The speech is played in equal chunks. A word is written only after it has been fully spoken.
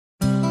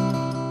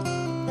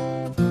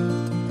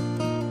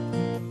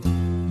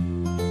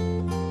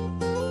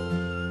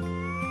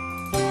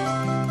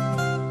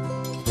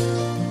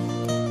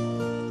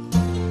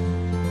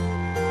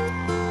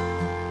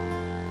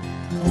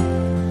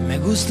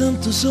gustan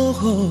tus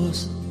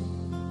ojos,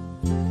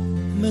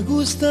 me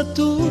gusta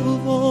tu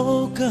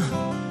boca,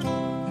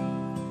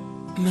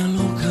 me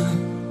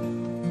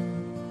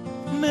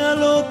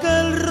aloca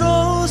el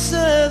roce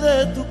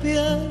de tu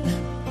piel,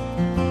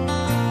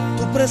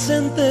 tu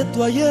presente,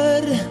 tu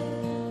ayer.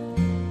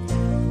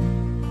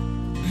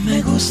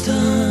 Me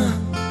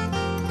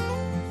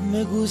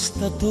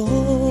gusta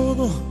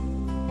todo,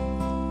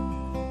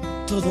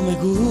 todo me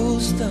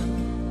gusta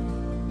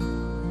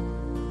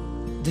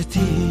de ti.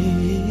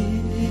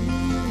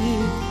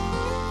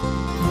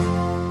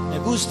 Me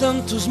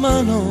gustan tus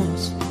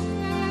manos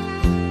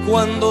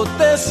cuando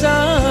te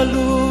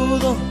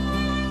saludo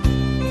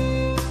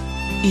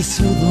y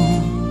sudo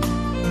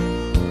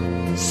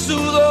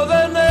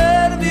de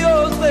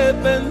nervios de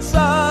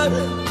pensar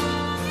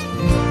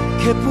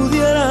que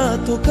pudiera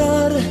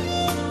tocar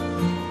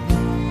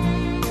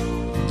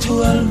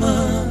tu alma.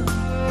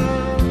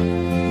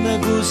 Me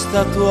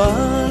gusta tu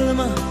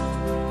alma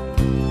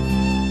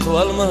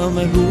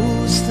me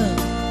gusta,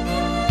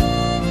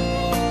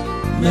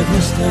 me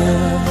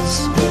gustas.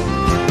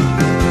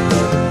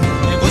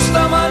 Me gusta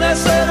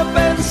amanecer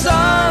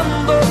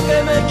pensando que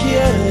me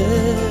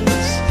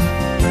quieres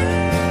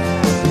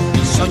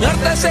y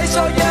soñarte se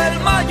hizo ya el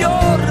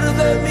mayor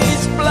de mis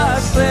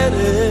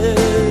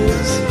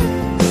placeres.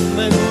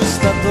 Me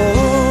gusta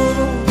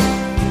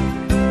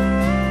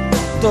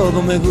todo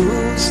me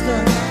gusta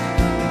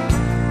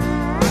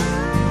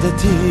de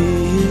ti.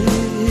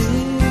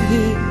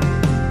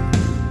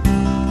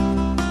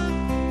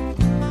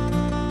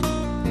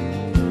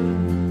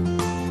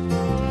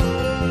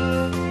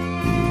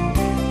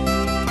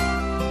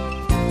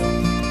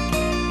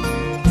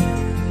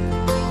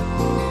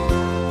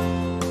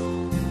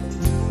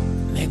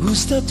 Me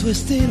gusta tu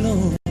estilo,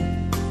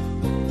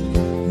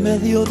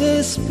 medio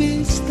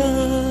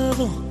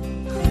despistado,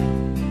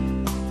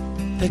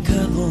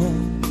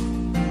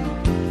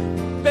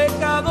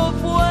 pecado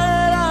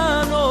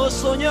fuera no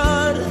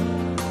soñar,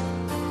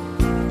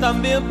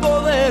 también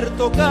poder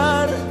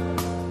tocar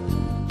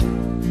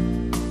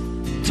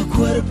tu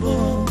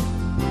cuerpo,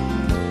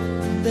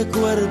 de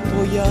cuerpo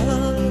y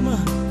alma.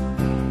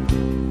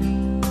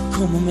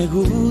 Como me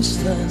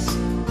gustas,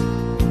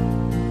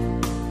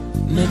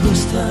 me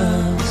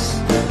gustas.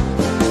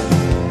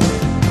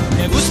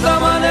 Me gusta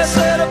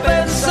amanecer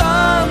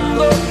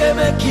pensando que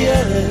me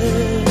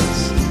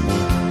quieres,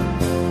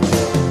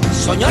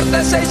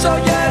 soñarte se hizo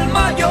ya el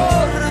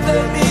mayor de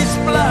mis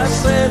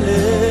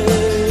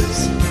placeres.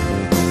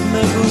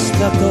 Me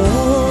gusta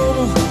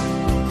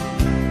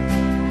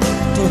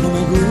todo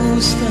me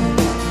gusta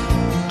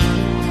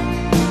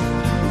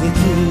de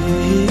ti.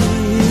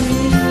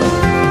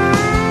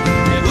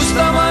 Me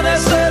gusta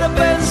amanecer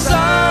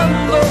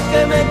pensando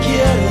que me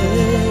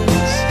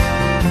quieres,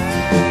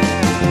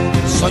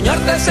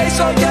 soñarte se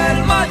hizo ya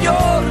el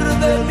mayor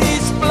de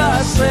mis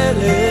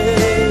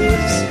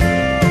placeres.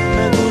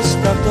 Me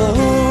gusta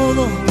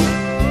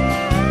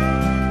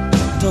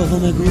todo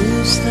me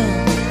gusta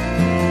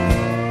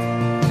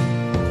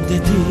de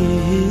ti.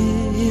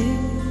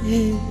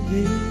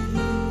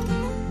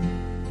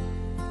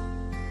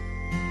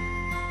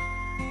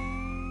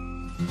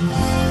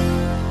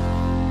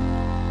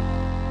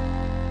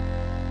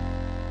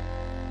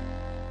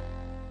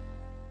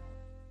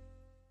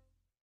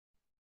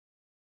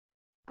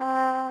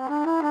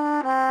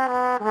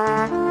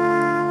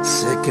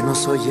 Sé que no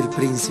soy el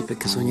príncipe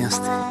que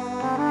soñaste,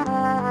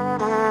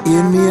 y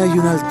en mí hay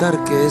un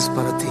altar que es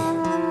para ti.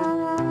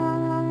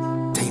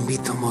 Te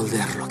invito a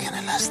moldear lo que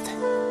anhelaste.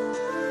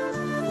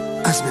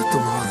 Hazme a tu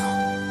modo,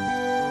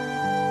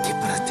 que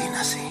para ti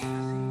nací.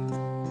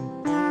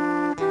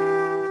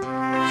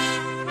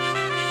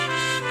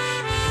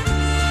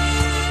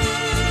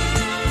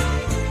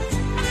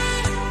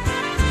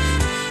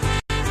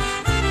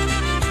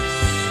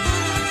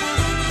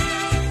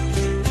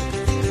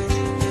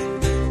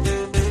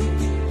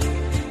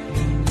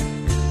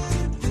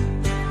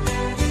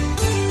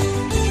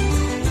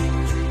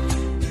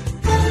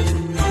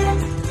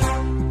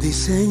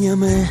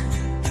 Diseñame,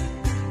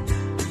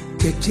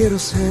 que quiero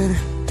ser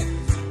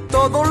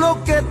todo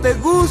lo que te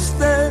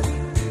guste.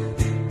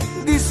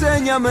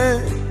 Diseñame,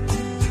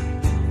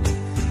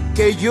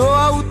 que yo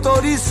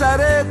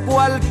autorizaré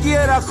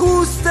cualquier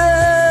ajuste.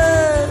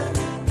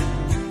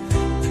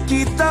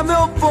 Quítame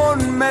o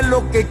ponme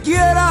lo que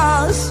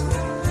quieras,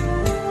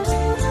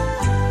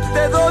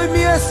 te doy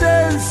mi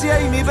esencia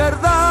y mi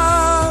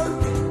verdad,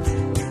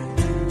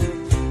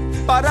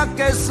 para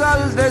que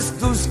saldes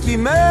tus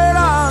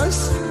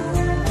quimeras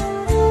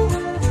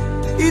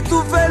y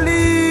tu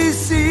felicidad.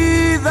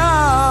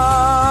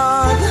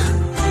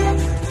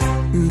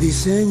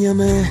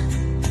 Diséñame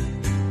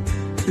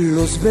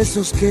los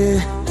besos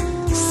que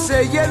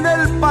sellen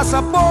el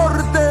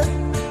pasaporte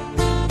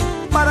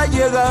para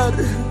llegar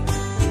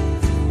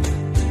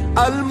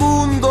al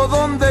mundo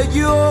donde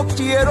yo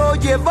quiero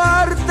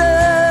llevarte.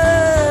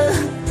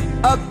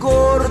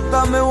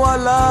 Acórtame o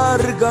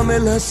alárgame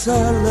las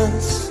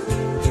alas,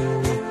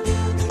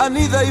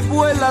 anida y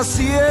vuela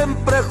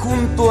siempre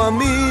junto a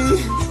mí.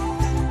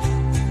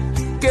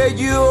 que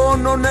yo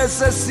no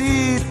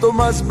necesito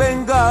más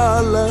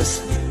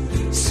bengalas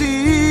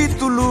si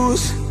tu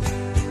luz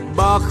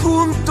va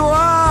junto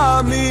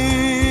a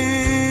mí.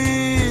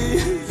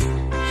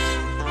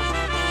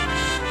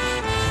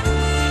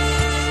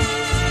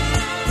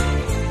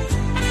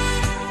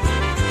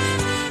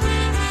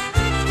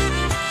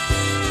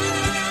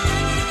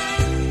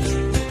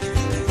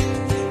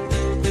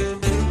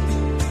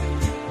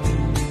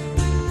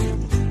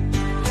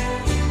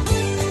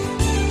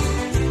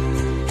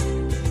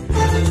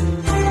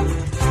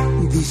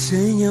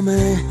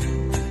 Diséñame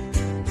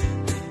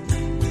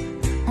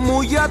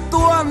muy a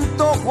tu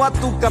antojo, a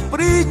tu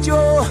capricho.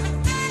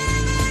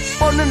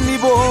 Pon en mi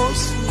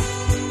voz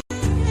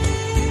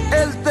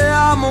el te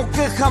amo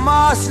que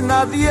jamás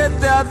nadie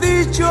te ha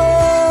dicho.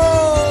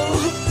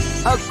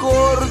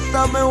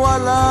 Acórtame o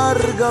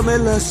alárgame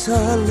las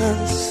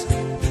alas.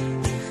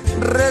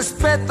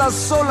 Respeta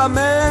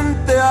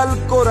solamente al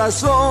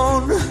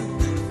corazón,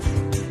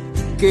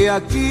 que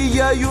aquí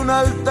ya hay un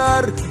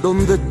altar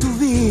donde tú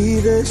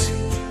vives,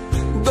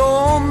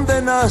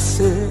 donde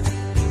nace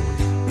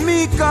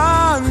mi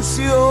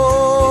canción.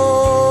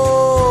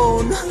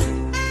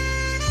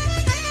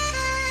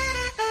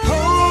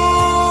 Oh,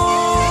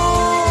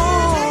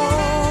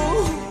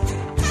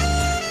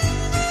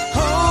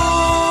 oh, oh.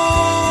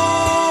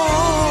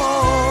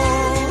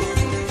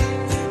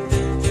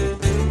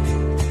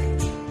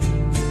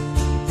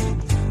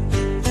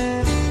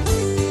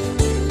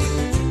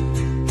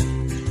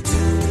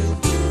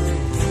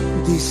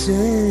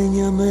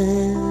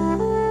 Diséñame.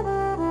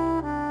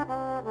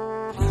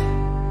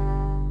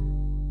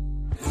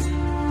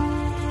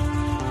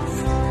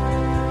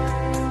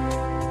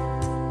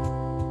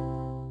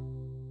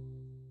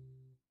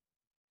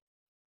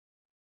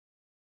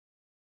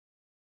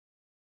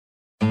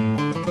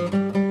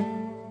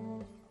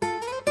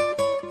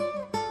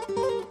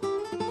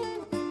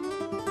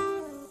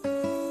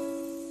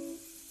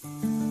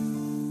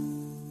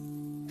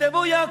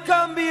 Voy a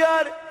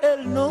cambiar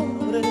el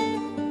nombre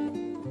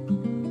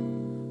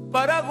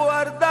para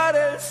guardar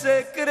el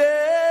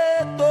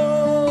secreto,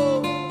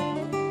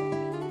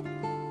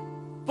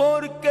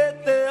 porque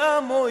te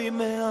amo y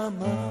me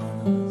amas,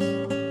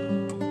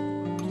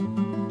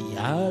 y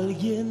a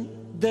alguien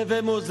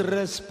debemos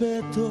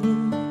respeto.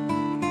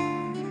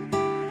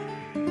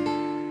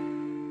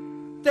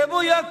 Te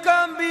voy a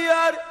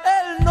cambiar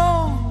el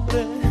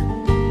nombre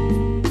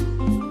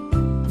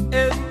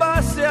en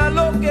base a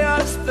lo que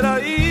has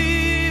traído.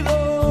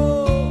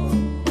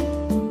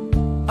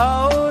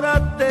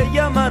 Ahora te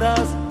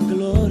llamarás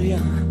Gloria.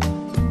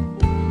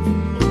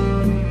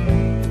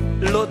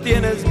 Lo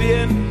tienes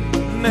bien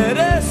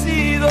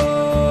merecido.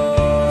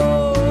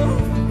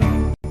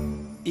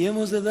 Y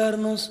hemos de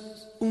darnos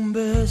un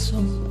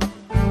beso,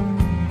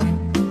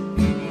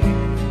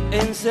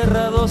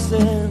 encerrados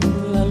en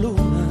la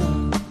luna.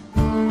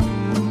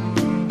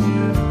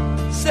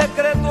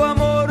 Secreto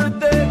amor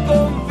te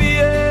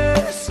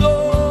confieso,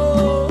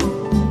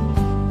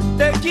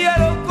 te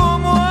quiero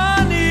como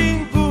a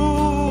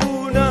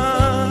ninguna,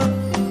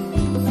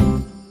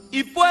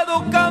 y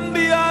puedo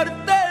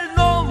cambiarte el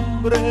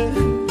nombre,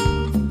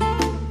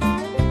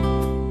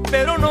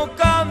 pero no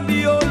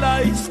cambio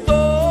la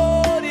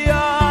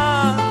historia.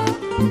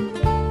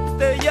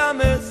 Te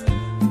llames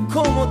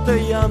como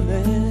te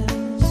llames,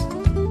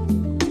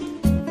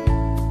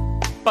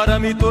 para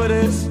mí tú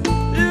eres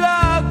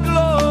la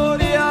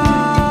gloria.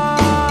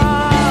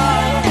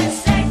 Eres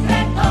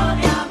secreto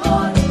de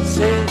amor.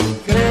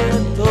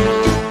 Secreto.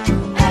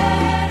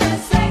 Eres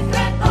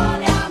secreto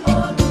de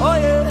amor.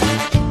 Oye.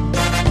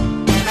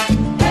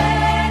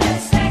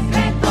 Eres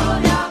secreto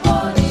de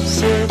amor.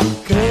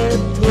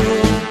 Secreto.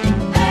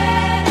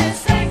 Eres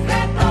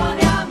secreto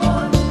de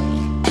amor.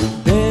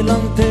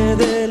 Delante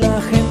de la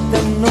gente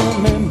no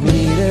me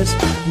mires,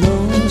 no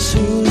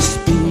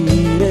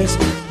suspires,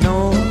 no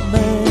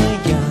me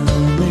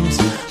llames,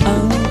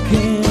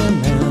 aunque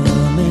me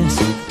ames.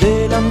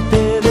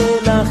 Delante de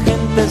la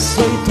gente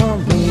soy tu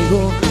amigo.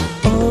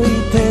 Hoy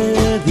te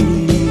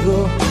digo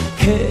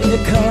qué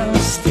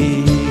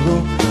castigo.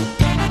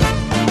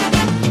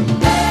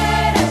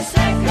 Eres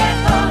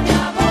secreto de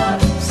amor.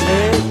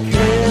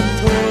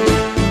 Secreto.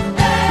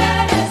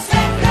 Eres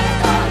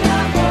secreto de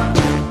amor.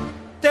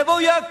 Te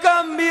voy a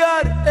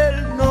cambiar el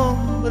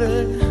nombre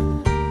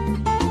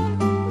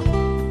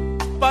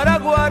para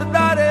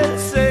guardar el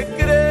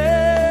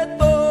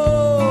secreto,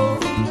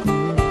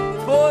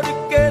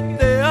 porque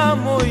te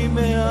amo y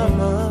me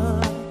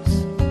amas.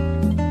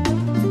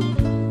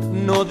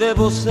 No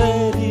debo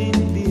ser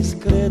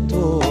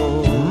indiscreto.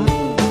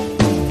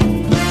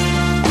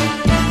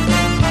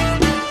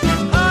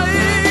 Ay,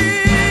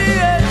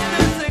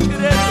 este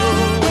secreto.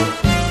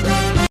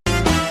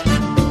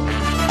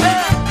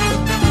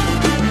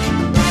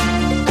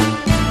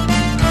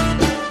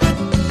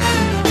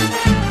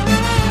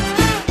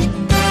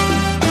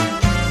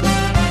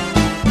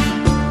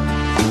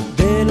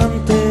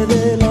 Delante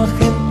de la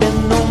gente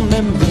no me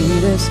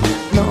mires,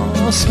 no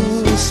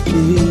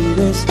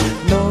suspires,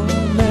 no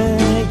me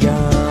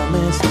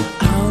llames,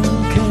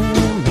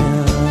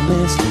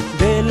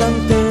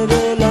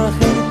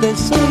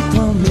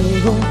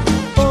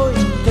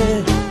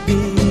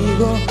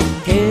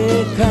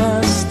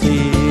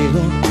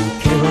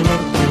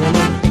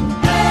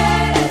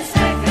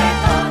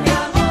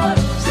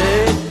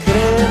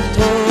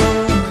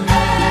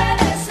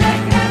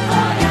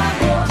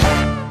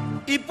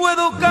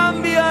 Puedo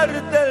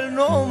cambiarte el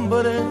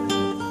nombre,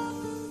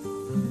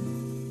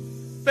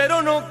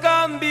 pero no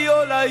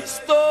cambio la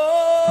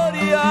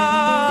historia.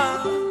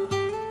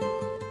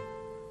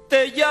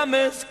 Te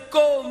llames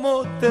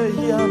como te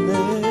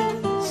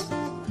llames,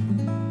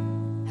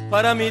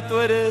 para mí tú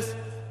eres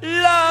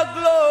la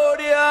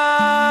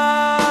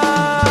gloria.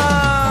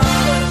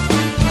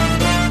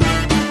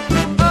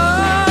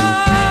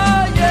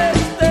 Ay,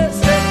 este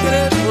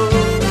secreto,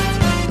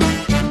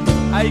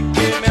 ay,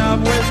 que me ha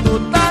vuelto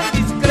tan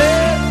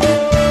discreto.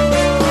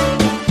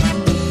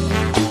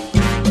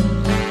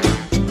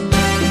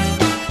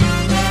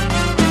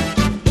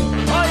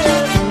 Oye,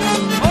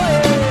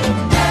 oye,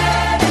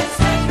 Eres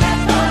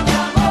secreto de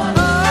amor.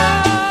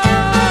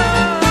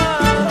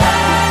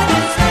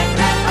 Eres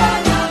secreto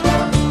de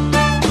amor.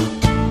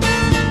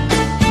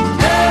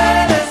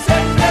 eres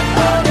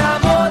secreto de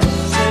amor,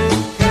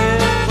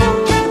 secreto.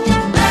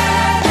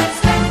 Eres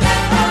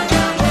secreto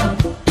de amor.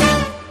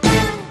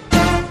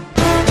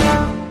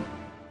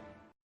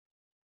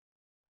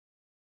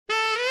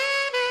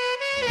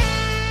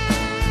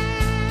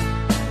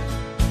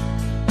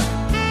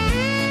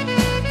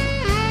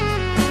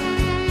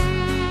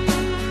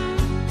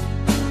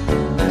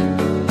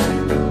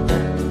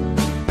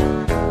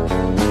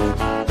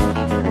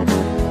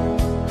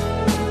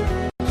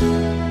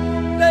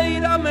 Te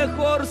irá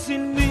mejor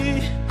sin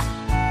mí.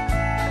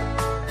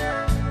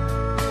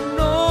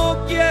 No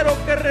quiero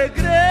que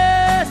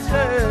regreses.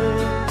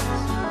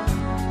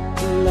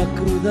 La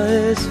cruda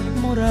es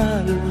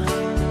moral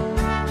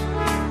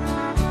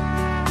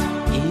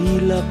y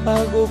la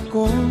pago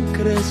con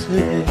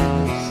creces.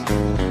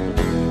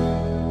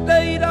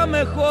 Te irá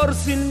mejor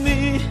sin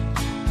mí.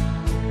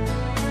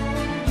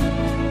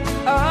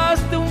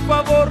 Hazte un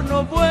favor,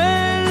 no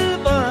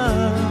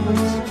vuelvas.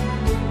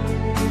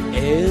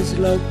 Es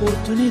la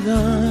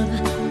oportunidad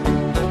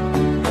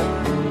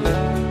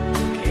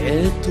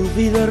que tu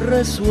vida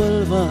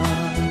resuelva.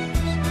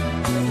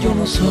 Yo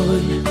no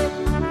soy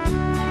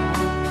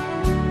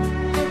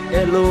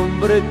el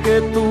hombre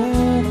que tú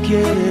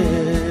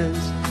quieres.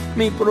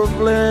 Mi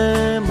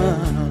problema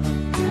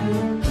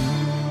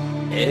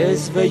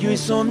es bello y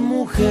son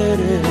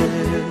mujeres.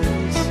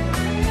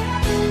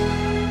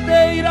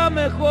 Te irá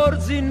mejor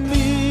sin mí.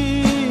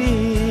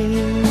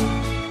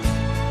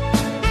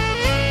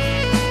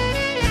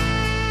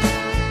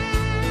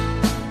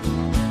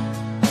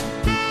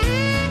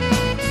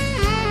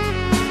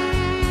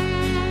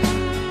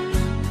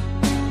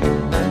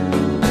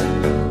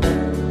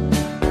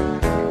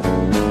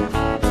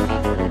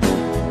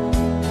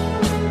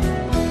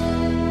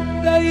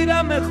 Te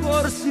irá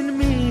mejor sin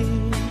mí.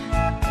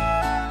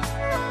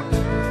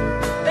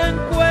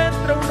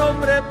 Encuentra un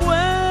hombre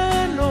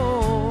bueno,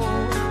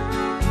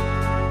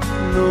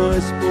 no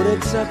es por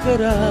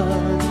exagerar.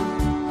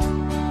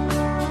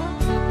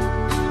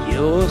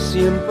 Yo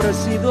siempre he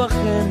sido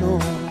ajeno.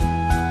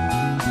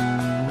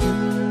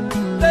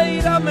 Te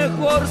irá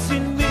mejor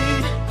sin mí.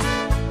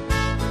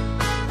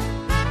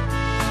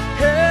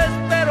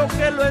 Espero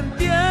que lo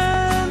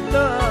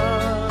entiendas.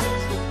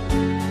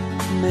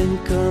 Me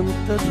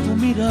encanta tu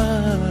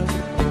mirar,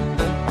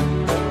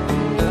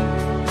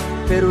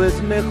 pero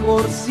es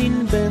mejor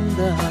sin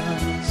vendas.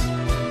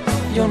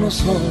 Yo no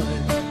soy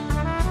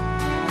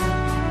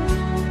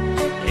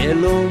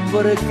el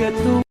hombre que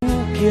tú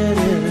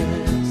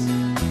quieres.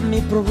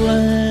 Mi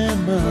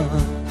problema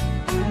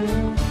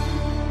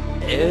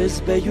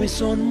es bello y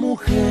son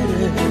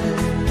mujeres.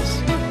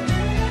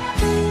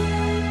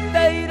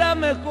 Te irá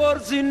mejor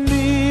sin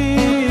mí.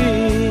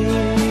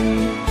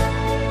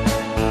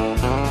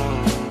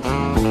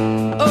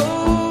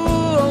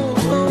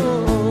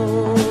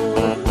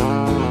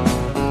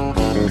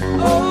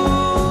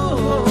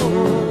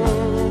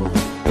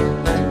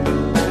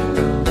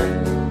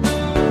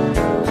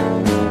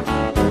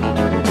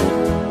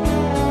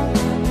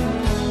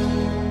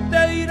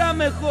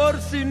 Mejor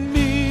sin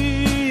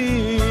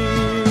mí.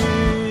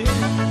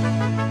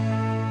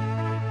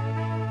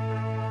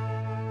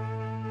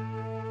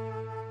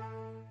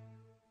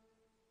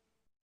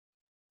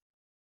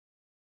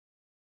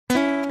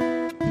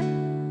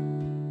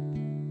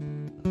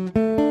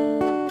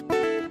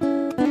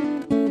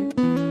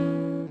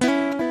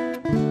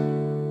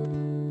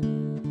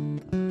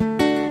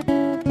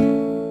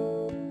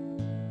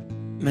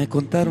 Me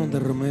contaron de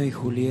Romeo y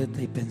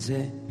Julieta y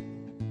pensé,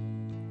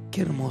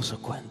 qué hermoso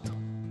cuento.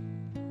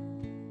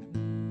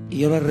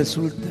 Y ahora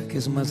resulta que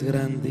es más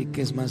grande y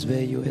que es más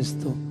bello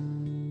esto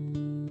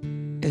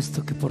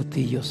que por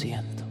ti yo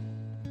siento.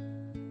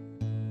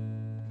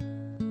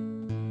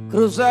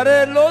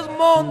 Cruzaré los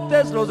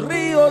montes, los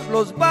ríos,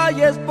 los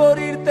valles por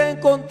irte a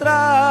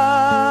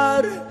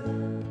encontrar.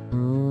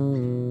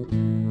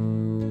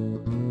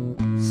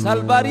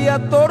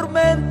 Salvaría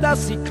tormentas,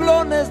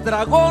 ciclones,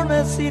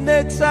 dragones sin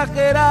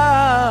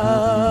exagerar.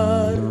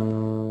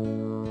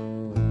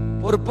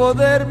 Por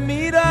poder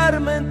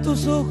mirarme en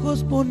tus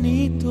ojos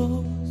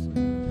bonitos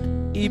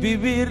y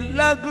vivir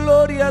la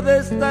gloria de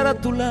estar a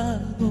tu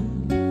lado.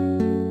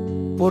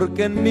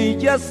 Porque en mí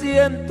ya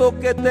siento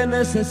que te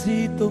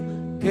necesito,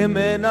 que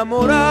me he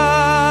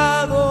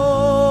enamorado.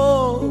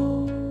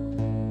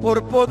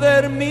 por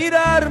poder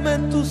mirarme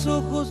en tus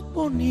ojos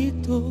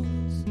bonitos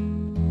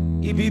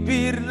y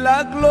vivir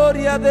la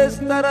gloria de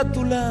estar a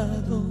tu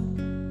lado,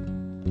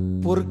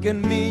 porque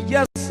en mí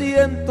ya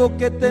siento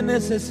que te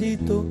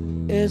necesito,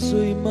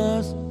 eso y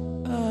más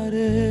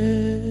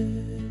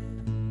haré.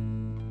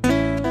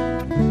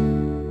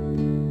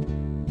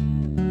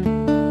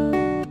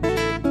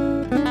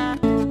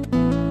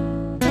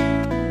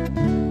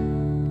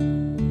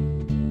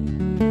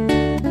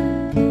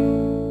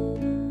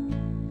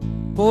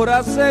 Por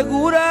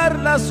asegurar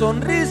la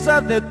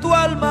sonrisa de tu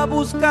alma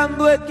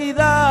buscando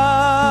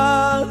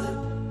equidad,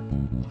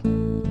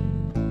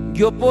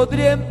 yo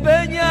podría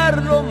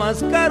empeñar lo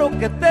más caro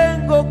que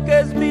tengo, que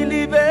es mi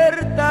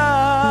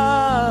libertad.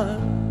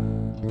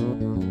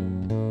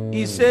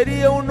 Y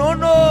sería un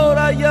honor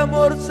y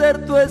amor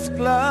ser tu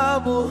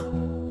esclavo,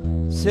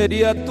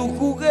 sería tu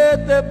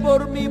juguete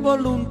por mi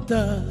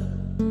voluntad.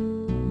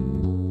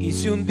 Y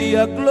si un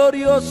día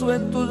glorioso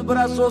en tus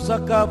brazos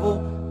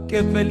acabo,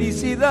 ¡qué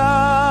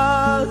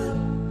felicidad!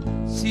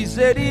 Si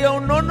sería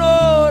un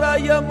honor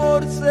y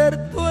amor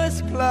ser tu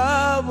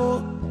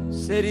esclavo,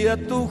 sería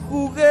tu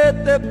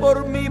juguete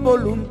por mi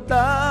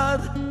voluntad.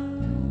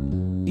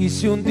 Y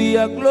si un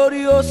día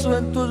glorioso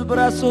en tus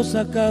brazos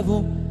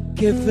acabo,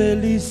 ¡qué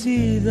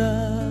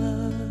felicidad!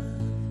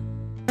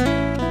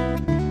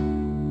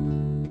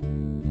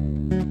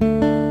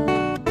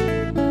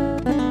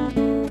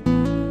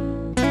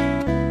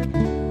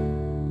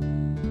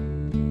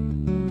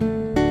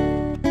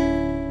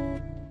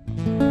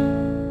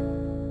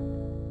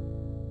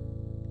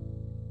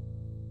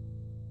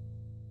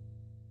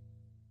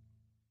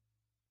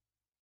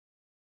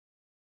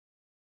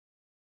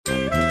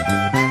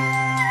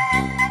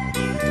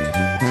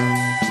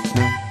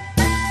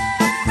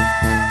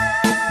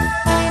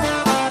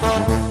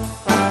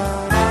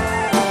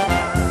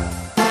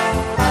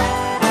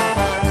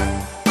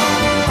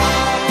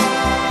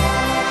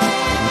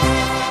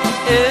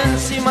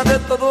 Encima de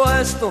todo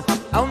esto,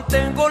 aún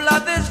tengo la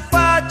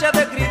desfacha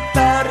de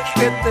gritar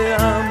que te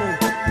amo.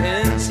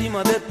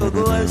 Encima de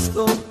todo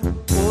esto,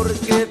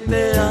 porque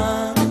te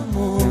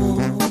amo.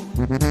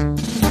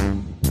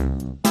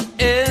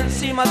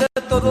 Encima de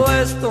todo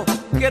esto,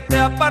 que te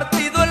ha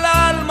partido el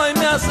alma y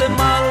me hace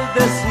mal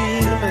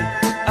decirme,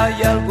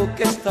 hay algo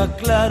que está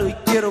claro y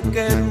quiero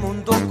que el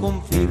mundo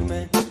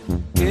confirme,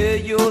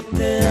 que yo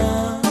te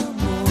amo.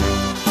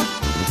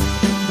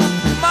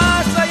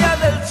 Más allá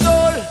del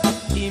sol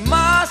y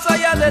más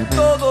allá de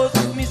todos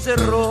mis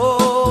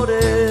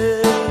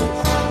errores,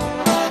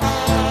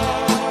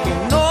 que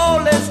no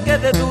les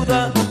quede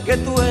duda que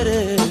tú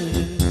eres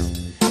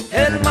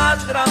el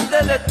más grande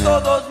de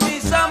todos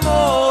mis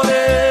amores.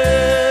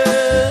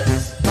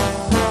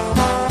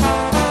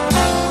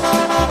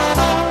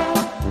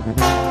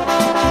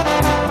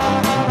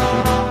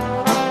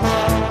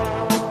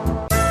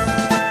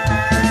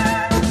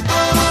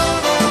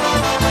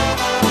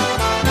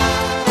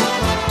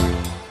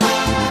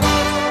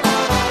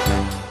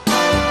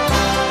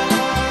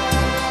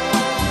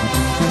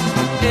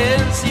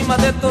 Encima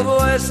de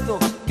todo esto,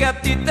 que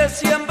a ti te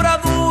siembra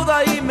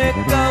duda y me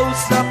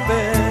causa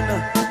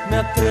pena, me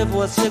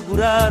atrevo a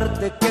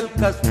asegurarte que el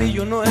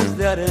castillo no es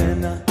de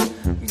arena.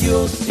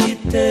 Yo sí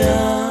te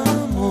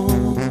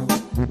amo.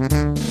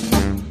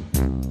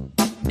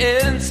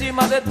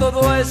 Encima de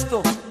todo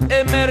esto,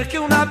 emerge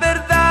una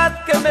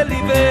verdad que me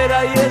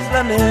libera y es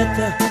la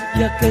neta.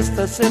 Ya que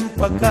estás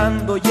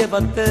empacando,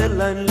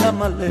 llévatela en la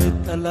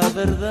maleta. La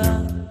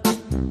verdad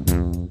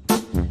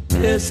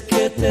es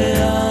que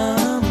te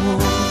amo.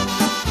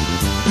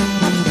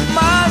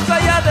 Más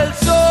allá del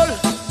sol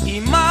y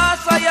más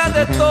allá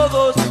de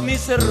todos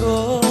mis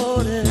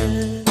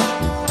errores,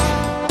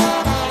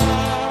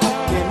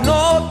 que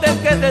no te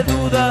quede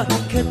duda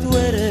que tú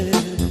eres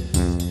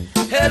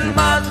el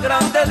más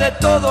grande de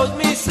todos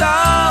mis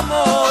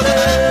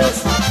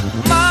amores.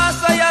 Más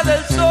allá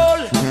del sol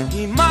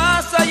y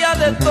más allá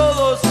de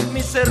todos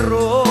mis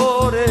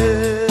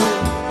errores,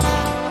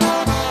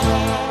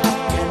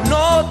 que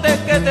no te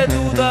quede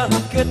duda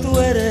que tú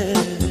eres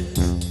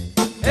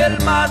el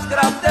más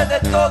grande de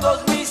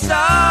todos mis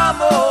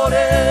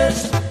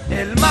amores,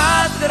 el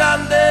más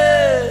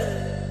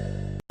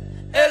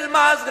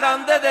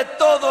grande de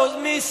todos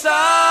mis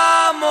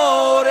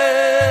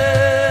amores.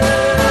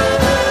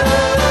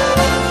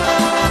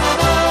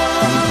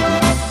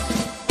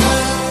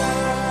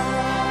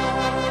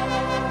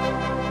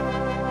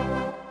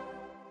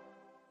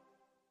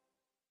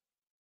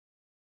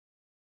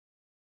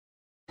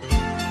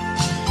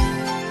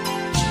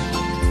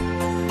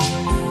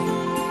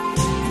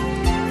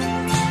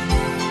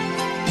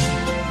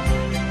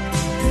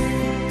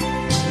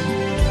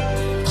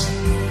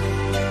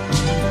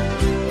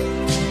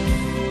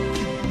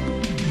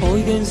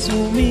 Oiga, en su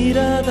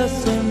mirada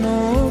se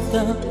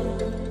nota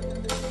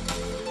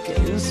que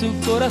en su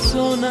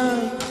corazón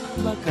hay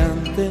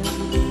vacante.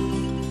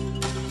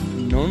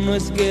 No, no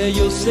es que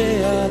yo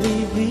sea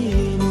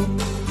divino,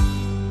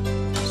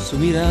 su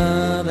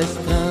mirada es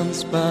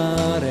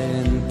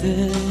transparente.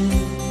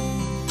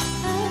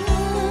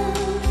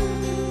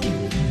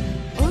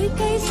 Hoy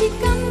que si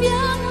cambia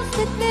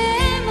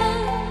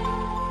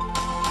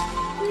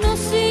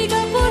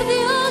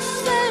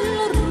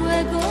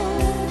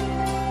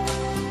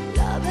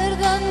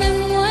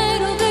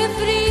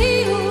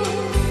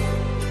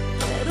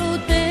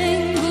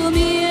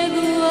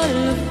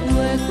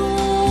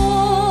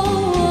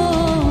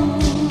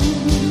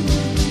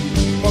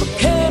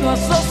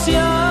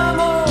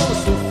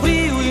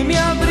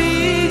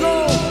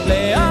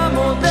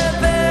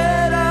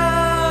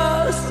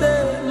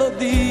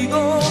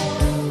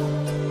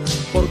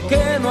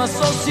no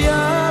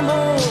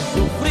asociamos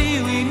su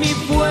frío y mi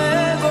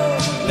fuego?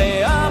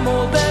 Le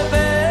amo de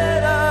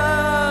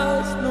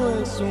veras, no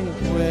es un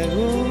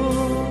juego.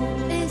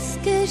 Es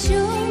que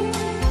yo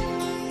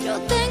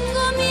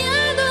tengo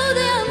miedo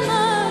de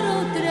amar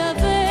otra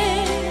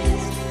vez.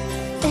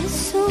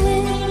 Eso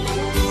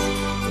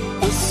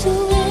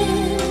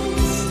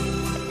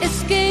es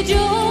que yo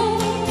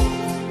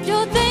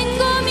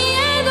tengo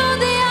miedo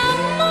de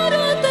amar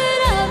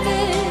otra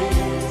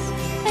vez.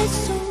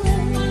 Eso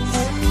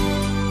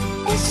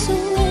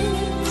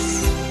es.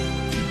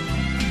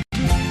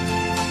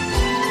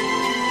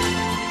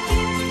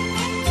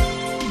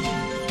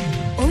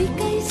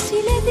 Oiga, y si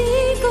le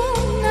digo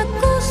una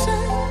cosa,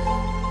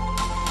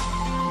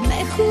 me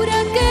jura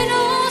que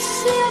no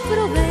se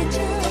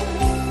aprovecha.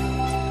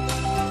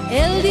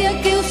 El día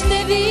que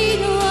usted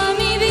vino a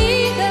mi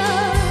vida,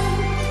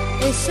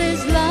 esa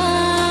es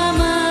la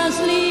más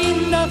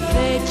linda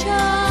fecha.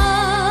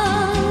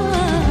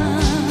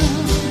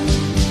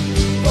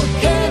 ¿Por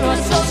qué no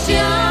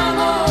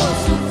asociamos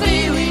su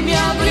frío y mi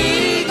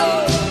abrigo?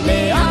 Le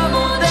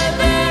amo de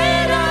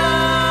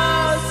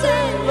veras, se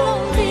lo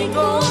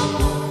digo.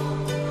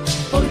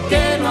 ¿Por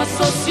qué no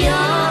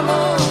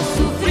asociamos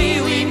su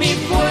frío y mi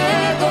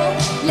fuego?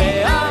 Le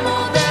amo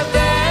de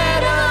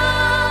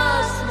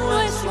veras, no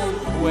es un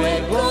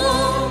juego.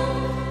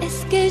 Es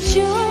que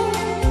yo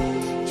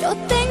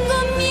tengo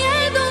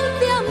miedo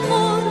de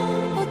amor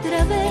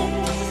otra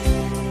vez.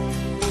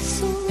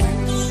 Eso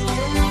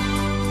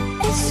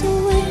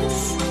es.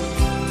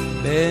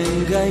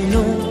 Venga y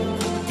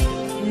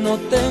no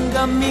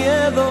tenga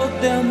miedo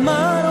de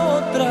amar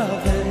otra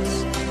vez.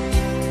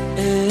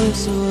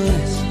 Eso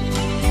es.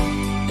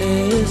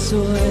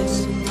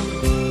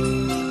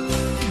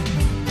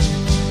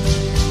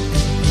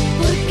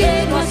 ¿Por qué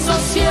no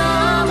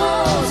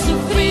asociamos su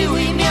frío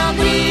y mi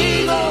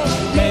abrigo?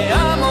 Le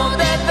amo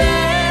de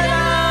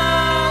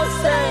veras,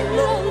 se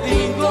lo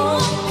digo.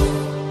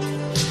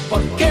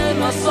 ¿Por qué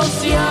no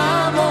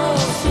asociamos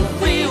su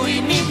frío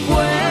y mi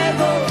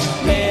fuego?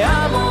 Le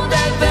amo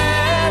de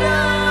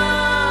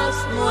veras,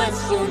 no es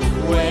un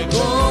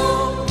juego.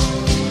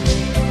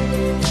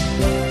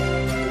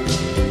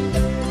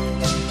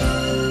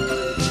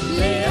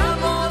 Le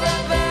amo de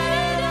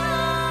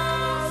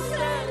veras,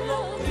 se lo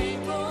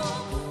digo.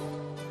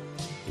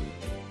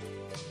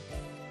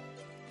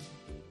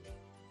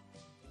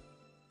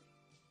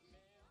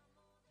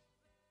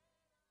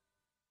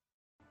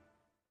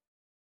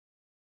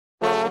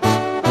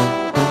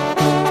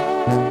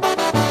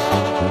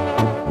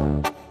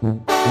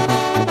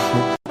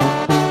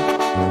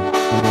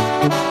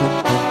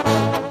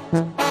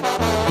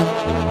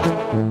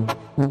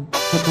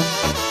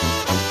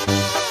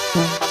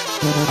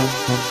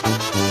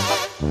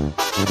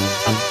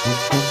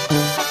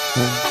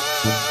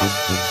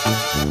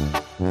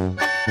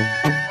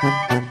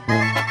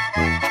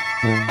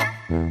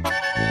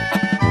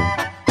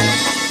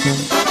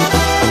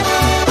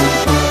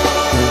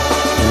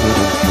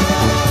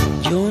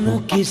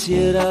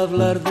 Quisiera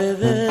hablar de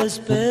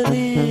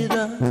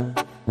despedida,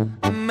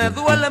 me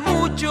duele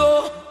mucho,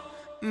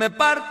 me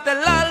parte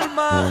el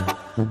alma,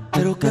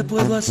 pero ¿qué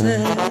puedo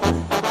hacer?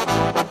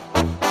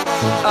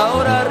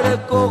 Ahora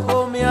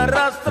recojo mi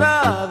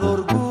arrastrado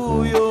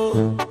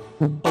orgullo,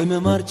 hoy me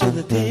marcho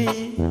de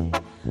ti,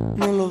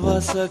 no lo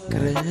vas a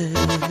creer.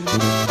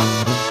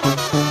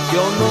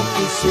 Yo no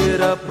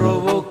quisiera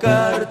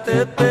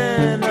provocarte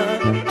pena,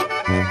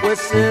 pues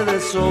sé de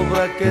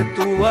sobra que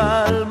tu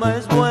alma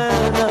es buena.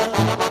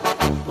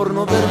 Por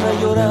no verme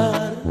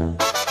llorar,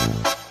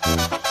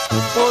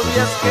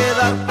 podías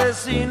quedarte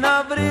sin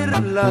abrir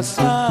las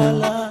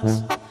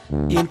alas,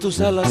 y en tus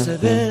alas se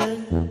ve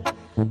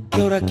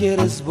que ahora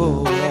quieres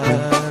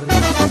volar.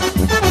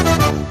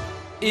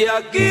 Y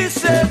aquí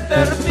se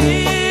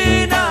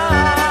termina,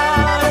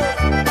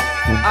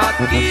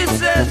 aquí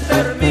se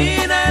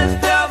termina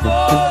este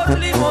amor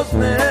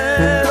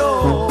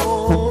limosnero.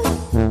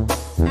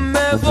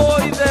 Me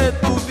voy de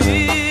tu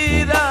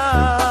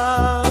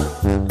vida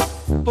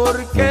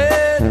porque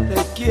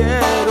te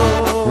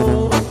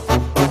quiero.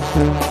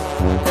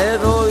 Te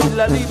doy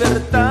la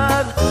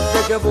libertad de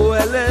que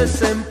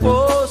vueles en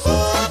pos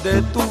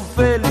de tu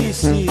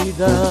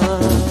felicidad.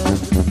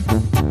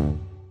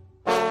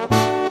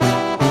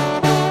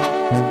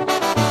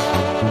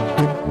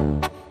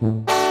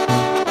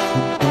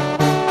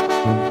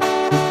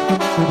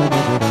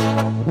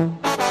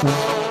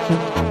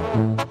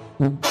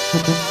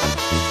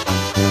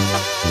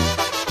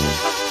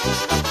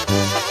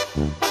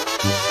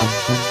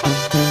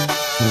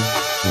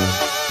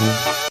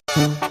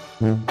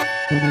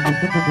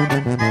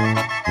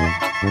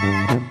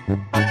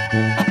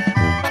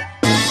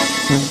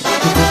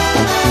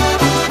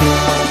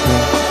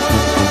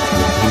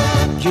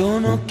 Yo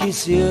no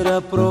quisiera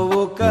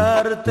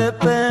provocarte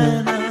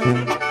pena,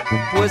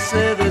 pues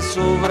sé de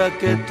sobra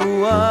que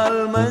tu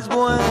alma es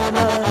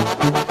buena.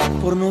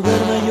 Por no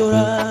verme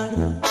llorar,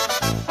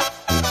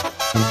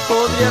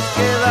 podrías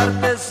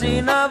quedarte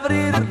sin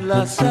abrir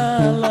las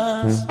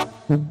alas,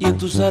 y en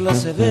tus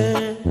alas se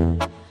ve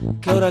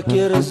que ahora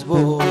quieres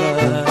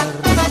volar.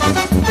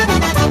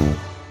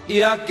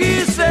 y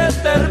aquí se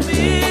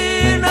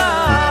termina.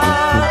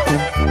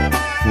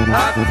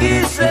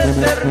 Aquí se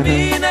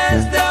termina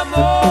este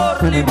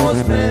amor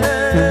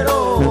limosnero.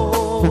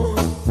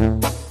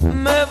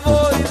 Me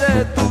voy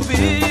de tu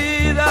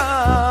vida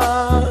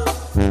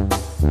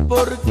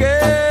porque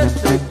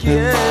te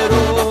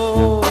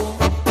quiero.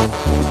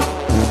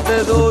 Te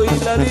doy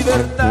la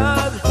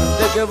libertad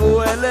de que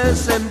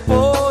vueles en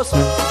pos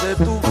de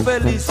tu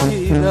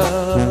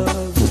felicidad.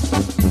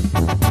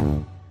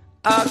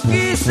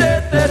 Aquí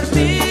se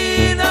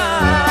termina.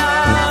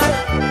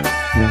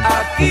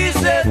 Aquí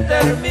se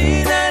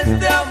termina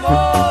este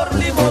amor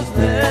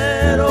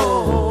limosnero.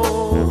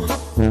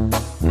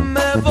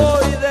 Me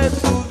voy de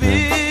tu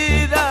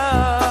vida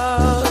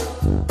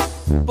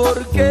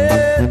porque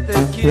te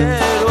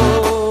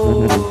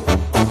quiero.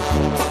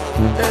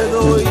 Te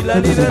doy la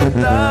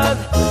libertad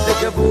de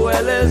que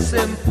vueles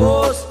en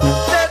pos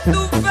de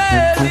tu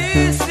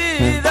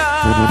felicidad.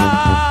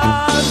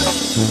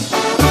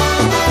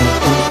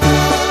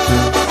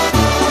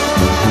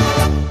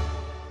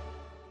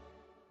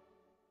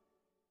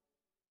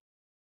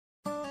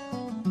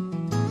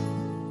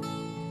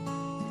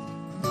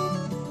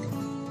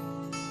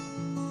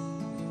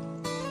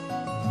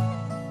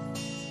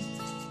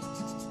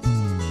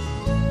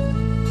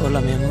 Hola,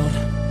 mi amor.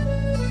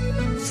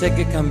 Sé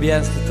que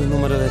cambiaste tu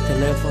número de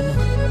teléfono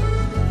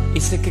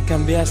y sé que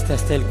cambiaste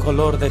hasta el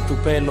color de tu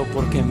pelo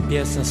porque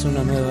empiezas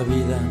una nueva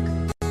vida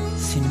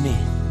sin mí.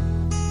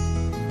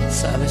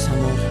 Sabes,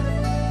 amor,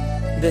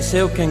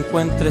 deseo que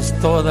encuentres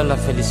toda la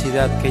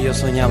felicidad que yo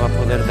soñaba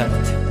poder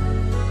darte.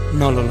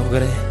 No lo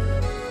logré.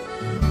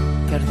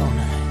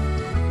 Perdóname.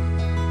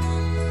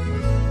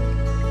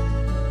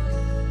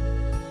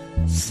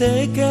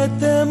 Sé que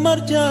te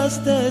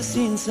marchaste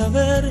sin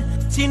saber,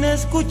 sin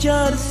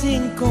escuchar,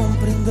 sin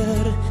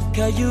comprender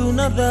que hay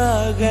una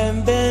daga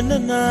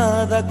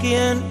envenenada aquí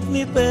en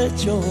mi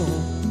pecho.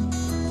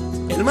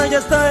 El mal ya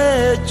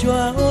está hecho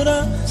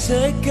ahora,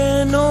 sé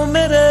que no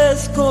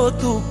merezco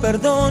tu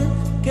perdón,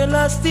 que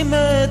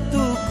lastimé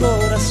tu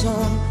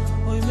corazón.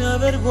 Hoy me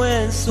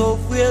avergüenzo,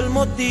 fui el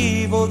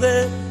motivo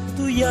de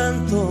tu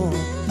llanto.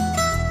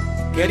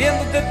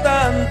 Queriéndote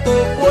tanto,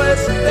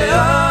 pues te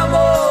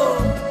amo.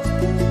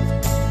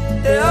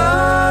 Te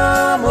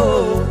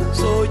amo,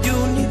 soy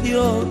un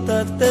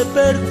idiota, te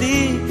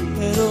perdí,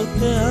 pero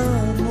te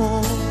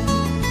amo.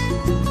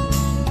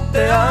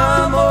 Te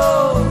amo,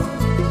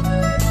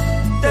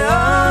 te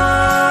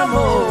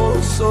amo,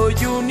 soy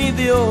un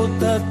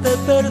idiota, te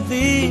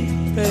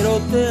perdí, pero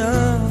te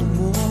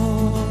amo.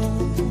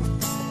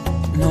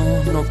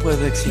 No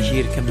puedo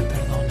exigir que me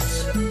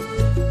perdones.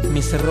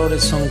 Mis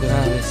errores son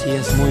graves y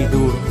es muy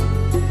duro.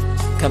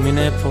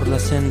 Caminé por la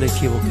senda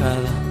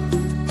equivocada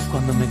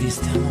cuando me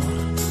diste amor,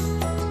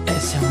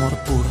 ese amor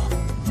puro.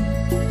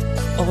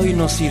 Hoy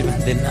no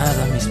sirven de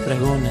nada mis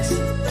pregones.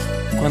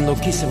 Cuando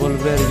quise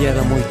volver ya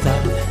era muy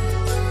tarde.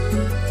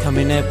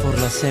 Caminé por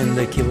la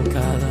senda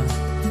equivocada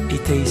y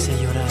te hice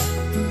llorar.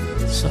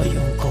 Soy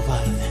un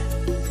cobarde.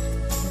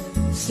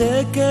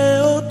 Sé que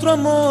otro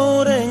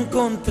amor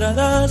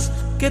encontrarás,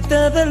 que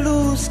te dé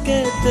luz,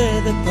 que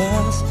te dé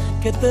paz,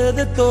 que te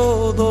dé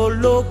todo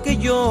lo que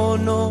yo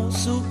no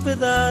supe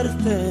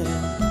darte.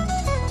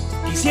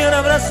 Quisiera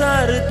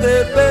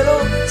abrazarte, pero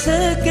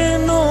sé que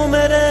no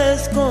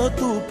merezco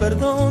tu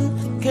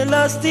perdón, que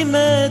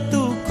lastimé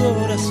tu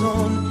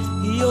corazón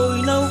y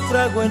hoy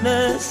naufrago en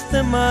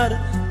este mar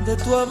de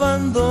tu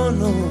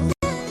abandono.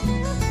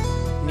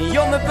 Ni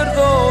yo me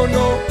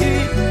perdono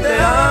y te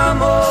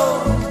amo,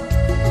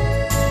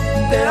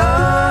 te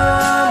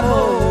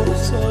amo.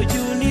 Soy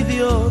un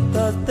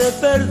idiota, te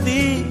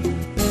perdí,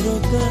 pero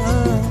te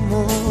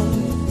amo,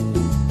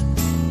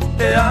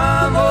 te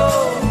amo.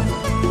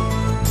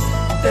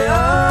 Te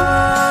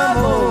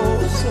amo,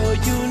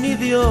 soy un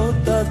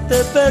idiota,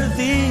 te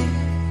perdí,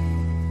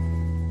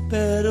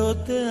 pero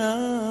te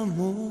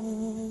amo.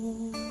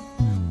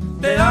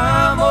 Te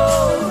amo,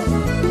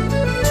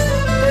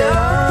 te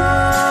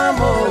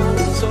amo,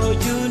 soy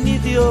un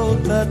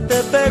idiota, te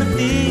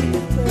perdí,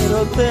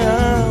 pero te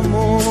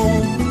amo.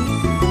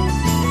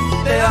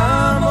 Te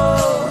amo,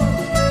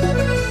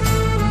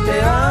 te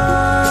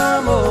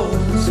amo,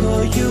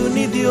 soy un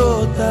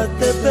idiota,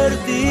 te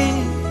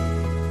perdí,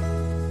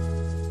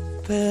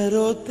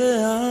 pero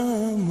te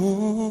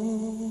amo.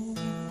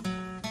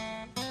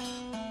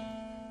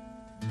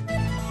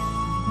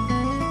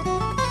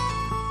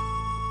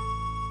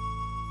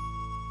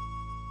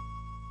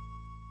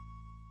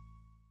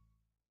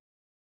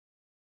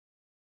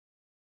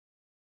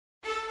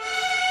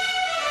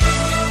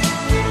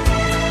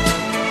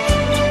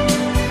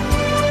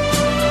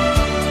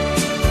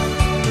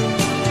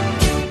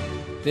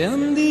 Te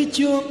han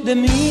dicho de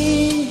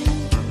mí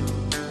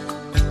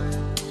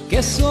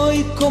que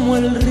soy como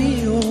el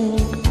río,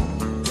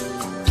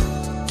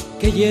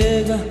 que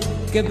llega,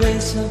 que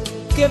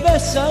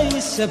besa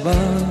y se va.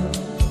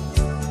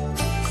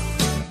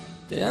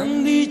 Te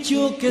han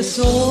dicho que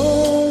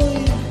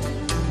soy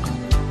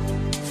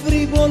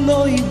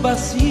frívolo y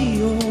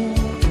vacío,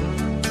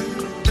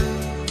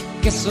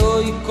 que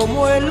soy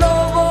como el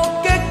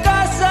lobo que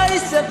caza y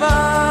se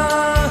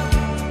va.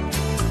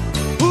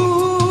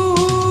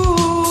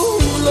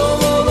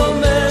 Lobo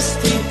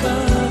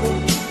domesticado,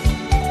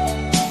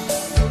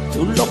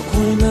 tu loco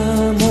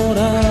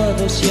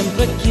enamorado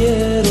siempre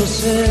quiero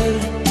ser.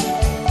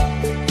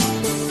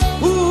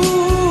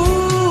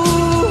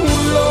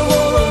 Lobo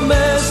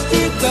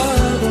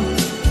domesticado,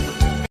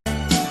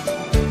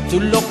 tu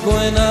loco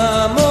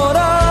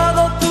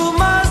enamorado, tu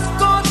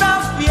mascota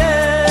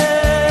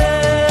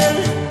fiel.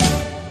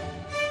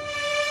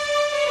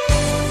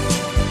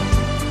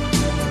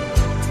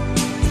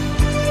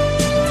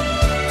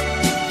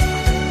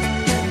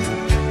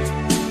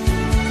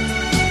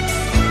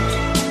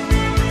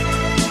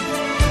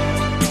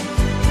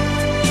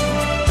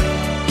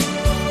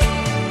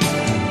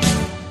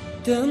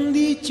 Te han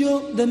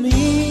dicho de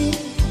mí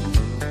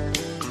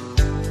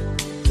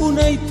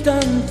una y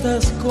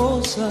tantas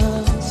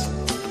cosas,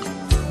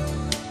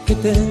 que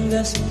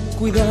tengas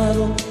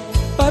cuidado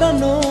para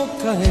no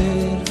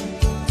caer,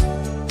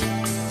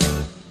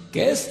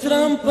 que es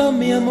trampa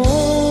mi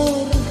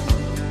amor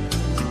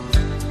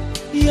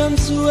y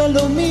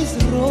anzuelo mis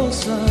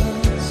rosas,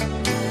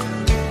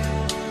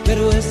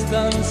 pero es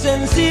tan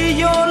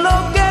sencillo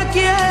lo que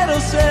quiero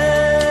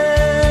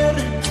ser.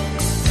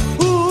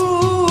 Un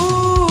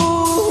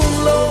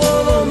lobo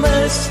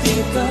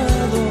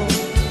domesticado,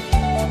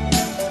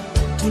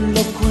 tu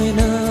loco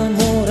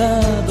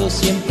enamorado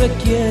siempre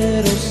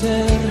quiero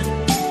ser.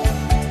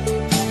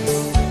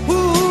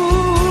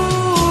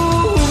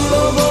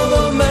 Lobo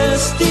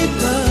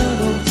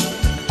domesticado,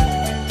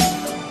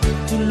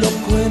 tu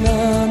loco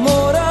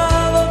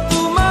enamorado,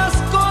 tu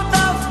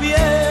mascota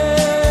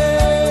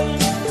fiel.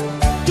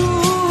 Tu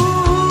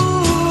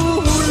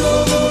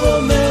lobo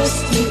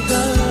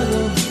domesticado,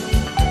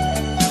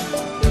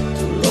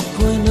 tu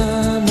loco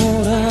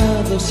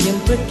enamorado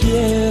siempre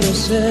quiero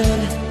ser.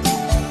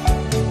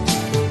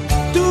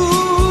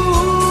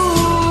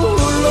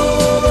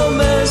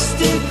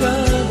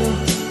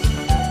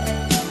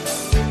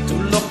 Tu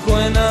loco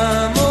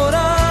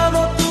enamorado,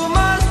 tu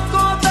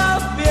mascota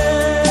fiel.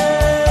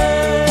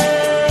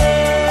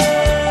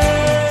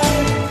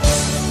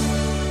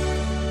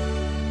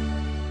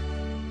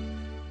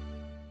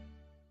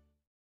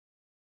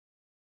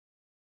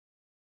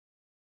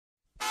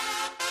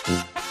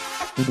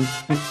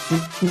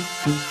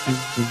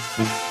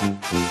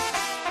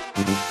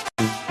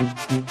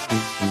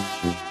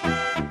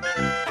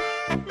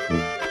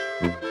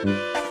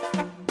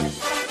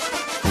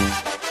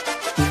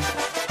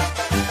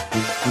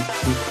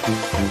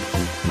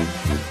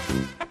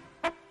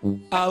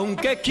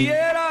 Aunque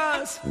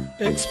quieras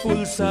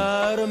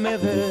expulsarme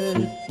de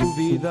tu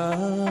vida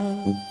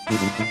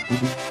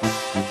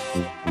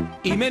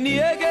y me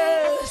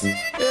niegues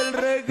el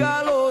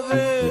regalo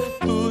de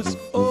tus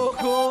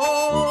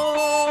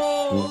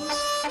ojos,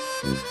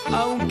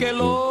 aunque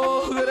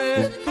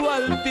logre tu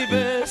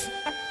altivez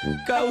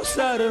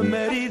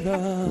causarme herida,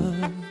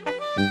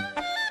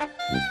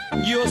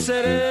 yo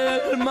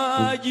seré el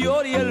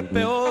mayor y el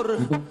peor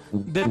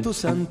de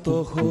tus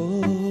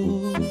antojos.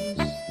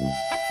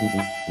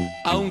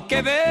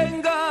 Aunque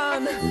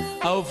vengan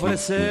a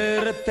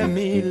ofrecerte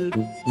 1000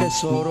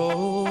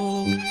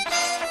 tesoros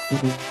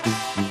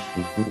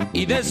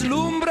y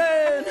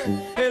deslumbren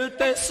el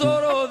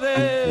tesoro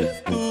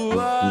de tu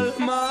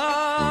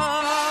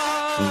alma,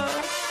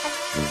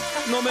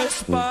 no me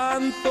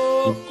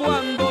espanto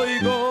cuando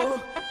oigo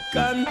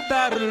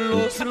cantar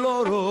los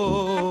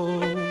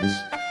loros.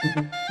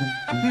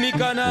 Mi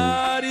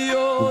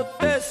canario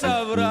te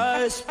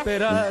sabrá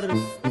esperar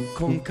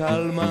con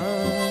calma.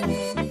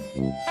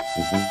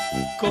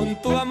 Con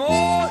tu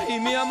amor y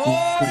mi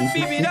amor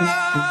vivirás.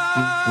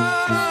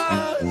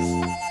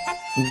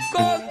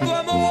 Con tu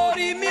amor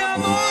y mi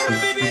amor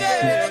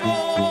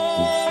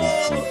viviremos.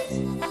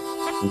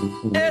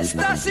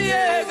 Estás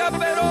ciega,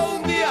 pero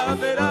un día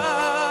verás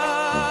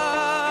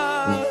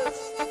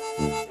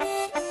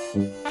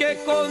que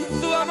con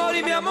tu amor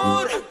y mi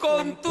amor,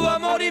 con tu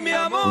amor y mi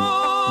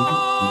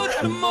amor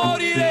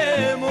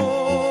moriremos.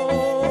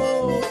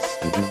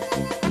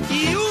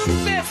 Y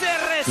úntese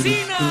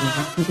resina,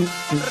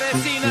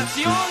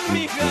 resignación,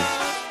 mija.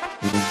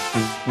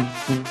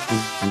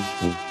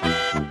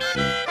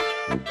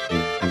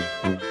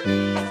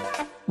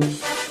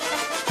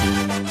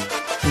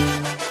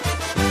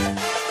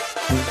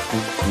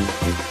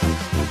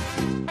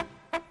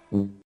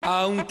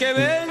 Aunque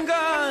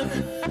vengan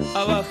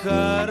a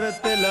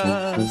bajarte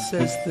las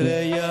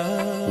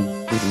estrellas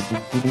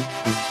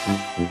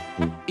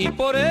y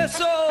por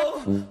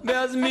eso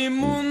veas mi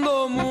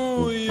mundo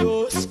muy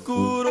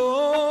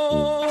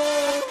oscuro,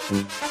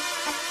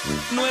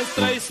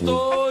 nuestra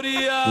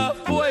historia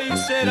fue y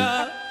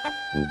será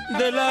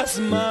de las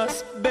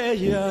más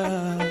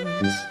bellas,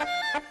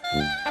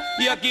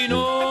 y aquí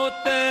no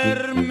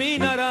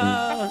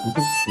terminará,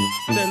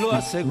 te lo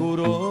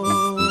aseguro.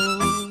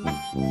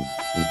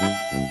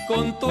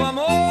 Con tu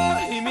amor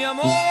y mi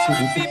amor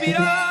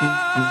vivirás.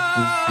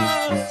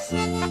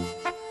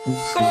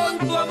 Con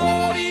tu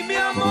amor y mi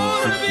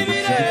amor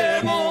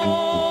viviremos.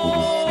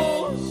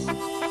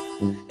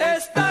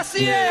 Estás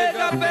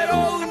ciega,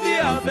 pero un día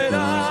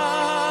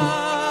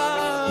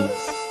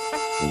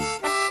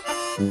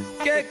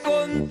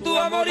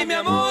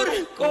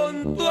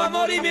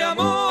amor y mi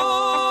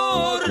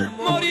amor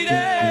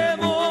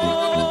moriremos.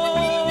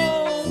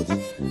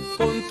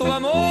 Con tu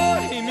amor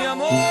y mi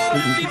amor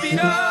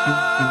vivirás.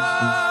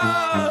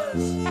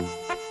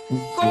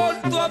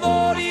 Con tu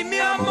amor y mi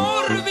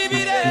amor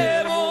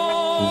viviremos.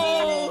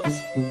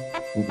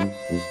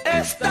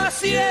 Estás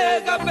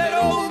ciega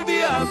pero un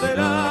día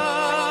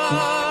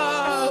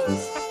verás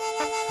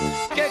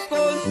que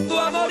con tu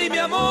amor y mi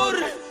amor,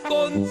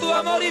 con tu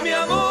amor y mi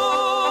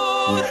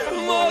amor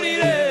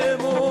moriremos.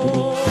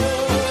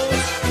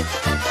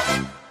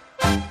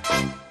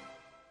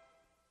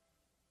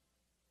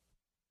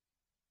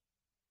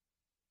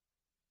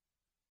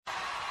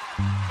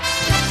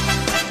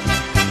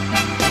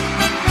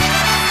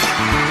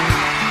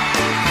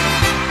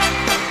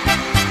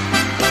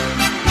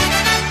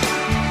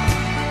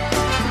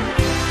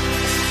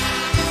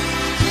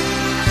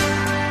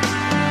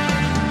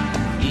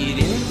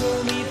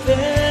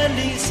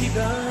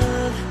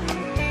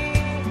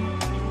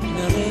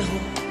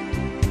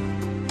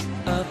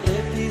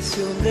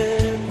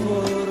 Del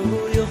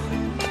orgullo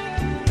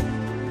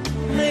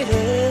me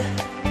iré,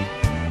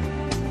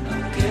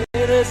 aunque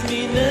eres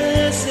mi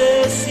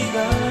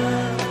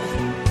necesidad.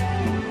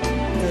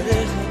 Te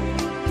dejo,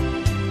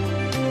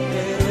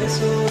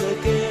 eso de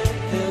que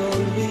te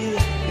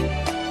olvide,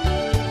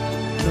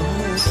 no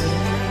sé.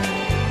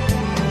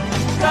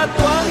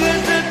 Tatuajes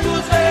de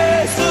tus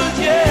besos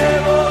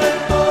llevo en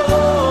todo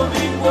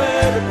mi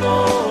cuerpo.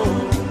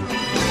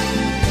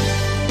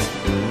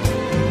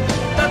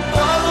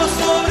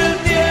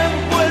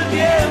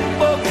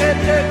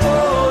 Te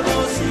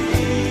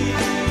conocí,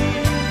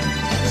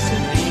 se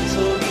me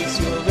hizo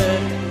vicio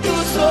ver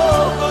tus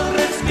ojos,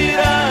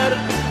 respirar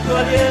tu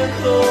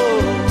aliento.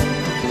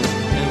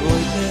 Me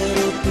voy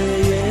pero te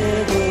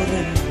llevo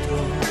dentro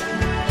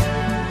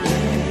de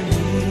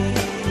mí.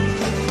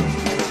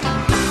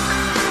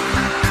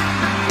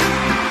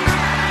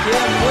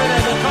 ¿Quién fue el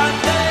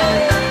elefante?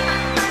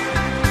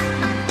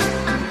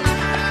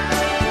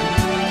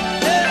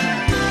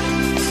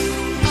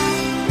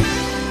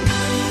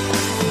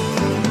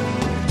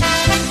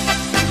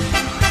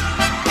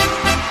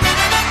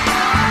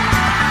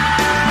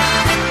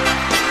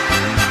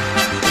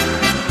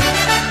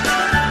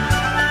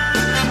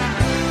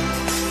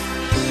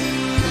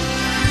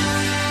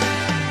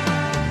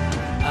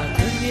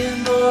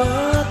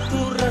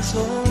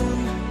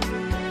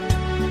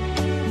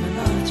 Me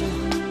marcho,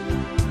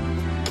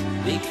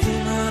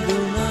 víctima de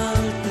un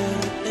alter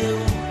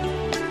ego.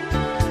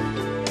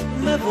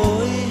 Me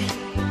voy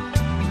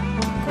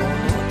con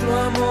otro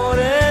amor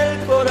el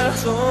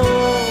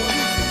corazón.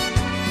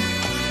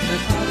 Me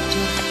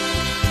marcho,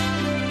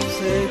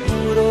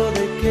 seguro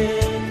de que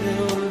te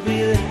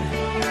olvide.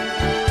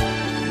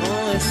 No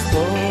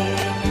estoy.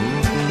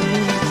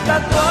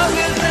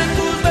 Tatuajes de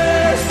tus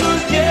besos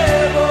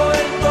llevo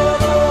en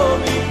todo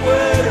mi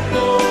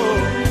cuerpo,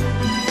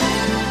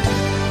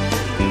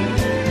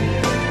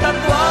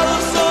 tatuado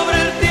sobre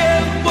el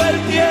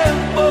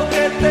tiempo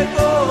que te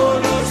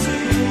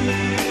conocí.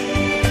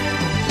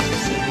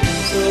 Se me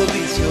hizo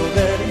vicio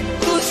ver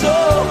tus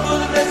ojos,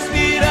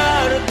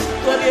 respirar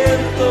tu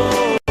aliento.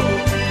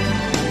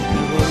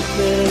 Mi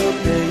golpeo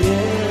te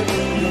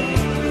llevo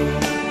dentro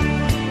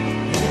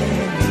de mí.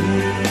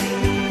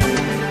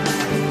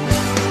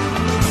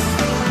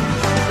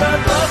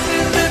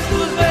 Tatuajes de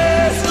tus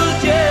besos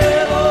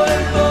llevo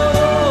en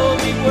todo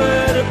mi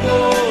cuerpo,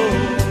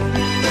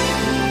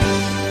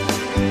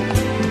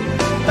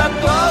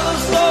 tatuado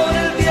sobre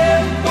el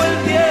tiempo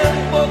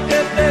que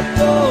te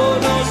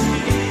conocí.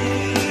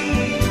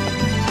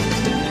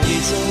 Me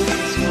hizo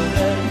vicio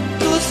ver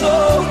tus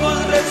ojos,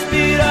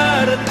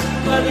 respirar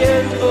tu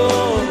aliento.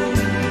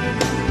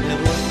 Me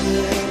voy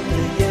pero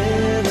te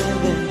llevo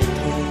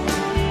dentro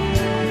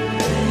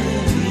de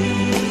mí.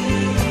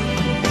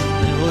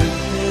 Me voy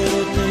pero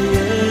te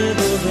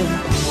llevo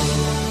dentro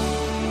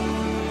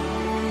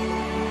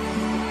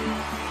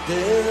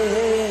de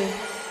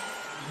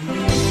mí.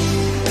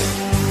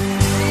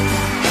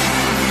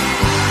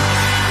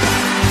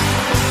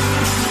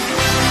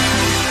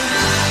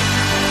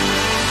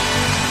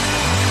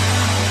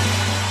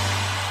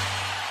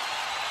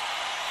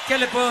 ¿Qué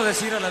le puedo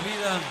decir a la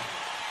vida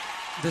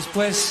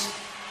después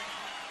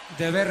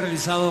de haber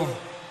realizado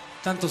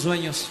tantos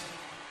sueños?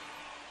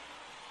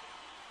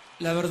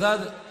 La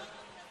verdad,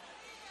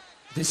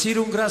 decir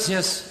un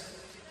gracias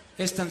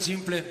es tan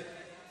simple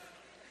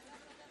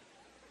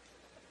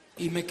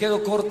y me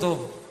quedo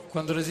corto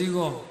cuando les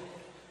digo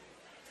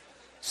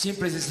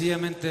simple y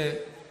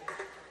sencillamente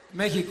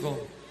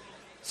México,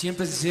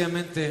 simple y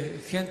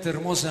sencillamente gente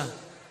hermosa,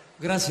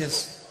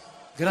 gracias.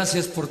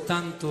 Gracias por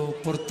tanto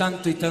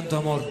y tanto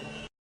amor.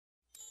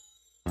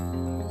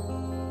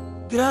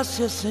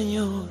 Gracias,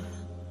 Señor,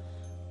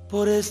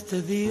 por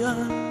este día.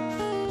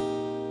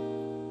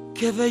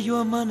 Qué bello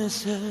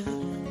amanecer,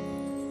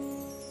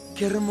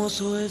 qué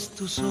hermoso es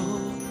tu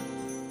sol.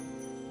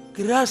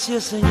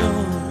 Gracias,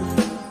 Señor,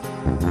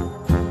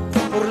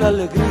 por la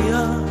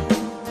alegría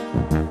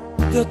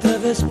de otra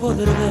vez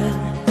poder ver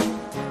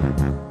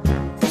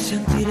y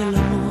sentir el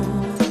amor.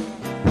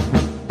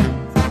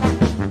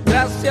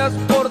 Gracias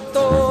por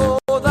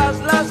todas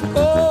las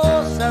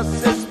cosas,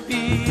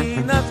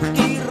 espinas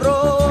y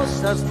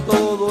rosas,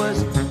 todo es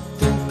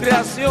tu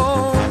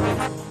creación.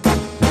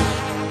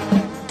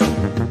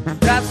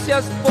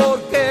 Gracias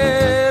por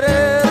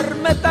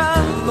quererme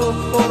tanto,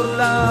 por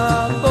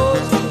la voz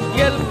y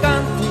el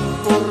canto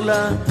y por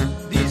la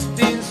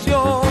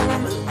distinción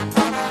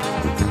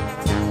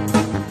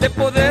de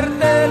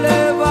poderte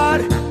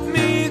elevar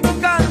mi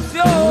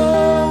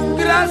canción.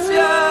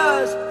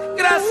 Gracias,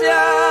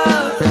 gracias,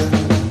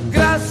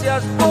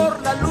 gracias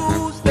por la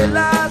luz de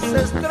las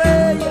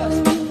estrellas,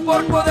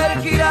 por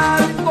poder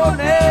girar con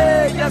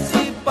ellas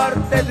y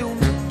parte de un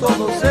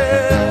todo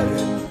ser.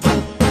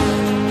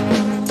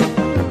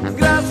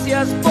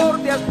 Gracias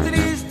por días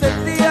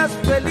tristes, días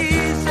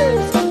felices,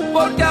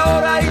 porque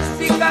ahora hay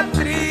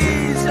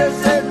cicatrices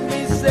en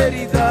mis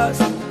heridas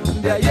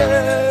de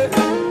ayer.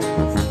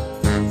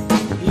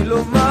 Y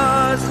lo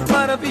más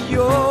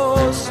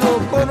maravilloso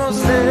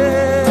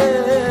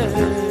conocer,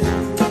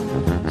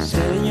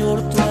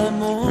 Señor, tu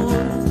amor,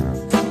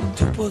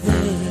 tu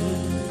poder.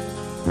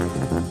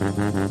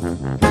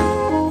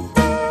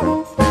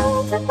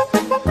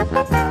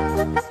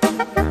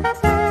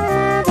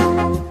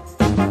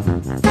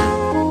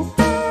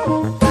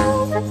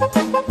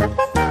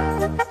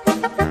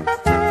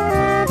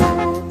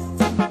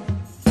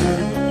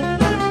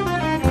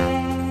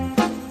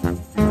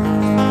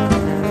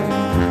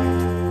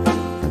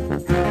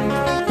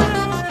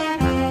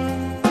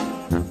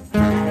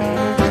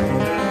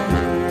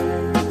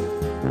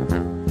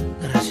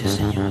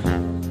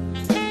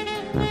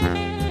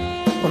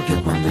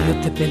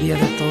 Pedía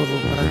de todo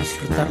para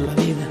disfrutar la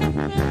vida.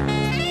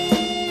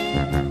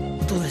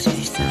 Tú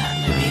decidiste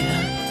darme vida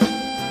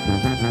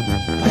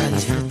para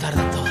disfrutar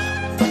de todo.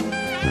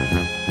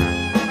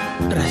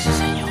 Gracias,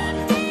 Señor.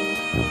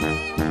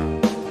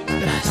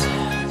 Gracias.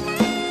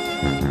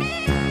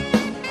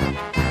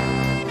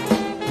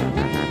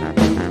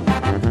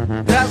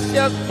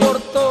 Gracias por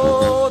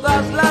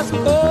todas las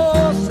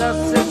cosas,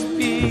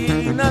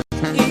 espinas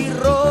y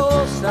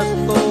rosas,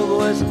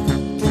 todo es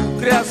tu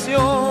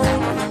creación.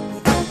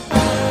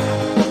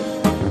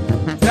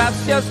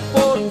 Gracias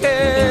por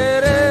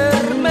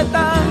quererme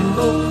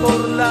tanto,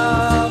 por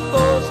la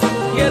voz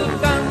y el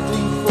canto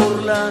y por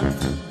la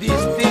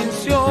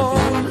distinción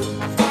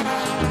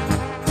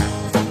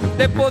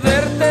de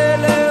poderte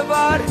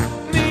elevar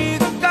mi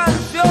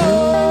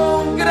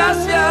canción.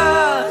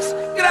 Gracias,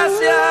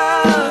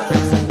 gracias,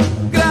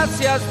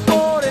 gracias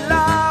por el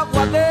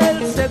agua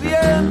del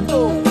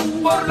sediento,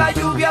 por la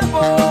lluvia,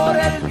 por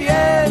el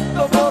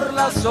viento, por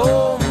la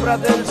sombra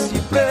del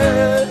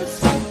ciprés.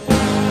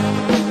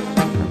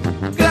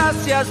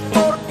 Gracias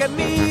porque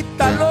mi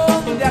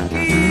talón de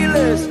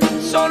Aquiles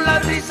son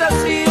las risas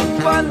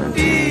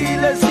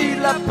infantiles y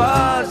la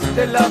paz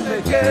de la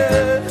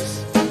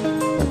vejez.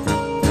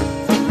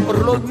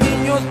 Por los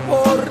niños,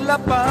 por la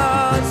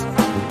paz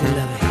de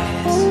la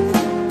vejez.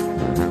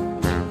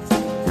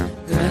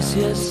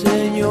 Gracias,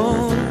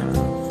 Señor,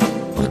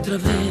 otra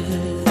vez.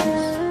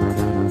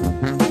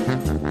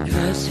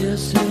 Gracias,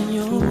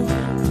 Señor,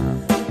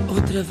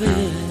 otra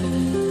vez.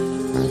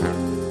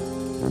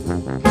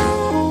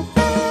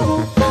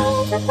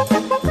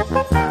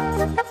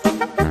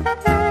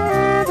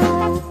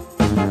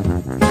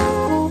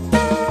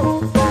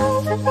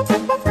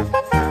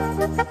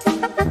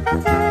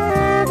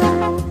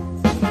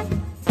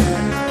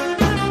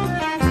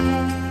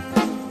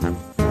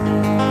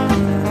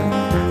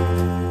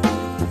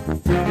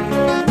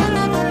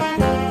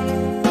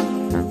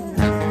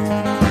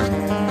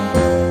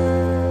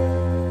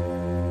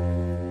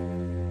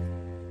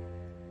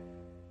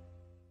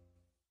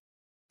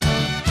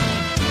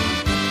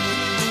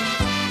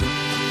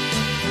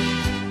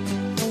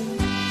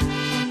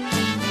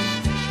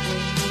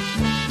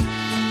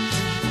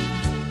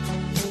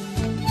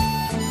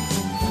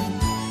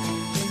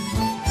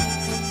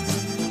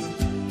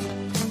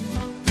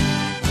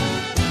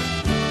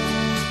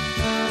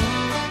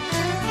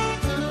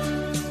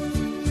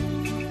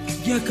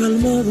 Ya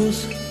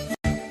calmados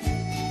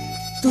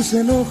tus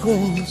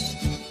enojos,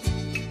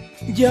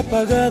 ya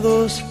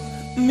pagados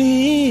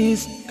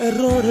mis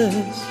errores,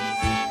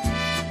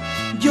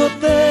 yo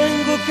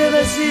tengo que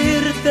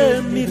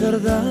decirte mi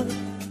verdad.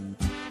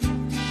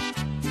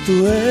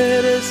 Tú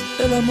eres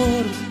el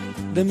amor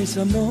de mis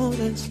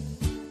amores,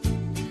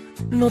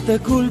 no te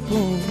culpo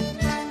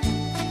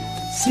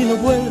si no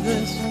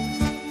vuelves,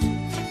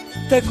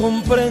 te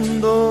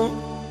comprendo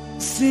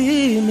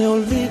si me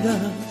olvidas.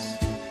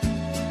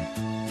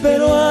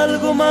 Pero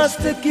algo más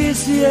te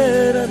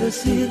quisiera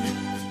decir,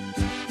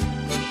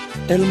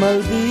 el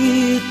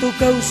maldito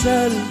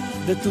causal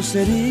de tus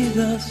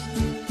heridas.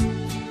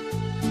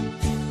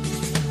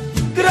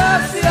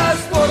 Gracias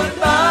por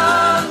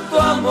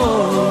tanto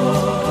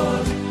amor,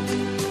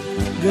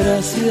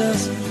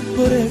 gracias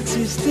por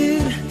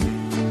existir,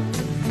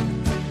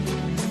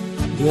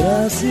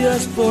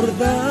 gracias por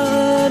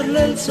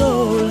darle el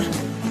sol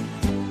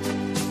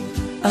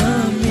a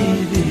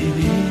mi vivir.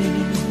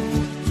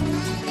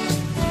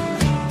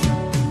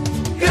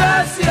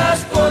 Gracias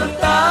por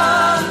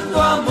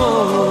tanto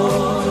amor,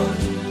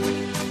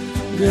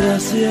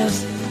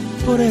 Gracias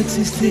por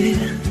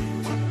existir.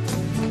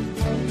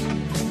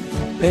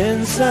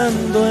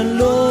 Pensando en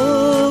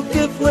lo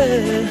que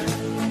fue,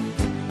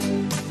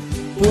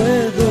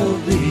 puedo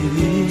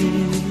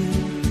vivir.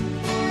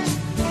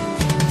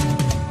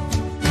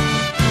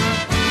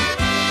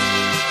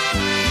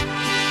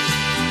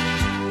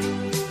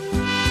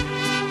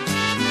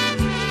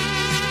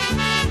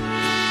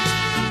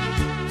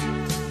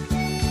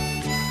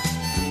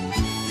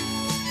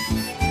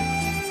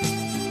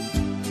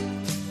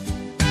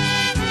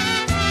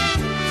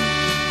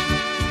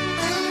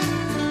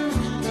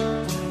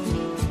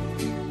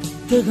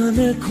 Te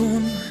gané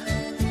con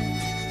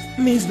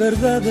mis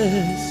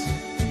verdades,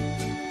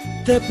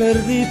 te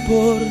perdí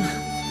por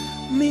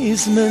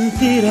mis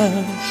mentiras.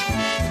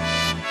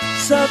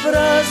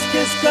 Sabrás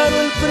que es caro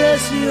el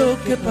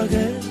precio que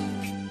pagué,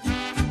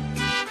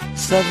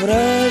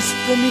 sabrás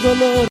de mi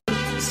dolor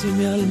si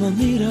mi alma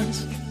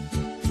miras.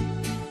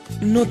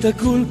 No te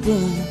culpo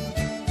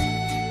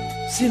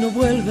si no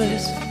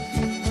vuelves,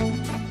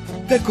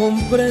 te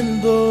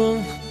comprendo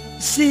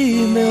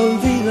si me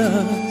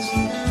olvidas.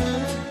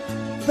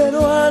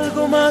 Pero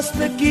algo más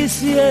te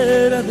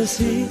quisiera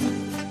decir.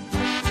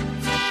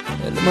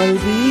 El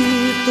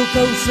maldito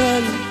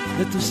causal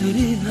de tus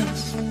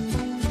heridas.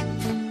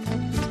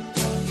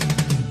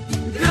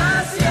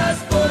 Gracias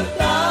por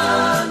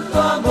tanto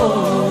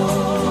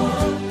amor.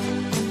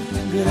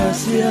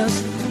 Gracias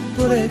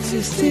por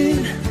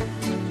existir.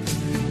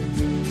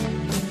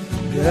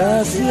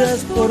 Gracias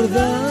por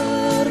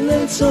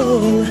darle el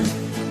sol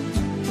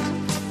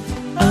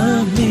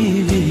a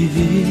mi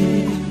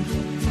vivir.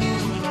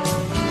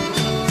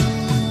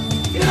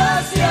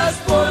 Gracias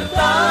por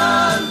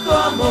tanto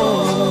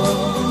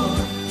amor.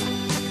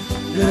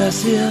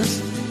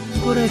 Gracias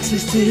por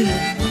existir.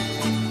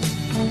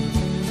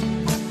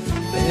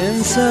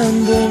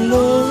 Pensando en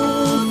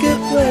lo que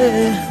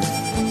fue,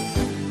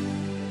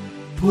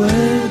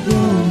 puedo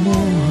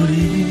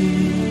morir.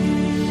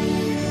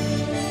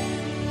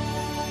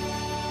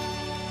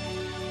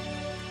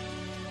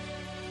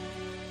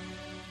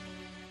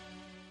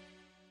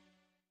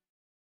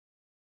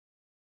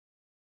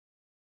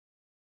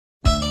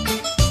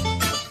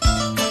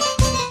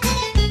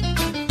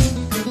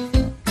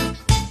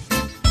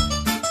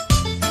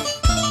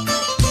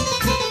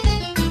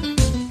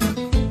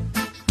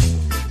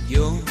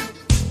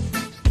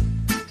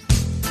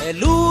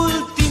 El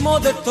último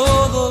de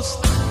todos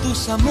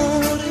tus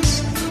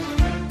amores.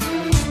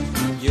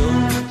 Yo,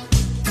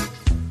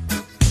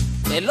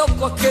 el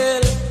loco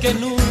aquel que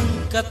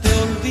nunca te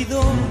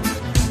olvidó.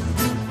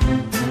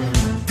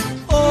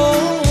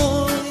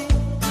 Hoy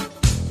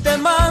te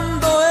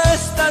mando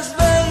estas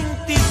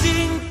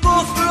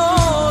 25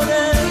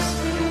 flores.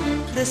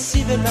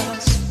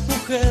 Recíbelas,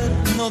 mujer,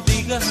 no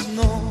digas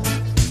no.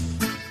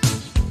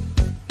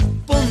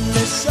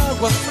 Ponles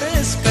agua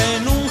fresca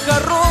en un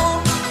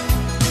jarrón.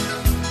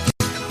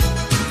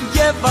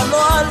 Llévalo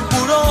al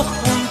buró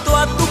junto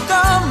a tu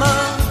cama.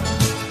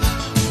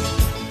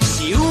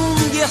 Si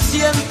un día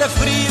siente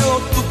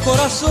frío tu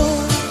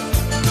corazón,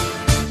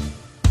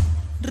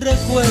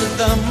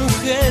 recuerda,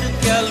 mujer,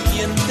 que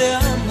alguien te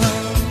ama.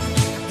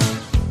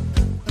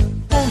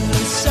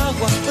 Ponles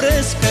agua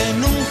fresca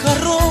en un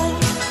jarrón.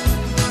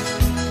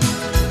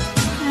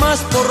 Mas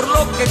por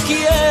lo que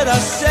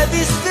quieras, sé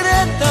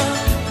discreta.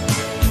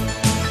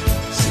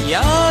 Si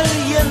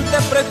alguien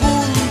te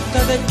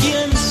pregunta de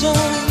quién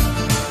soy,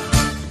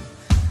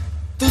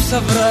 tú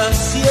sabrás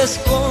si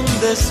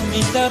escondes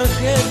mi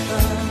tarjeta.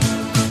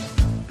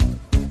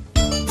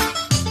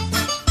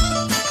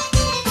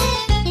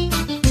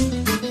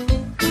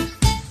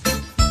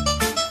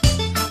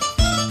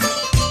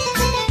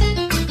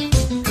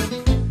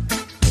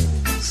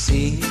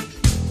 Sí,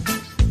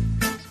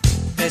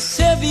 te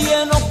sé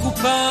bien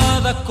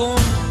ocupada con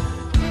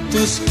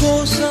tus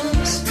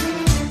cosas.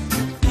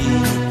 Y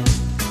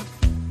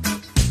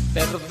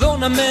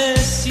perdóname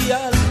si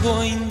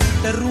algo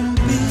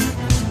interrumpí.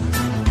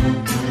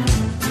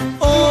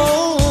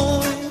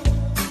 Hoy,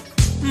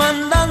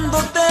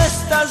 mandándote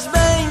estas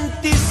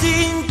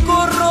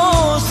 25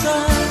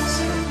 rosas,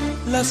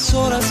 las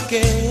horas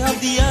que a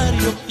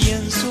diario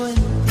pienso en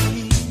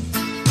ti.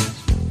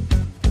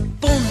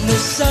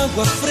 Ponles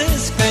agua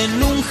fresca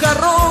en un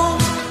jarrón.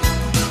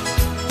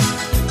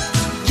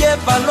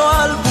 Llévalo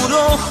al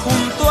buró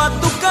junto a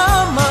tu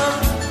cama.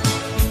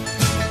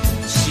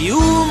 Si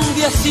un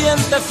día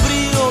siente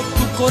frío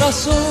tu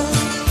corazón,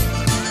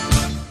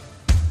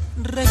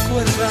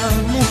 recuerda,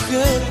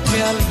 mujer,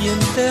 que alguien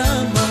te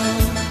ama.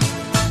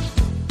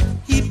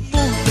 Y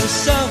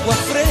ponles agua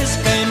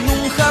fresca en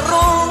un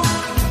jarrón.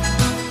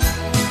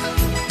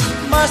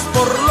 Mas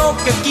por lo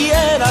que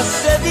quieras,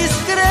 sé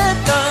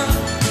discreta.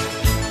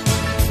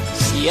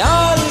 Si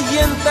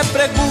alguien te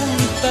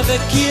pregunta de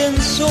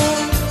quién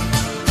soy,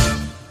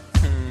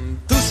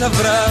 tú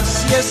sabrás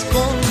si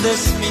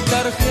escondes mi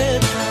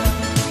tarjeta.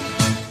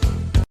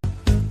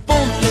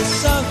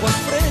 Ponles agua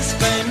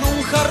fresca en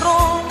un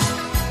jarrón.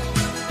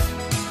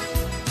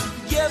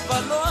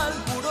 Llévalo al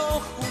buró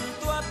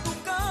junto a tu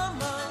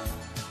cama.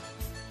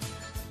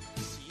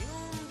 Si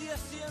un día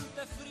sientes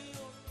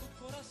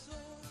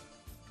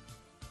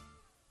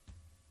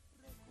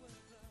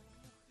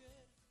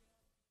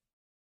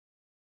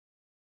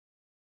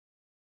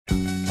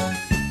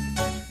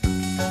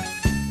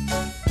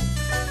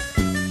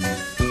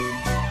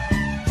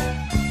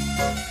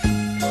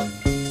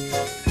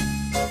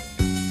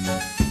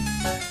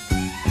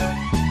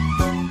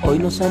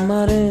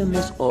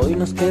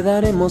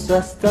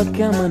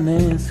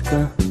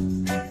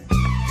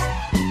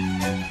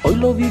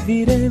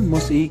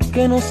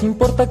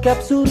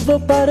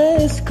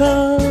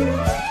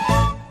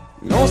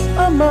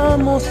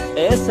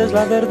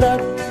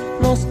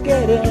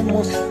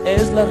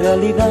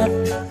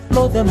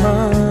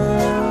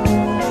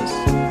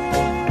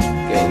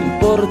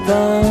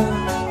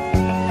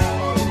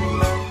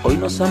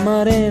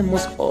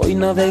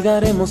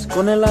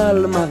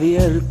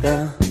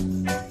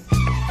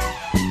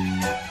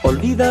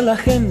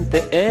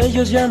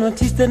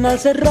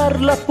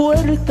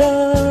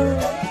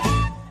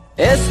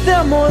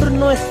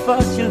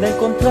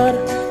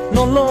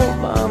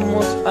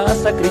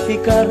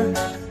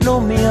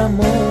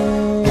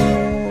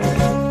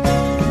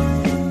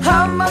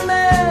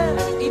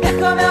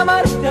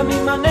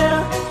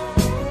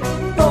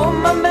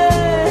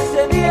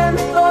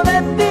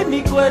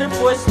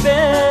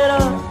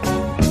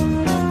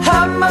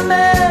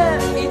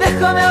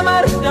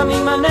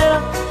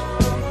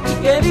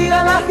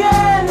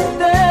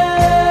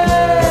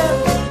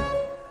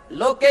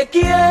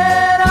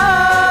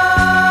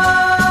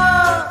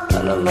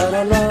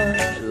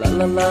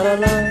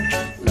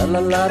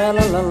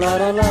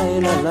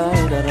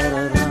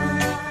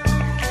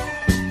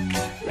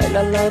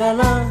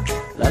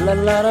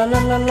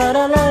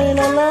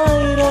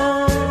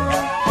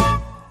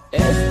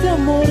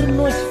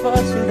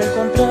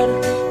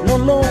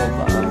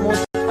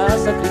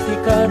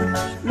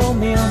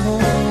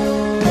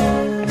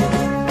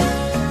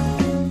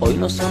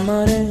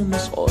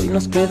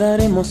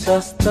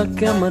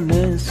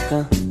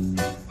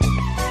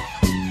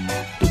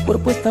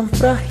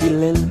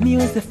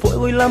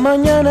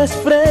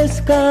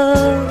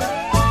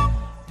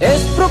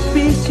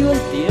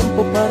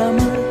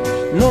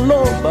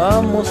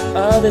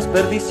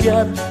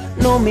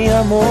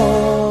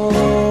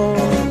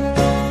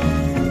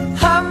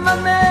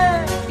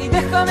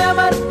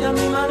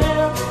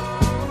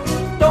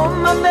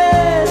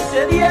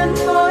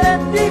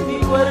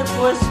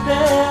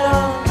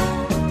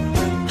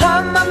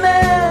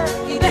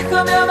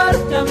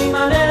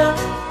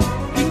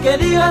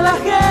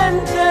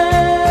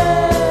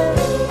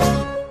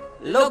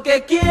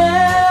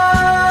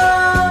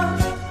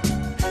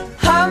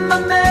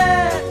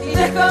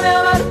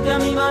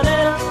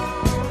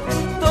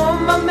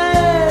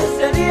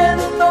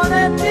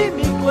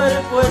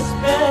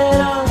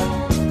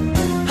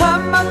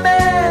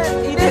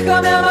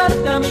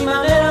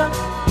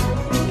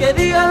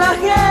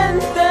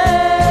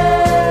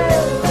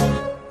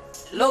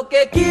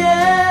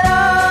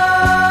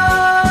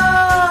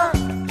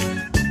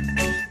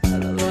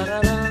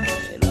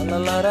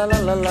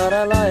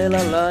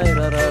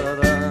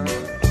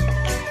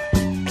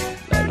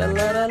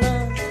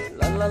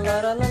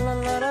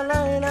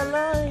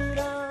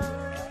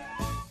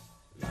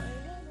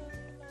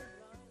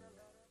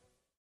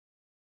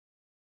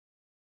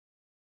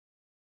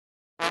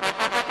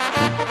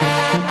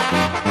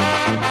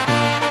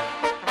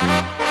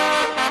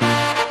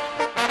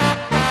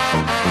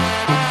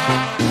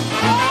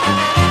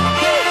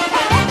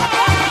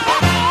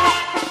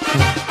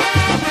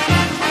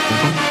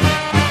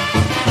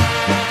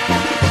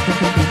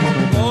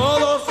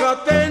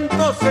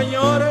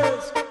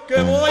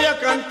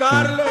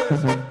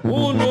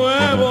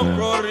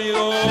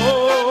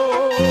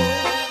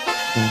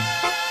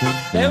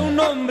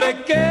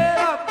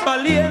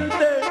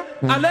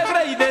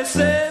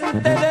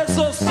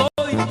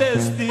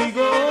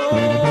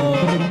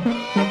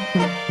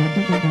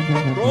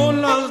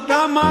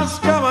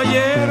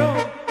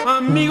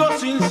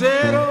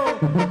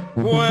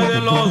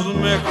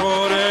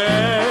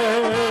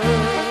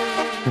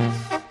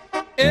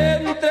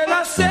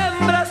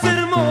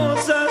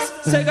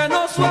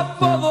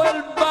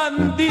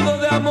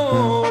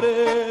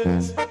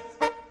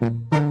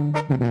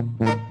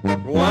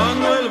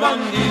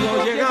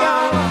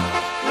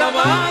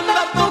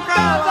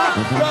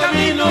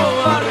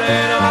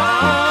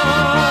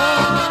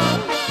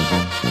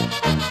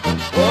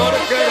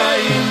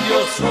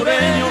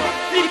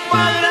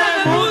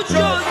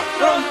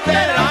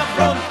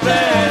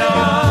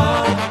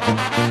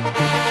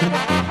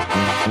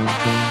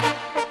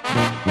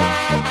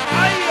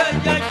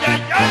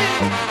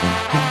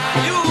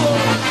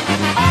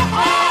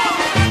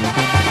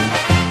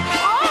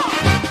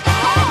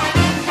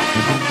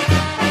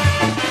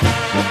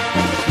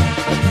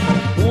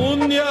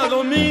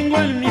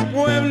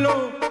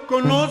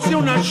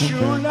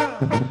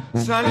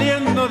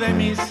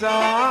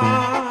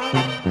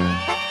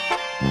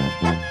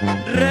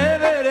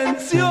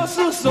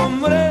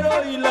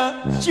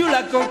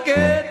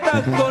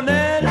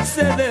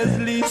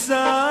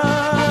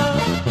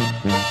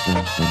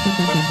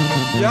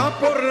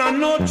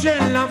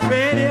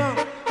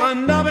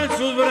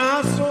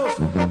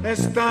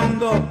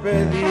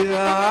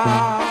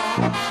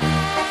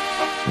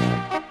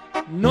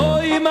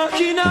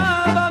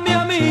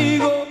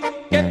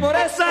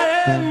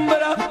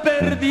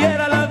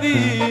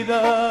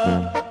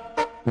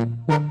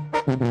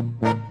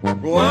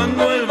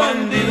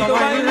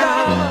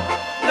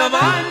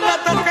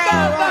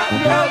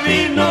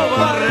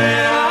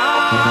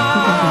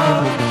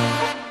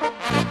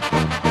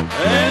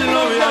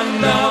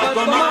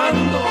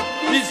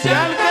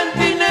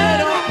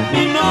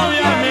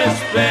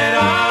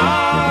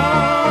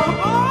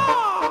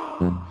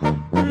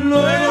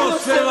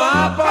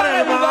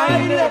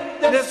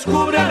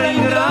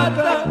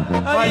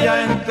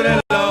allá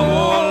entre la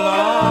bola.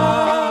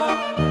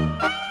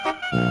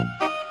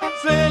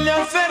 Se le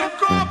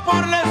acercó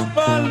por la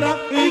espalda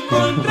y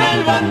contra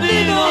el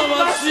bandido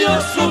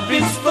vació su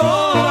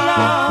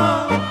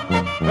pistola.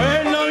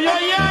 El novio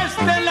ya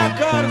está en la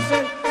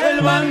cárcel, el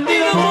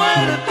bandido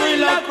muerto y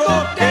la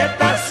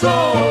coqueta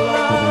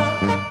sola.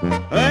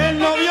 El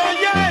novio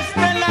ya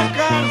está en la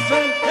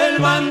cárcel, el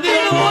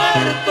bandido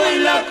muerto y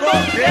la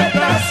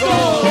coqueta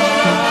sola.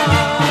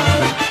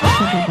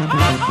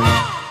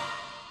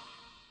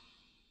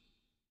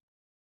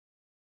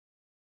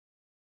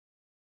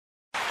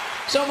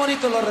 Son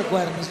bonitos los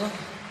recuerdos, ¿no?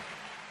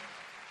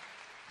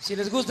 Si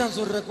les gustan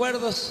sus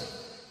recuerdos,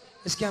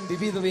 es que han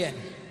vivido bien.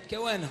 Qué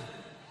bueno.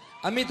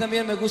 A mí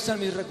también me gustan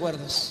mis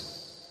recuerdos.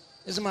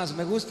 Es más,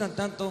 me gustan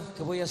tanto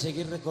que voy a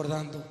seguir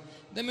recordando.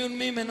 Deme un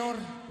mi menor,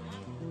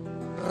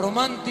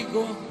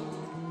 romántico.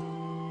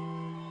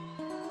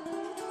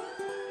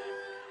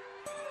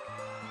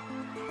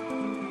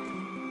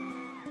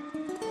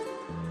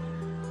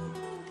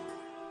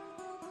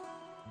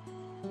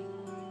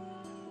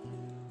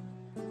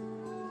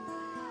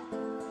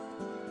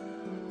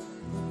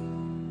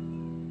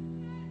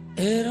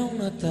 Era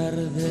una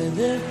tarde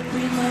de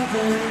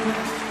primavera,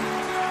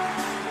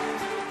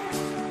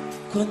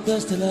 cuando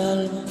hasta el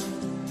alma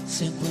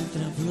se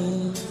encuentra en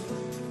flor.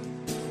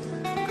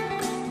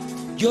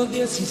 Yo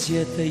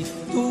 17 y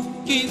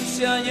tú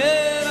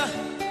quinceañera,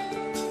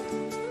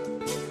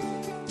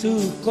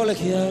 tú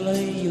colegiala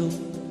y yo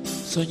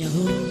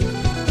soñador.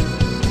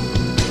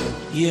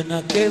 Y en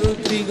aquel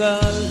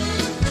trigal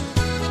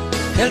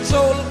el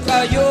sol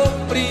cayó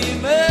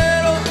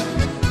primero,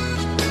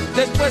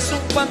 después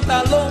un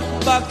pantalón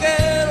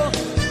vaquero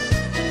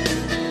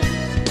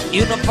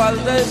y una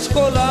falda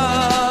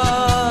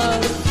escolar.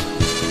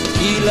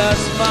 Y las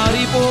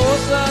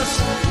mariposas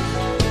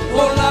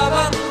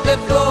volaban de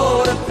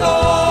flor en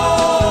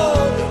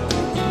flor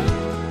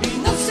y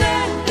nos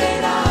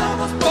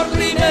enteramos por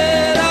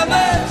primera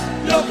vez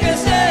lo que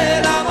es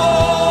el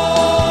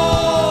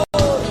amor.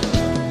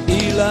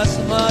 Y las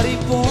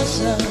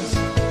mariposas,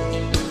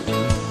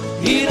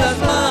 y las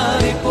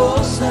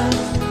mariposas,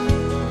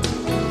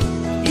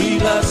 y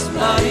las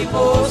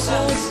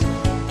mariposas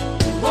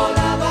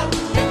volaban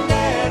en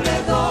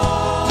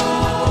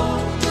derredor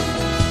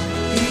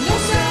y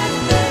nos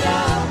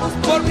enteramos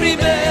por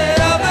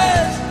primera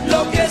vez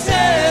lo que es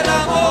el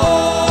amor.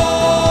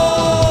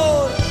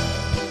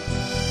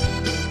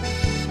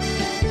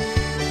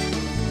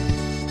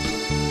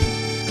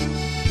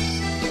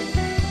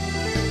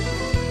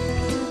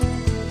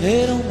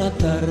 Era una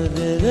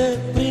tarde de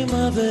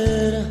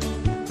primavera,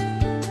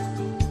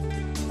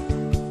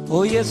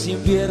 hoy es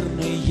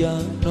invierno y ya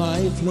no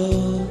hay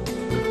flor.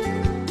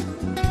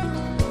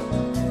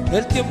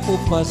 El tiempo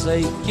pasa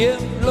y quién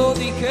lo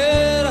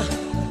dijera,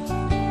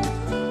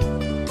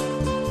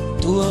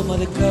 tu ama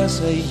de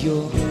casa y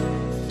yo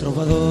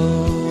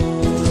trovador.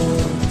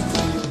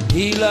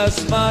 Y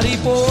las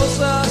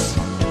mariposas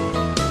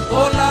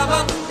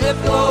volaban de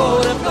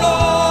flor en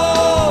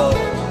flor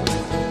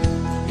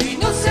y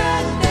nos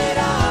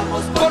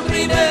enteramos por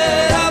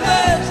primera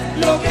vez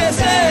lo que es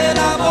el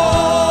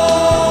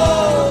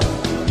amor.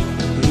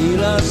 Y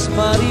las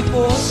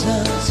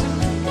mariposas,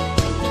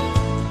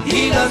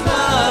 y las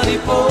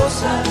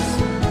mariposas,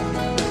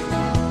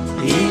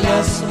 y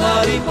las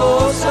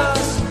mariposas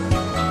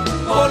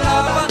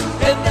volaban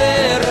en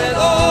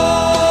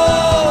derredor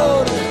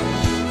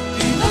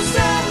y nos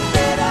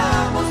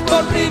enteramos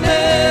por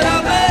primera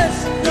vez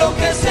lo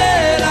que es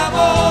el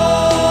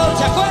amor.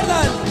 ¿Se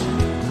acuerdan?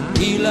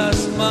 Y las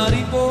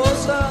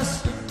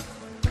mariposas,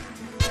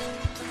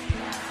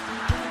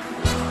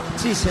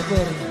 sí se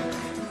acuerdan.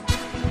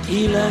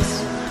 Y las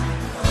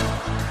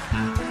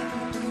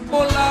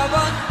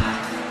volaban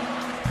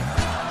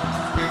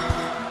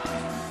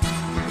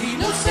y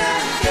nos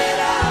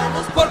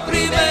enteramos por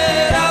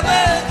primera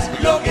vez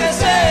lo que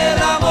es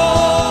el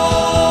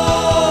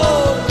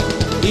amor.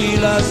 Y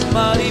las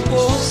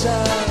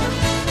mariposas,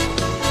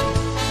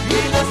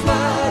 y las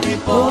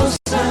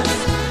mariposas,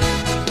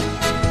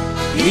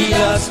 y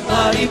las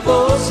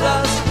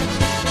mariposas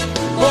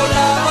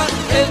volaban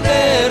en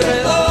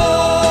derredor.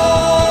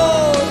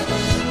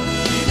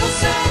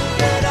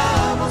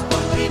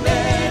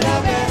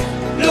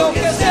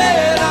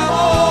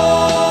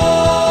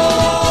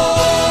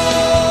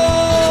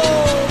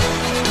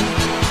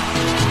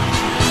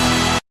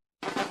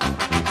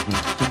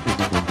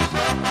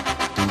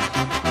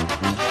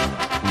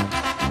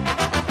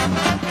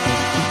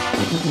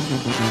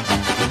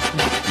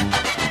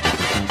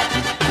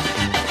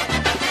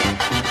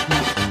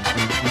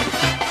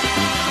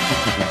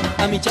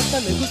 A mi chata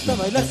le gusta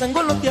bailar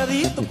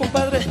sangoloteadito,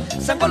 compadre,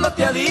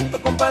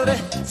 sangoloteadito,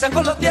 compadre,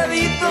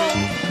 sangoloteadito.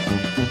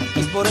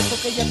 Es por eso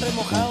que ella trae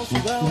mojado,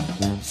 sudado,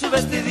 su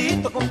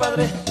vestidito,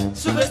 compadre,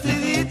 su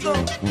vestidito.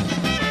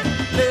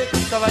 Le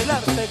gusta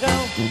bailar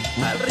pegado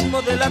al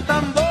ritmo de la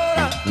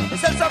tambora,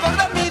 es el sabor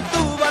de mi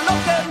tuba, lo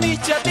que mi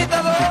chatita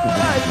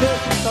adora. Y le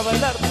gusta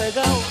bailar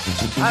pegado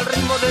al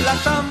ritmo de la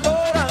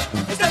tambora,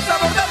 es el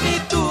sabor de mi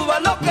tuba,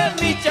 lo que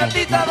mi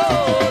chatita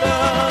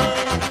adora.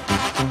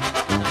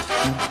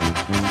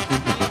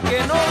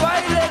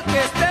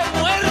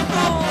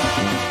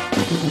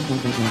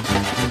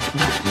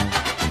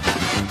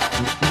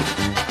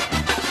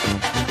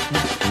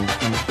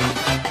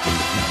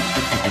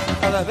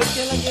 Cada vez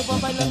que la llevo a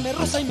bailar me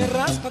roza y me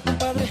raspa,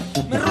 compadre.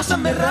 Me roza,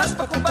 me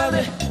raspa,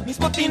 compadre. Mis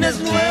botines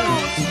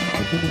nuevos.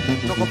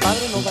 No,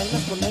 compadre, no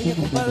bailas con ella,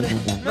 compadre.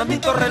 No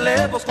admito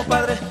relevos,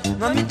 compadre.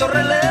 No admito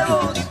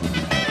relevos.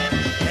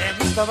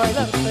 Me gusta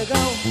bailar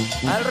pegado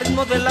al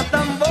ritmo de la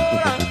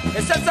tambora.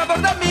 Es el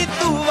sabor de mi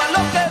tuba,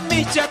 lo que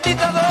mi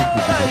chatita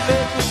adora. Y me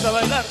gusta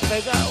bailar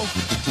pegado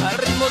al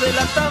ritmo de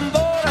la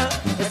tambora.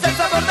 Es el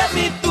sabor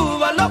de mi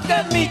tuba, lo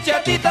que mi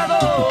chatita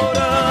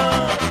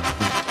adora.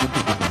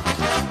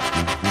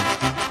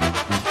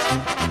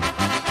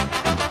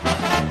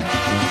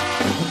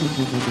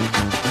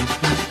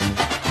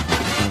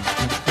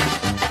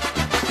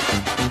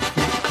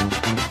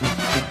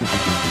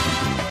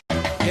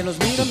 Que nos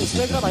mira mi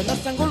suegra bailar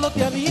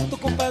sangoloteadito,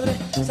 compadre.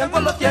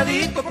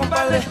 Sangoloteadito,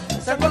 compadre.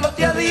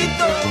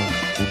 Sangoloteadito.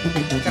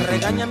 Que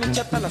regaña a mi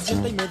chata, la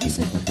sienta y me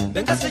dice: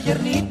 véngase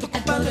yernito,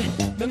 compadre.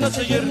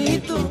 Véngase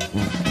yernito.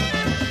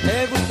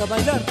 Me gusta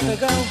bailar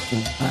pegado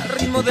al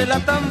ritmo de la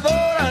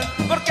tambora,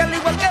 porque al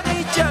igual que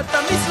mi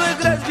chata, mi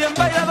suegra es bien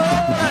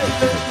bailadora. Y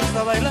me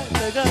gusta bailar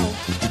pegado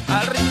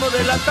al ritmo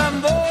de la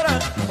tambora,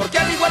 porque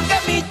al igual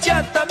que mi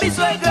chata, mi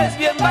suegra es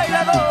bien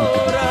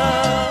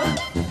bailadora.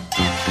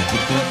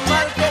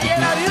 Mal que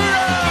llena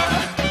vida.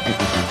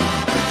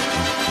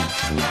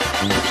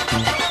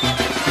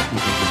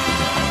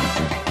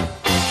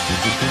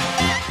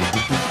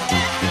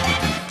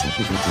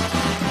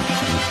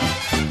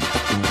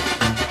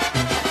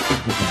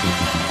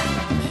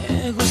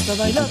 Me gusta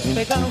bailar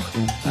pegado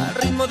al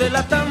ritmo de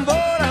la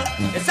tambora.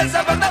 Es el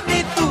sabor de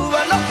mi tuba,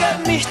 lo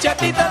que mis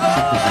chatitas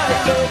adora.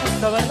 Me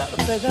gusta bailar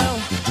pegado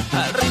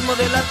al ritmo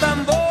de la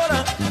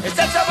tambora. Es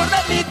el sabor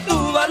de mi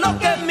tuba, lo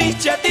que mis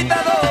chatitas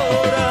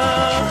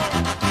adora.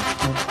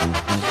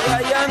 Y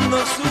allá no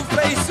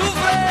sufre y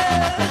sufre.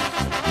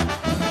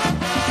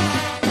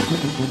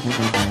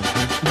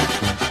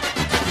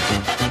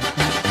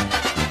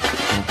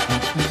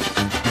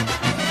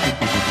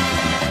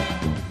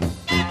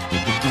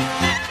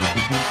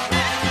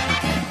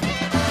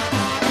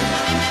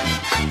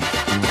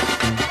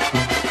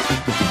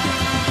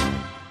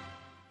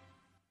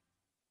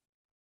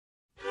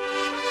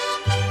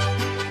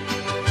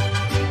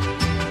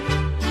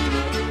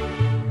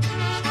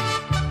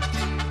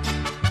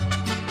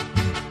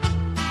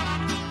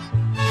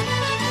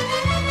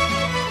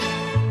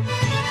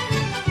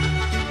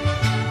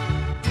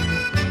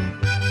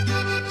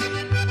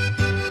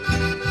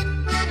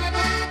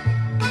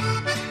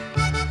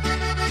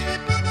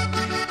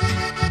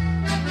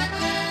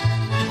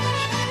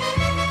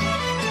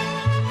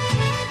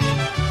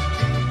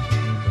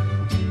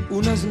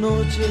 Unas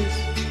noches,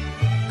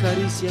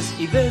 caricias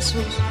y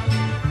besos,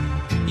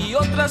 y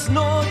otras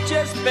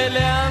noches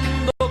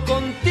peleando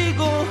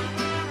contigo.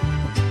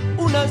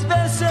 Unas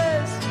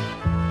veces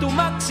tu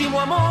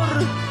máximo amor,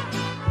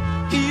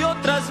 y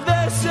otras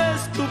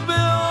veces tu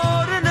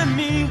peor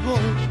enemigo.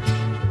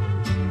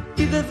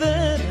 Y de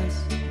veras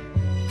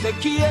te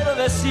quiero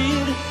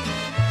decir,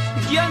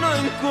 ya no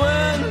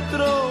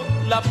encuentro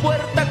la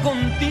puerta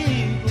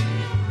contigo,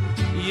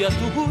 y a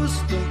tu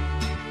gusto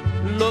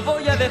lo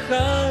voy a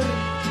dejar.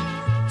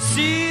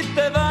 Si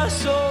te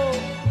vas o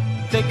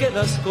te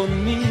quedas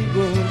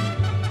conmigo,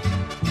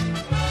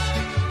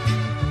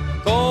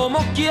 como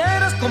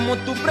quieras, como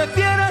tú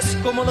prefieras,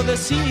 como lo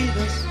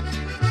decidas.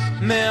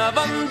 Me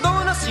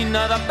abandonas y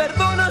nada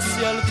perdonas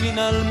y al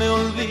final me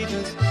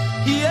olvidas.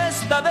 Y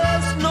esta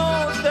vez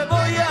no te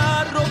voy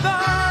a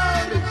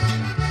rogar,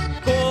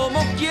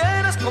 como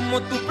quieras,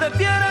 como tú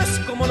prefieras,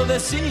 como lo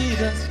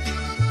decidas.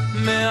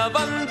 Me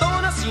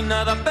abandonas y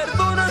nada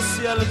perdonas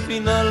y al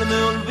final me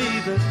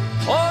olvidas.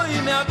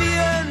 Hoy me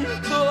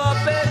aviento a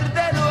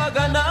perder o a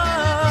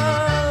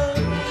ganar.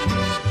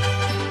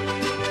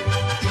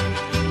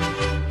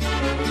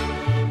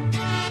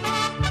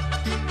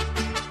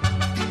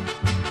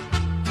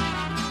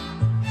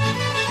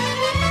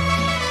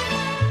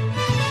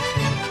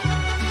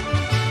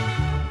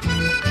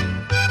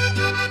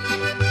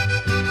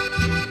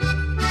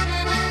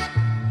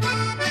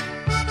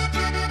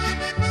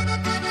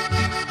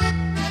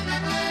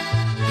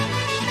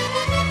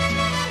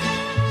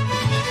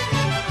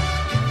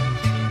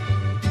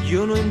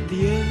 Yo no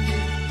entiendo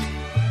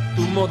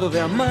tu modo de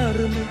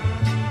amarme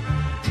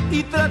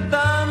y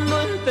tratando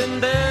de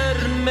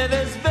entender me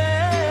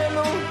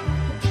desvelo.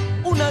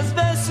 Unas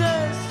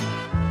veces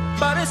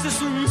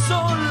pareces un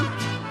sol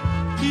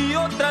y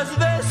otras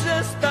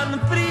veces tan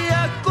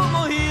fría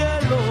como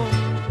hielo.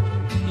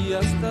 Y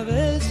hasta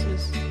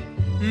veces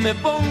me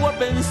pongo a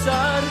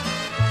pensar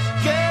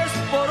que es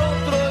por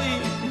otro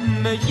y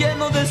me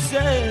lleno de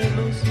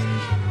celos.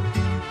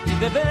 Y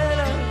de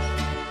veras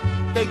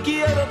te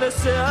quiero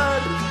desear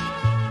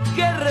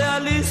que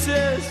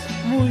realices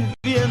muy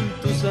bien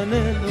tus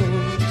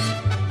anhelos.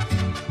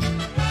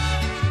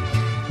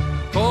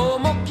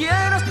 Como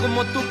quieras,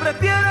 como tú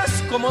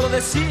prefieras, como lo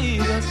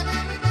decidas.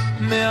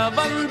 Me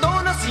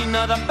abandonas y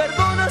nada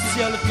perdonas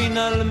y al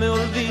final me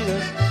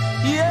olvidas.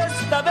 Y es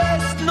esta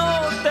vez no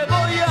te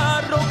voy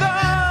a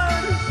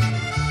rogar.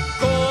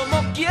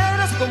 Como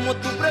quieras, como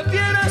tú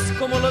prefieras,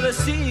 como lo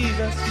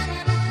decidas.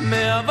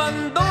 Me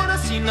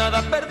abandonas y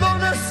nada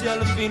perdonas si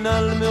al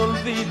final me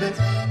olvides.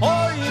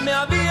 Hoy me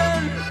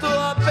aviento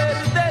a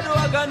perder o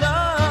a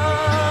ganar.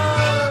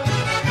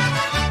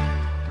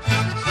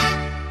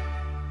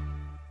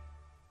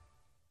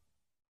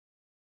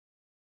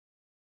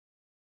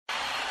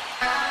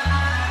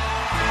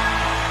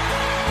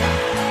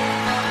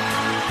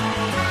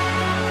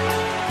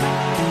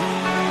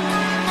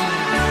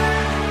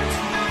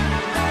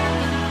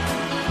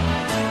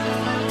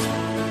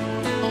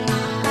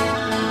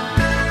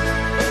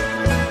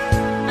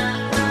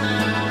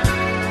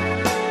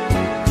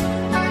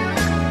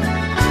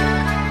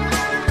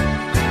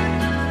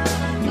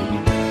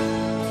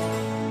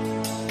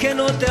 ¿Qué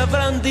no te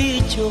habrán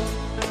dicho?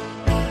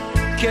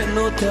 ¿Qué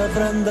no te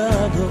habrán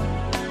dado?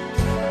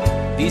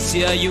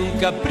 Dice hay un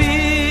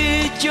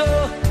capricho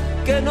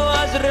que no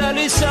has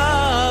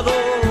realizado.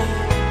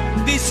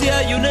 Dice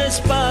hay un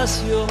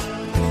espacio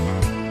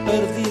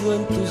perdido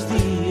en tus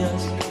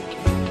días.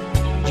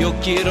 Yo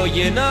quiero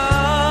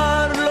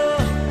llenarlo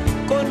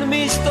con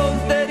mis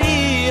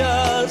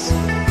tonterías.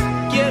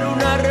 Quiero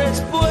una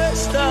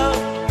respuesta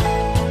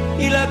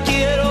y la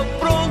quiero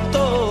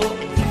pronto.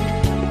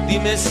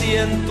 Dime si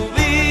en tu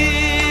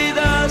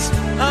vida has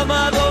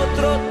amado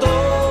otro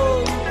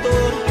tonto.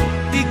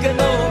 Di que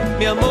no,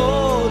 mi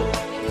amor.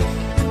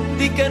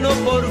 Di que no,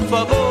 por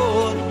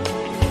favor.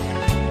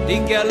 Di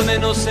que al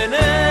menos en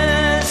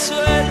eso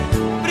el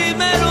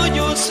primero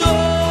yo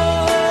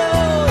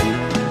soy.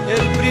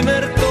 El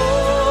primer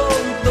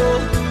tonto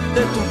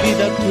de tu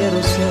vida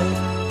quiero ser.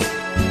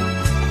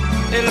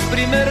 El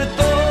primer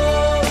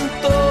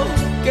tonto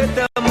que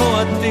te amó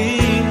a ti,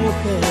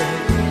 mujer.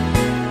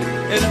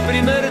 El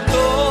primer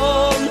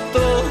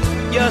tonto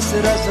ya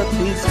será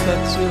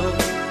satisfacción.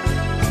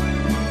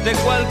 De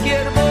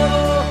cualquier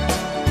modo,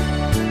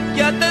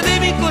 ya te di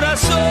mi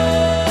corazón.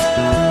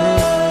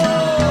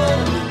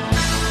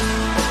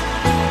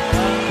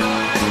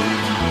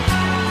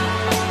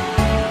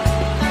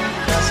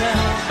 Gracias.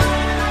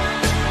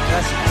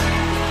 Gracias.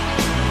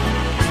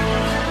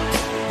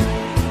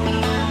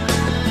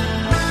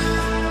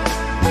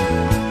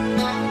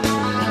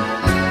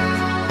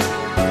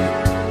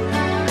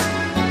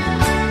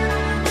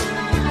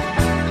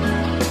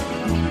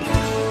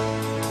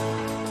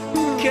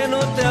 ¿Qué no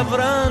te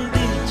habrán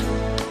dicho?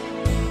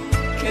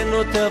 ¿Qué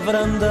no te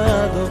habrán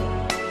dado?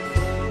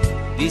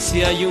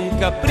 Dice hay un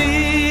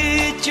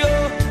capricho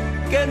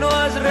que no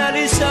has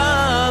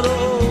realizado.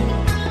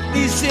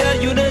 Dice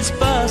hay un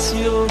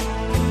espacio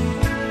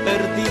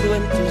perdido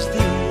en tus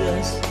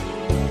días.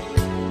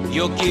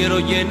 Yo quiero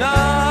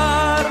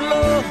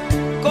llenarlo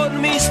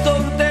con mis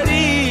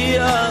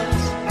tonterías.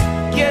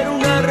 Quiero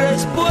una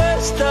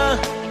respuesta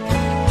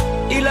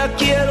y la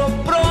quiero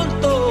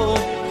pronto.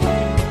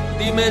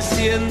 Dime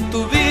si en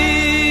tu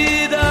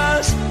vida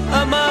has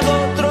amado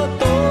otro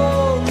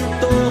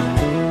tonto.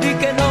 Di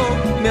que no,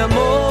 mi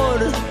amor.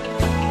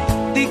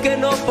 Di que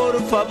no, por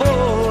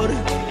favor.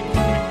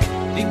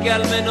 Di que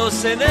al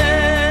menos en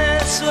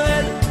eso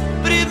el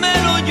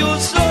primero yo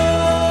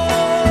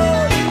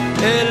soy.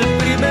 El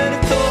primer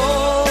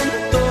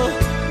tonto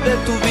de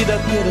tu vida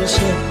quiero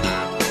ser.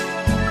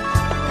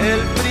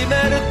 El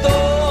primer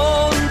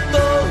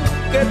tonto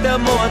que te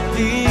amó a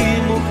ti,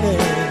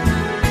 mujer.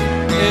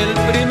 El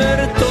primer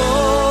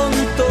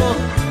tonto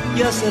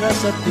ya será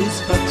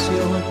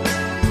satisfacción.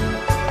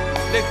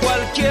 De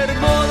cualquier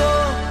modo,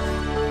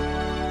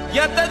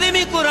 ya te di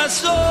mi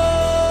corazón.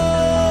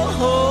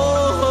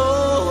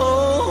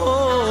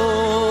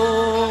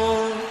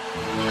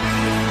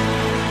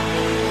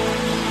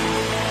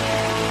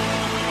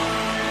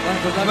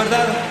 Pues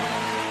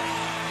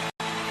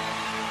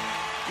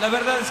la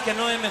verdad es que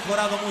no he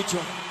mejorado mucho.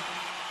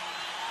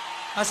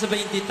 Hace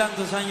 20 y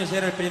tantos años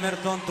era el primer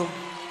tonto.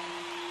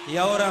 Y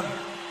ahora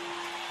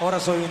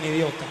soy un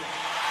idiota.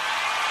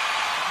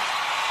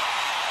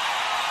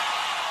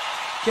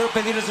 Quiero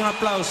pedirles un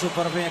aplauso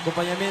para mi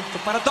acompañamiento,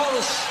 para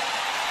todos.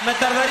 Me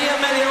tardaría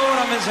media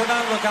hora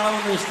mencionando a cada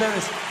uno de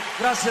ustedes.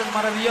 Gracias,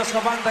 maravillosa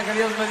banda que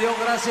Dios me dio.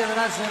 Gracias.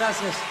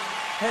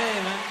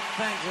 Hey, man,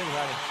 thanks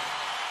everybody.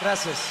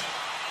 Gracias.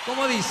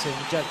 ¿Cómo dice,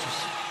 muchachos?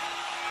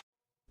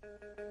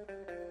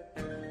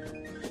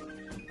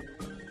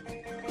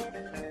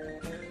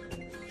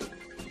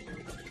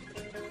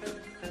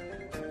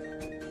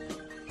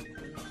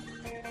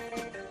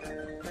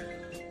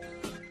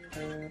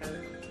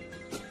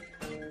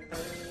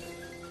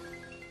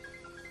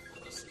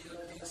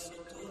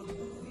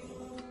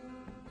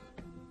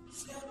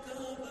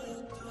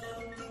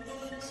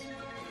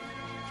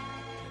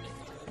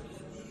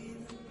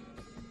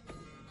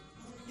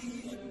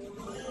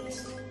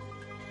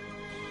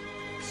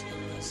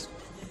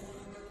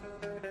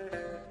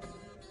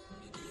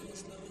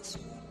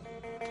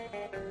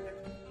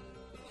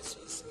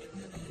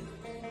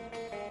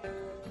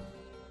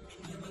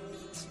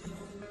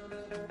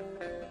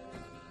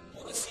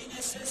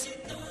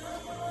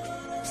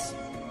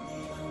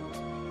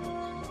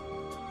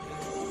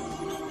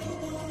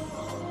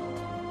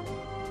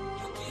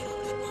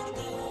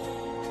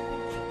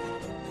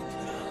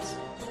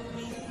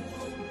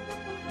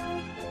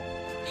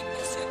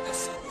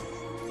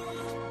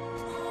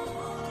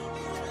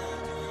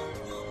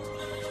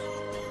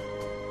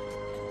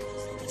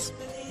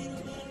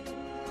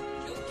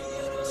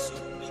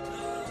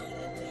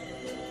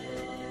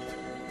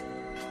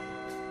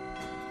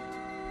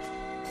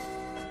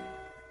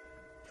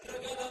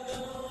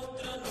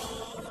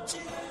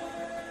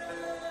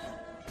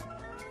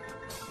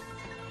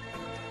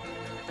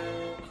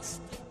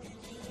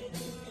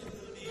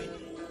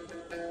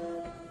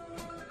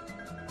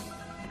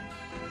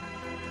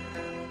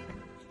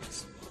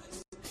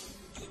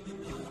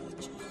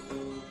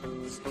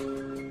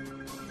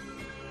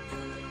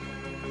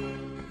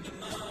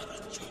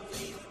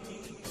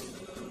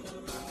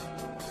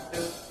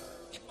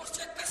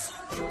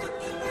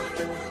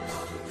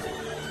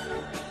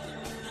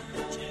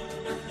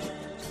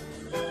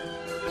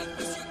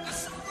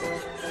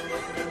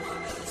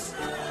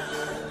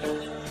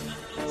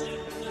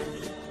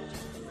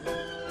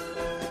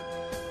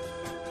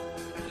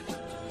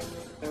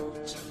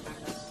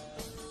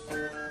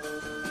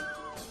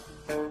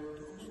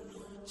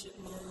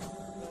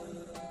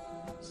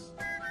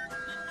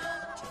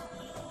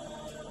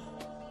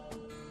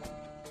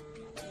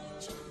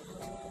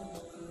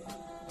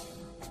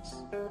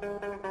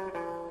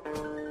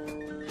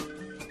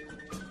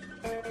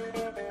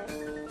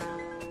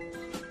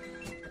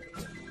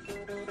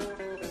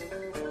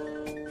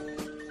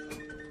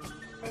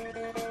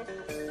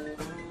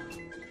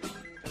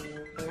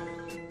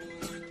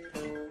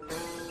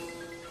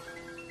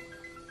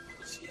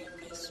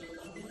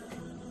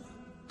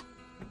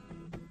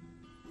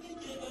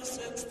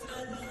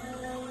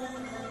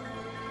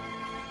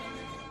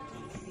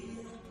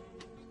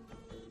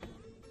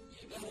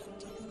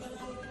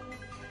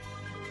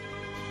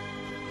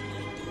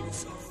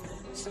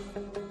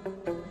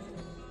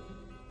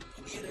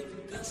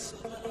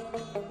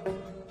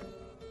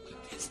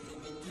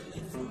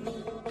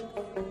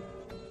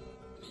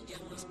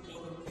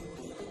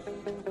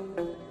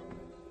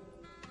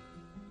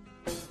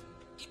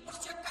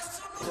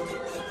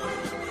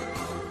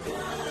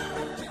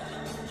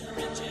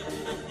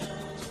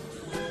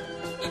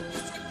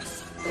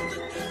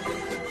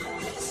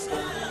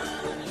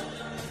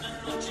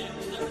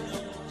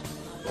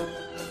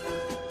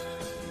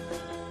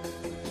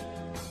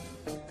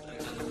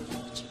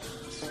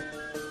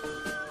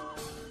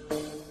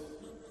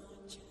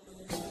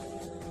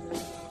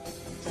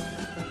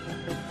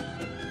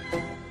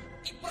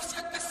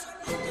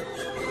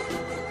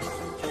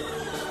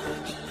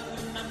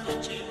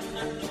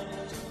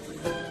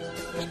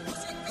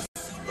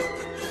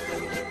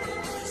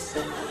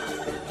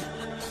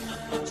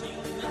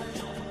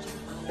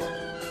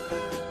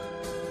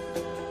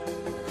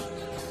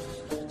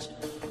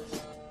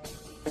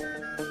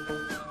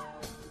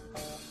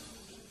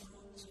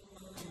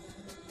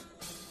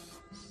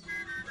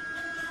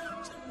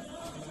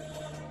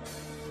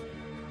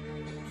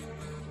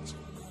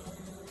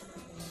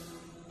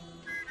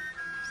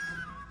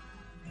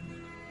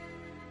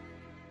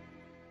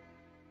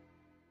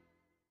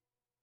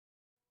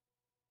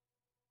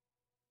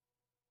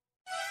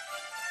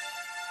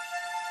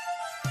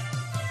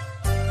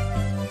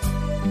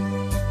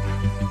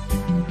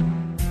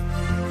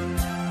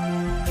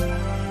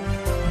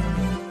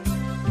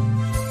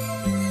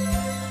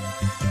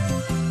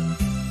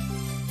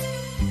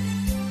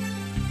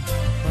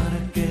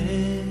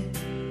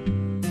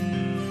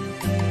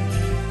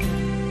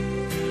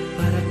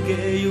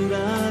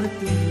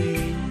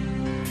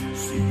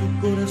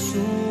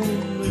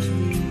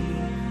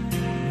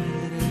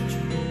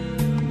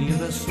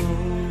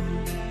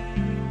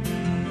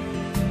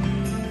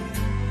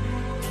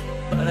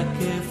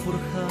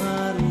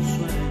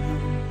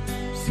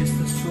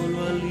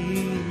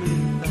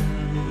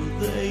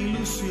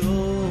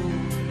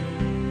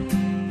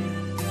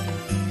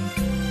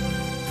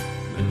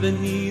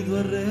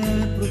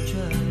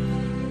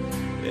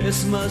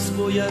 Más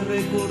voy a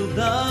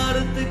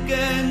recordarte que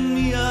en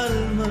mi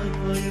alma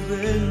no hay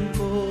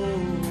rencor.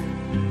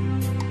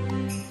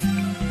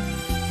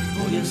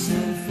 Voy a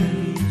ser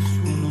feliz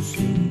uno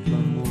sin tu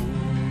amor.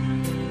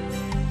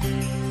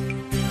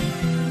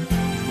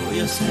 Voy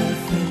a ser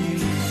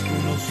feliz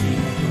uno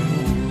sin tu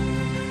amor.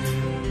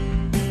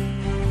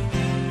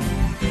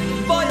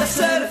 Voy a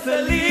ser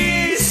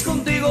feliz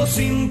contigo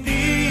sin ti.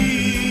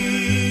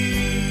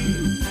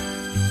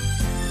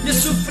 Y he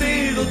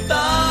sufrido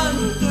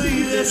tanto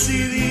y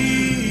decidí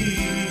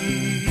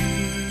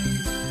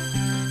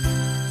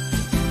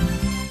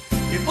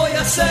que voy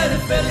a ser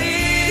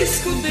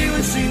feliz contigo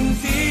y sin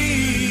ti.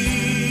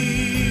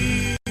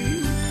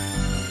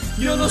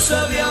 Yo no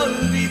sabía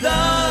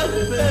olvidar,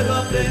 pero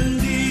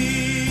aprendí.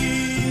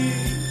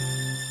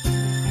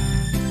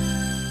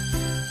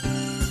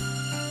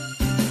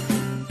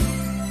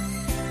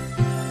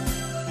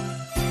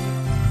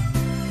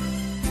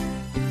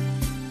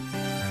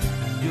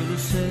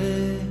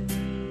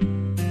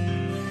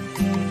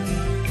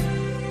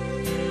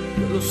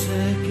 Yo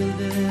sé que al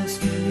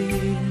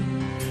despedir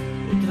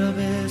otra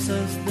vez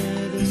has de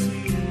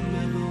decirme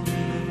a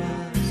dónde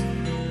vas,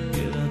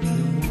 quédate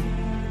amor.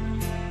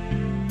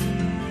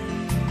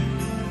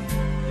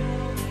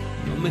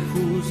 No me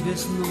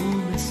juzgues, no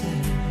me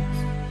celes,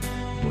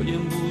 voy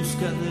en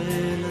busca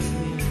de las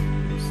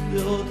mieles de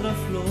otra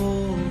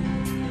flor.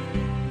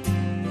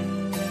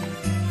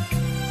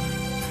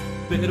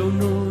 Pero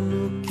no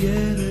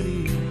quiero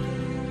herir.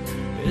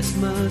 Es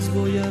más,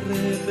 voy a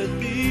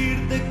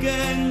repetirte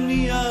que en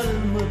mi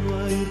alma no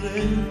hay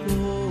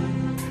rencor.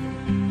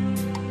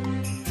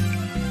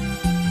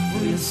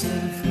 Voy a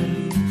ser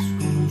feliz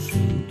como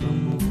sin tu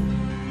amor.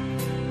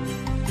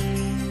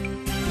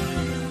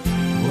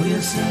 Voy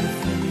a ser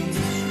feliz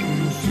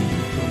como sin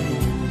tu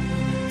amor.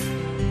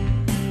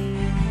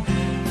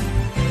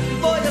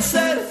 Voy a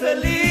ser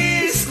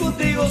feliz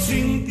contigo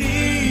sin ti.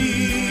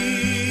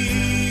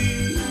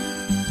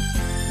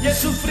 Y he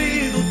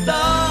sufrido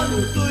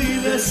tanto y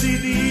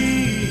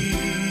decidí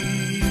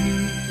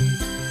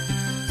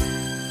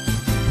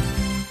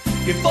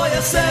que voy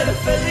a ser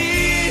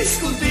feliz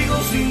contigo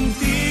sin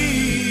ti.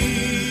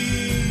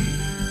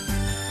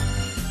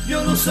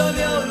 Yo no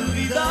sabía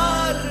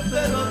olvidar,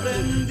 pero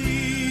aprendí.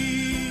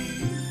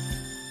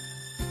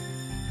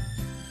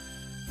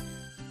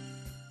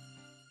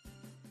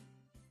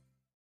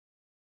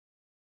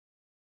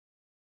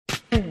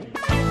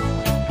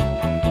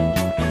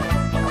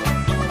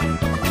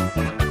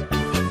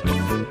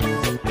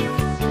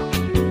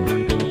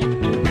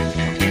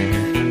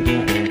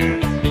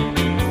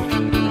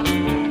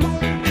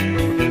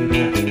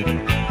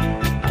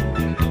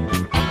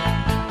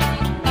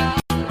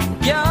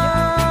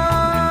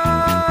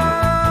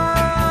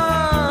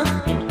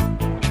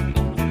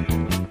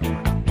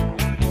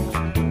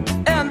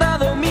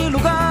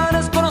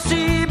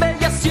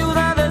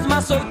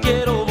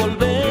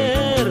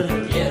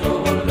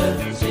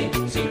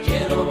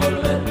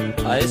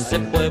 ese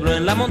pueblo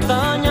en la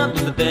montaña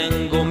donde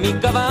tengo mi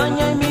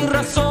cabaña y mi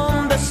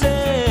razón de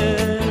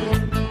ser.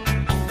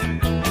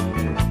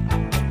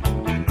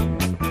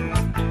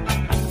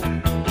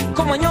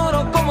 Como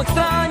añoro, como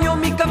extraño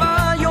mi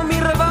caballo, mi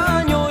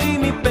rebaño y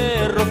mi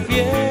perro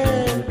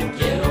fiel.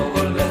 Quiero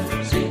volver,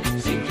 sí,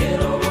 sí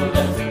quiero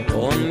volver.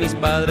 Con mis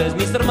padres,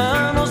 mis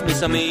hermanos,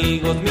 mis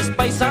amigos, mis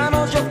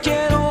paisanos, yo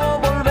quiero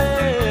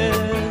volver.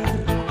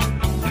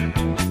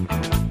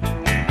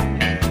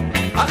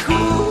 ¡Ajú!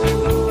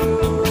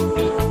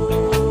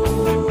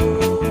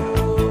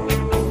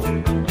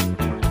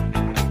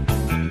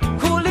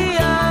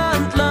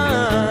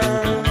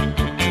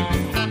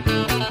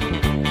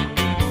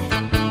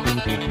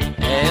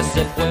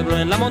 Ese pueblo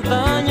en la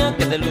montaña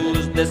que de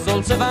luz de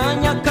sol se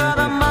baña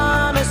cada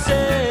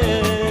amanecer.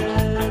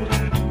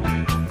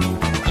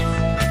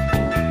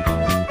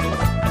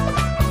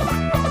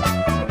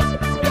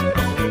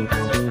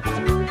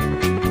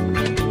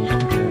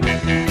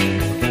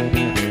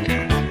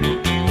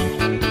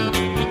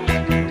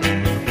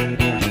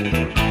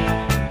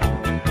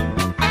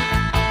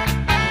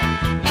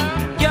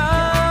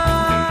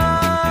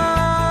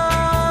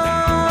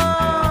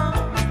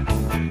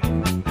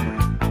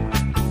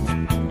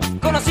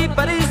 Conocí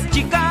París,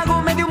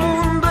 Chicago, medio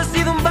mundo, he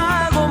sido un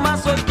vago,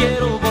 mas hoy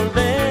quiero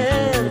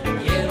volver.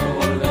 Quiero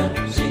volver,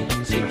 sí,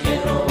 sí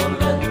quiero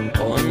volver.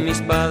 Con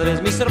mis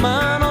padres, mis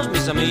hermanos,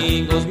 mis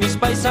amigos, mis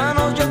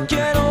paisanos, yo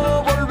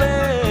quiero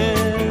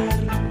volver.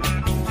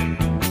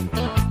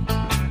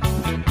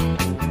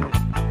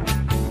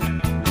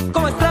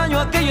 Como extraño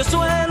aquellos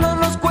suelos,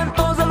 los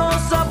cuentos de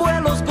los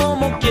abuelos,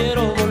 como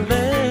quiero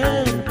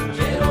volver.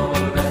 Quiero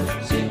volver,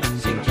 sí,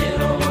 sí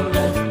quiero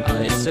volver.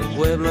 A ese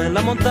pueblo en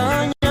la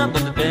montaña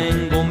donde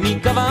tengo mi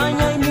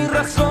cabaña y mi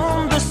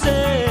razón de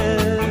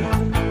ser.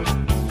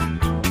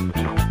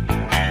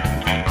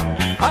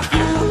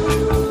 ¡Ajú!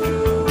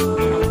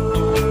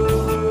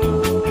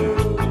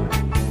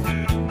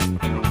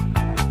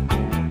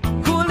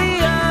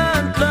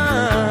 Juliantla.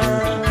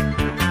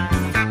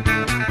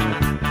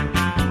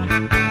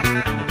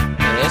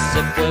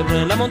 Ese pueblo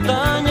en la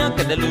montaña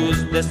que de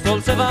luz de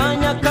sol se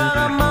baña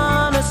cada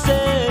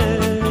amanecer.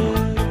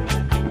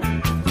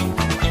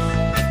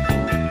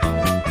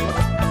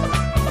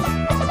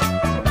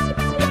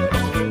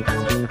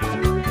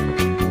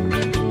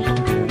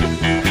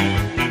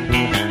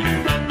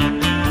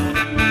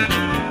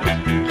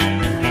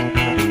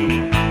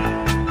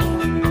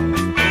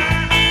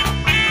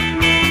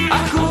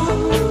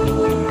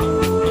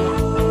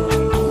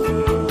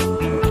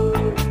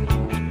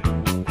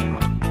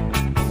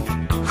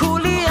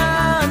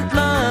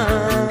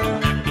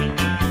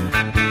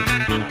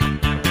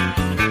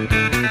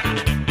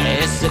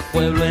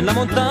 Pueblo en la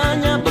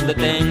montaña donde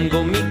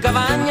tengo mi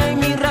cabaña y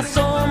mi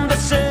razón de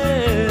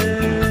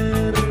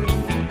ser.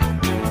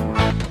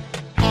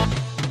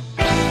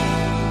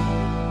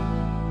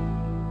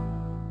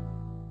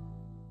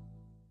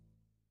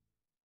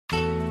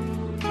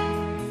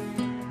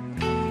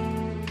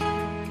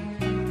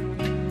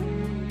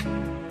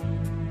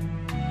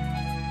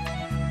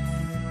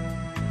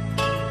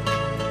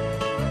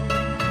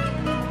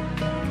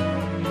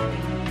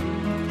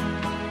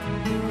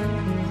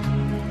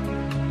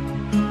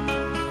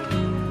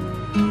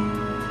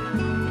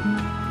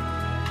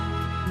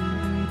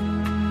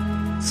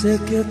 Sé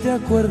que te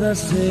acuerdas,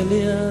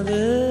 Celia,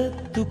 de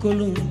tu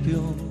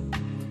columpio,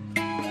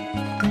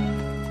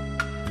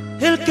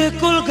 el que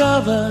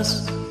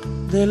colgabas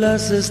de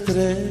las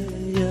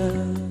estrellas.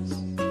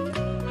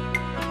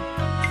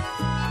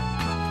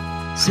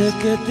 Sé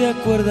que te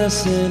acuerdas,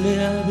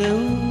 Celia, de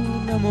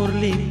un amor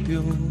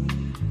limpio,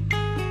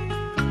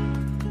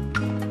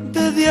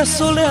 de días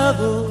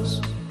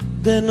soleados,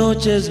 de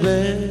noches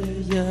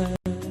bellas.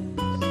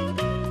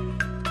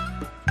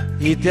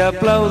 Y te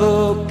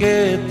aplaudo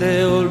que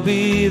te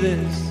olvides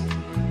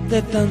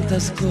de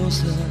tantas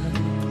cosas,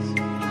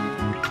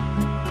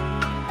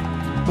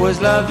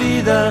 pues la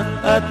vida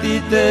a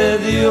ti te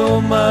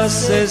dio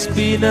más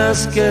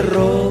espinas que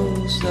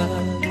rosas.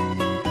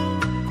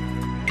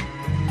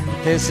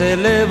 Te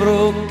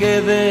celebro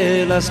que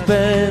de las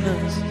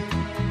penas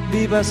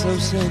vivas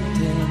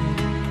ausente.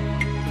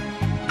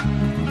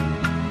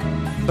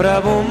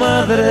 Bravo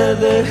madre,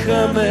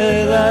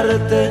 déjame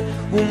darte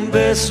un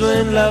beso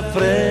en la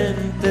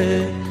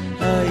frente,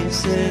 ay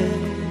Celia.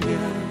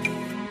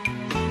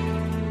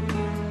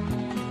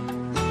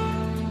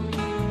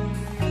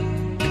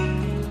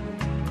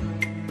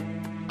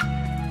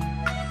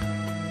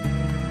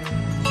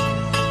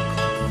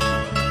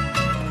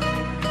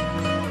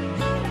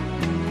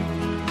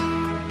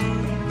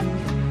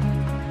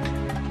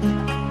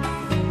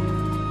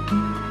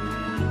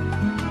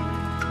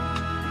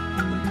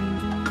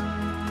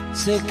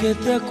 Sé que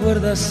te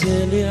acuerdas,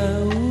 Celia,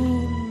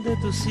 aún de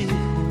tus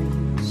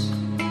hijos,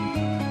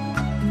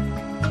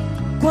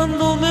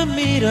 cuando me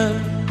miran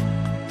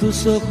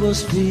tus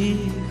ojos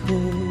fijos.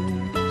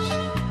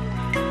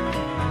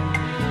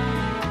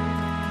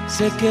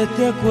 Sé que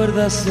te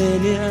acuerdas,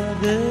 Celia,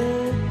 de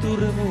tu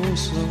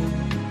rebozo,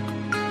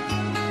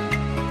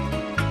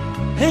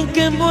 en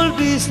que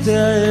envolviste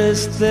a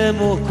este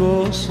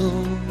mocoso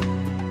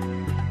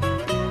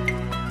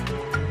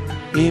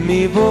y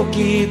mi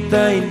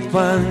boquita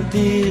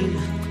infantil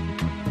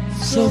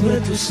sobre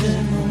tu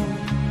seno.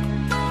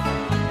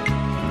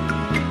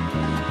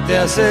 Te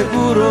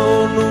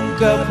aseguro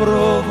nunca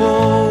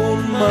probó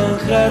un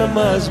manjar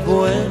más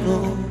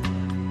bueno.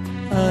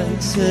 Ay,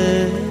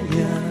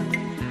 Celia.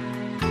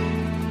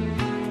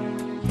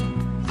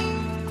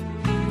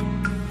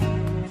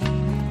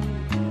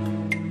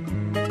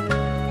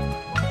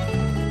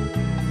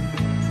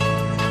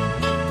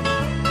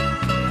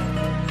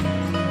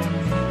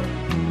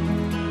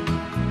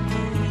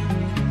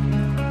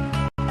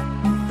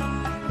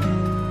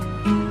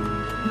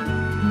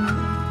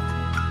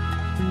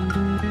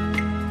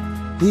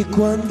 Y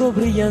cuando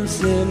brillan,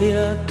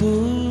 Celia,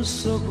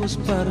 tus ojos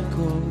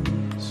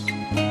parcos,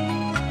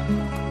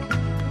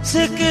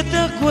 sé que te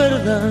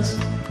acuerdas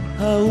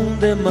aún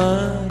de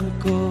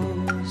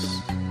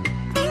Marcos,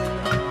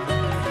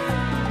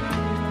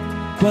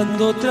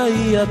 cuando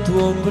traía tu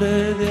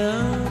hombre de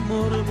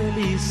amor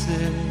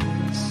felices.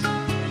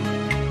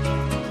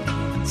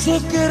 Sé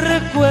que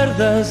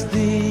recuerdas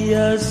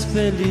días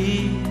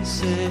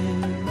felices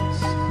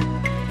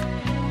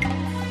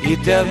y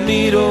te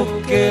admiro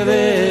que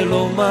de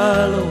lo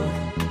malo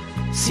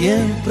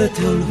siempre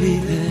te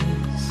olvides.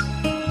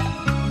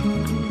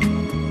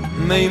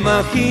 Me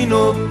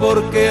imagino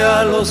porque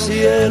a los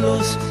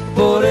cielos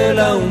por él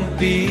aún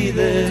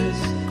pides.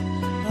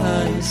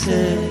 Ay,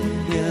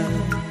 Celia,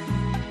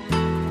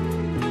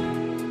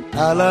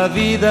 a la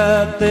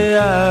vida te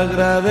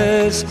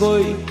agradezco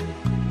y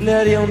le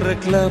haría un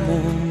reclamo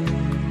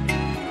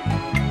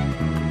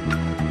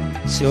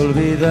si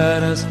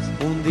olvidaras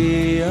un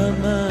día,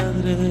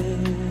 madre,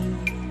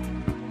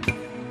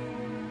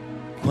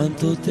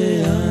 cuánto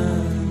te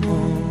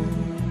amo.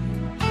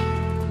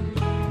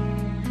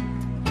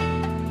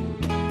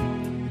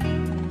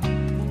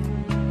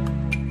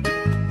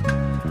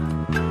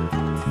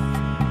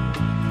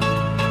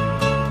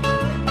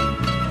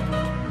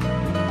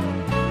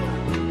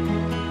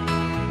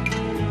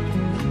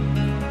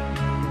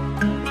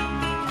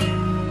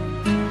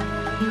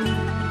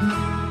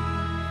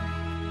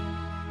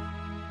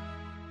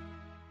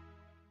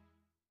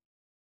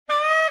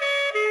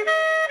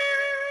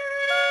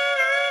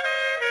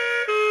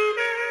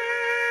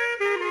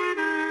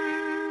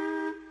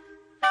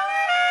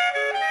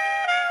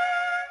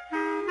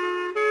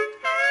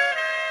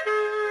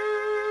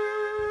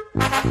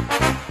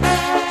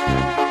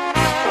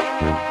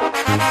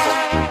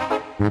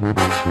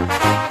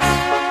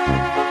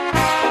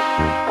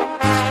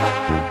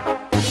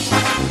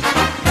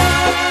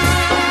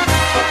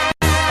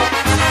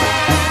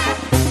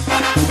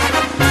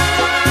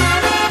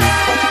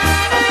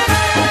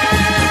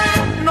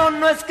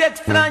 No es que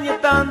extrañe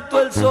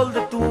tanto el sol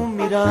de tu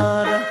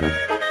mirada,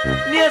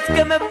 ni es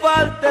que me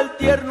falte el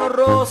tierno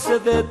roce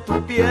de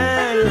tu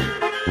piel.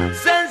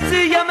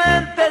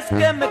 Sencillamente es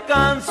que me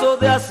canso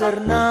de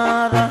hacer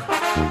nada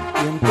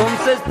y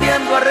entonces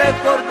tiendo a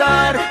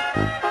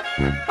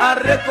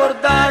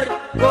recordar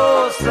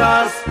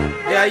cosas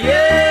de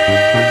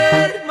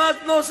ayer. Mas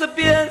no se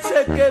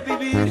piense que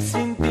vivir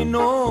sin ti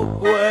no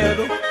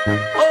puedo.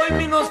 Hoy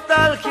mi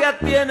nostalgia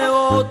tiene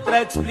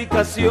otra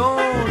explicación.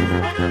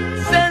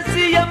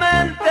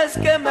 Sencillamente es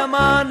que me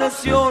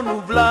amaneció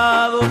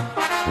nublado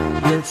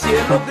y el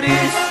cielo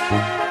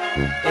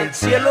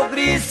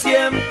gris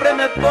siempre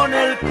me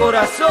pone el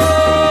corazón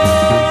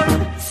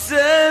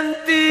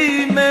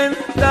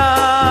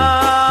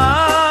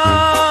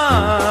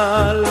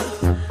sentimental,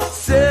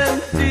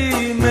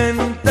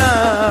 sentimental.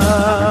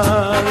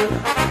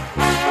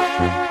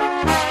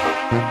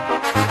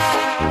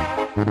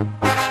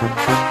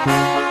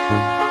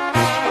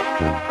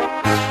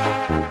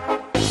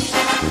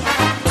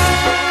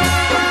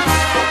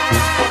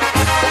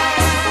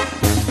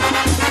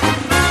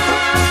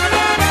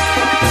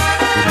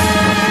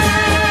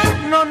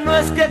 No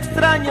es que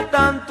extrañe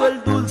tanto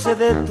el dulce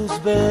de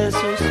tus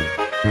besos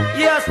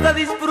y hasta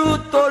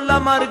disfruto la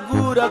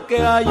amargura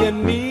que hay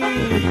en mí.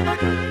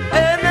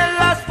 En el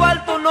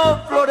asfalto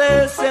no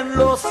florecen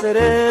los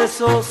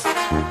cerezos.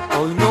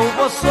 Hoy no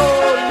hubo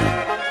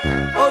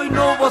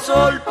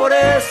sol, por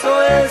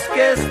eso es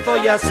que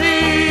estoy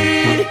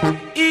así.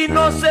 Y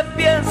no se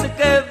piense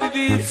que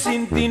vivir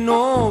sin ti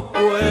no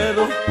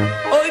puedo.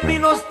 Hoy mi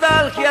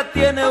nostalgia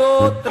tiene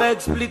otra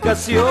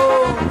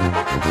explicación.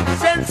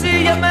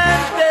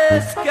 Sencillamente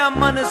es que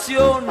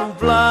amaneció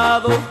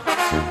nublado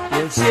y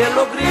el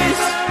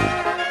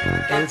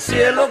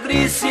cielo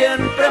gris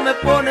siempre me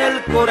pone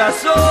el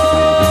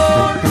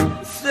corazón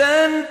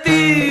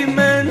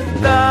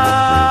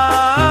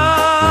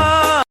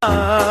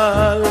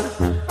sentimental,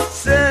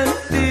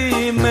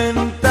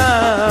 sentimental.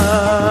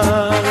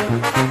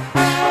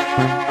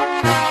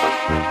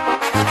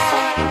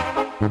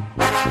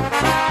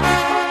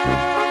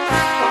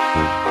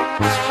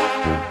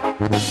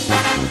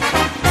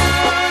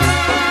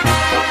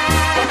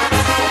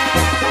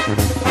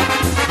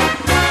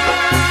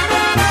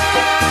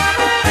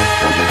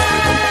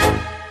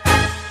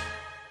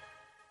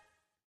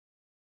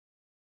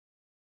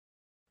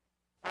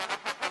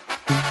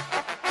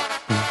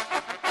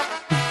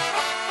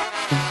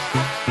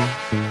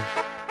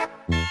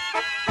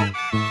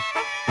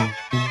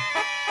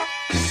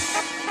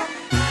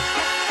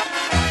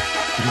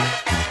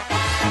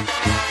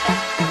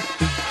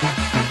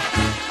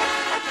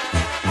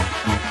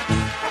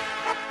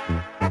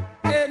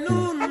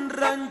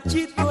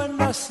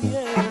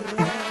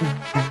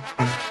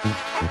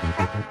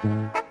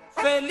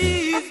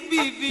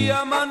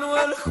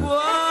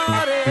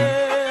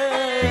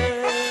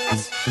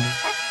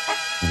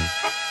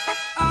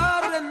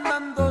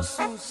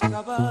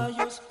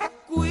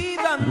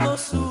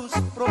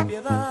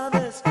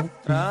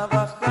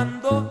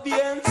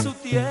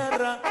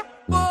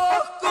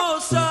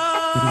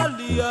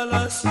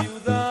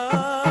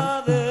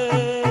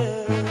 ciudades.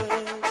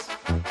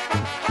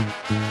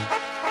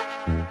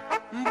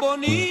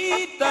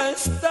 Bonita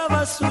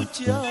estaba su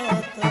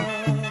chata,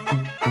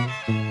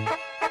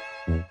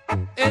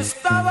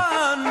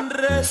 estaban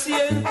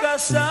recién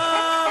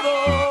casados,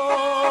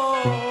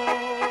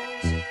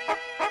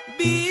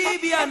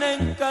 vivían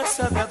en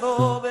casa de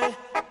adobe,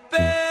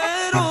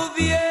 pero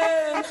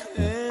bien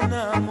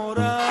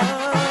enamorados.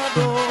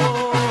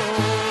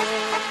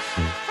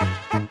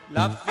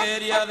 La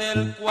feria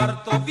del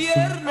cuarto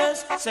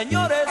viernes,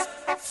 señores,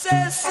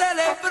 se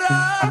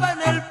celebraba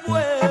en el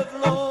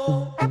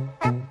pueblo,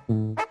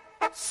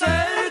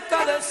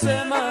 cerca de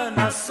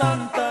Semana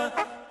Santa,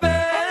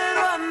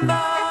 pero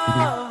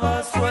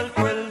andaba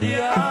suelto el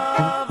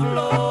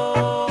diablo.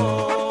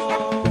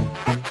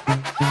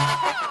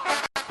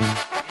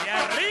 Y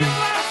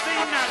arriba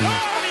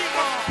Sinaloa,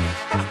 amigo.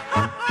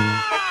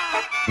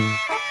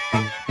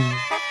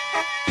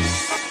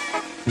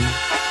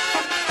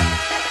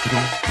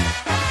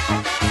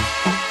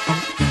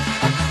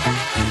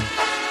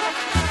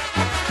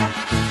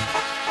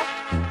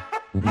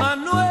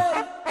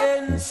 Manuel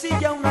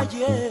ensilla una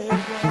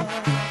yegua,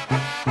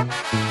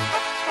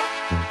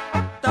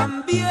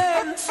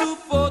 también su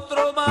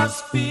potro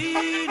más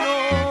fino,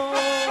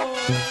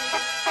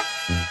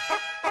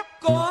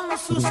 con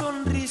su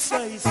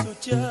sonrisa y su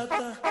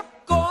chata,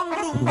 con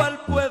rumbo al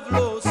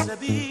pueblo se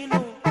vino.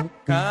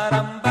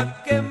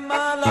 Caramba, qué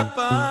mala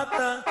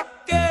pata,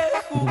 qué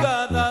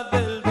jugada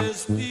del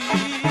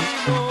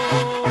destino.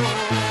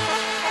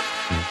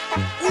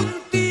 Un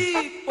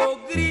tipo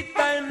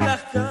grita en la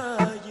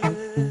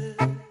calle,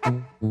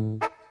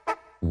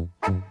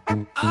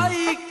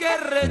 ¡ay, qué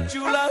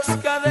rechulas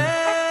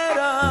caderas!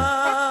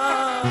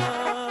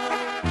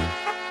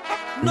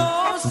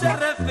 No se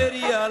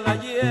refería a la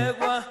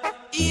yegua,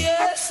 y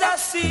es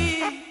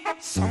así,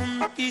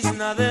 son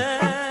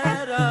tiznaderas.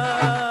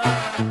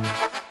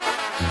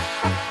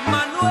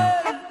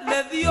 Manuel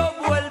le dio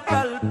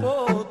vuelta al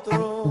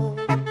potro,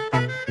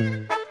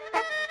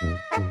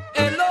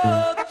 el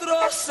otro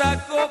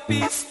sacó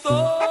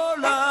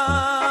pistola.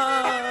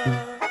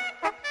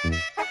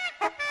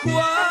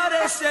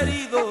 Juárez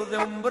herido de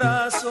un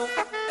brazo,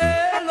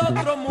 el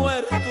otro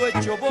muerto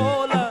hecho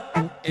bola,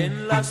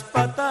 en las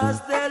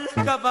patas del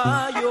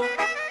caballo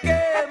que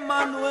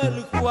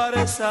Manuel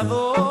Juárez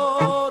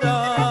adora.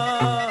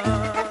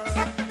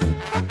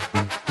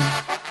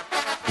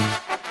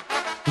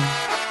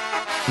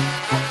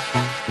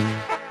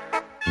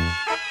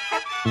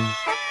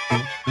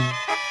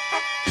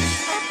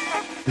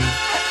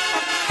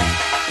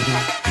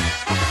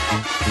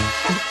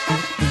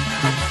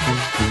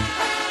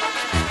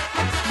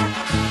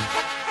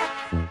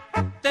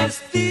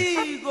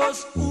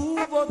 Testigos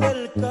hubo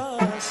del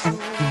caso,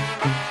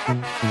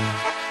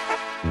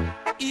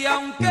 y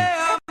aunque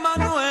a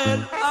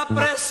Manuel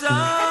apresaron,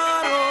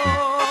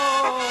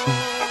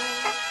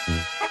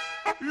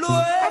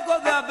 luego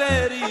de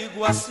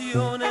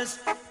averiguaciones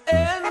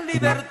en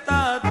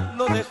libertad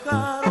lo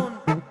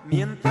dejaron,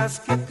 mientras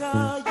que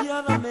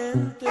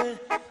calladamente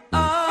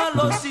a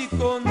los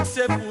hijos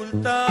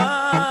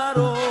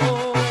sepultaron.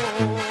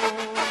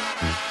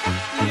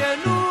 Y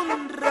en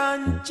un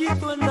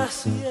ranchito en la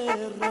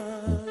sierra,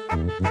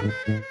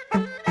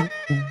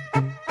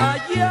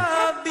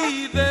 allá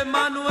vive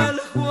Manuel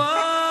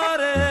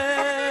Juárez,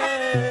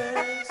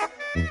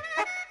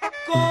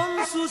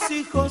 con sus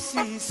hijos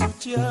y su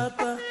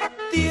chata,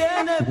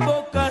 tiene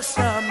pocas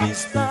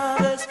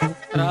amistades,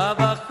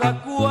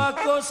 trabaja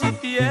cuacos y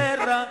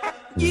tierra,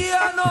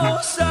 ya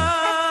no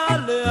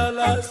sale a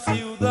las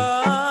ciudades.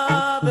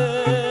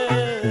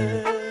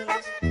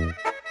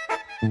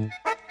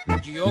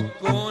 Yo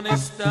con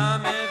esta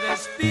me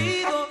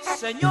despido,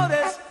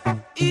 señores,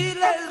 y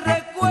les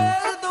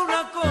recuerdo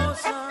una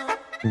cosa,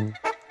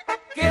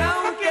 que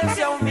aunque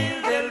sea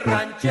humilde el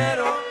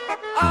ranchero,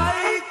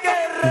 hay que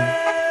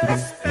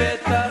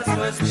respetar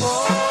su esposa.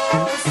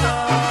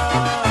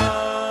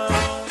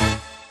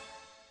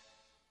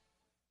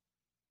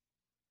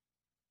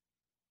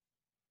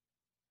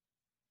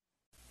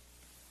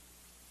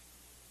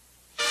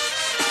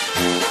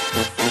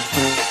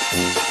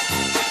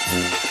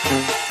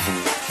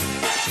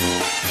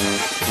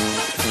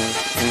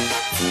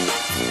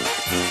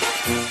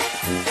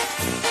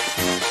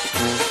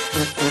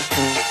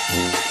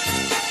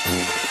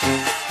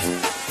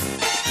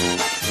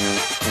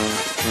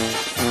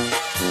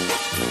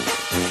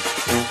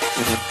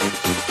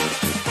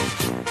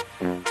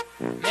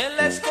 Me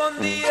la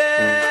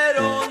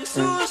escondieron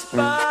sus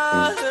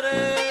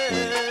padres,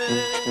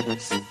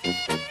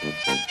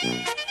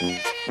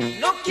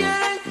 no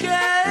quieren que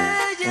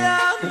ella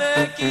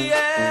me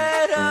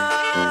quiera.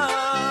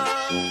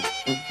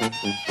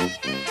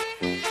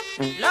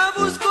 La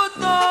busco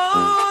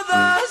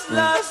todas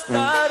las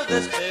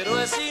tardes, pero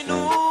es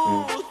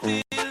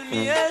inútil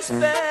mi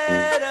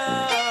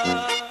espera.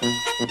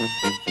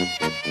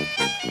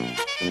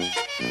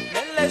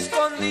 Me la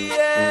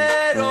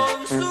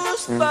escondieron sus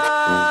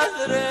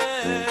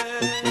padres,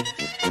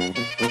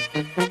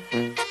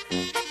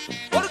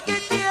 porque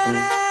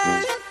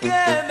quieren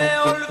que me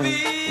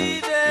olvide.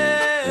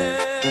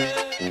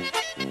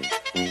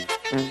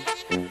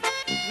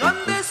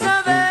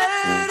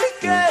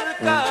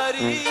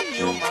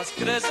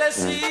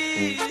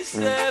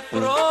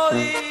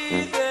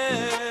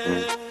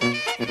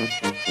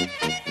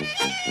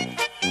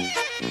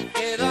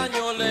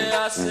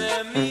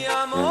 hace mi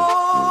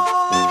amor.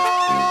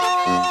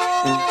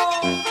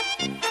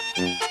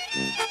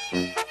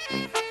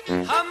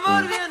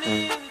 Amor bien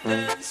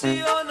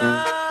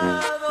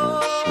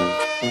intencionado.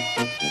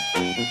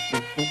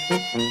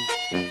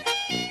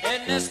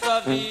 En esta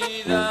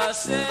vida,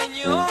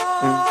 Señor,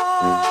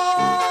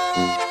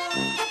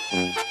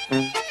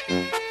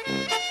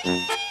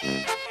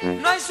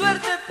 no hay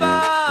suerte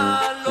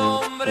para el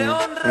hombre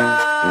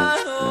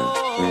honrado.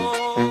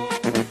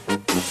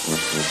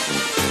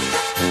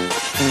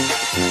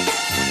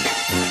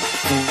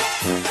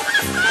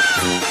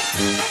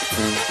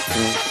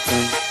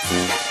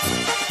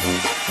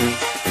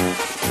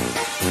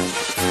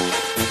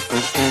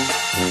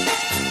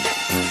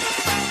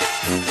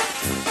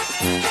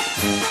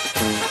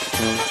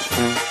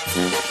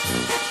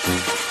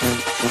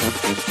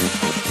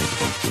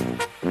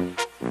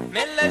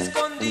 Me la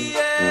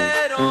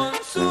escondieron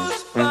sus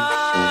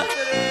padres.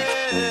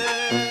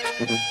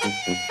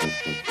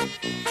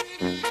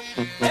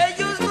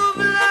 Ellos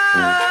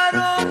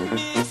nublaron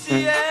mi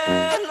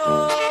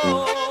cielo.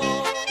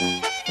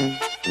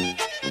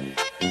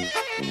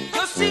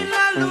 Yo sin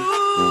la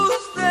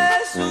luz de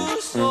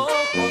sus ojos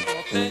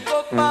no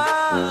tengo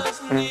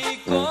paz ni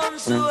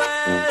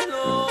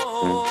consuelo.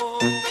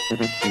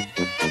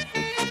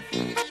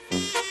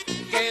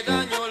 ¿Qué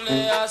daño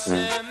le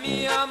hace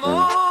mi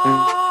amor?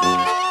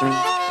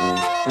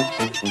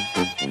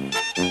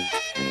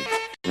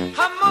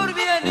 Amor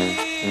bien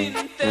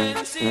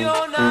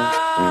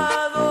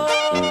intencionado.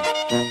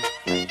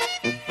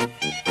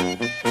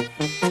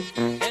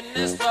 En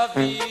esta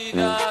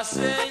vida,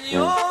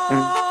 Señor,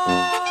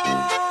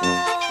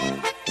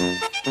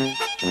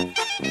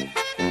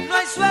 no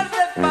hay suerte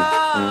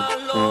para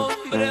el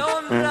hombre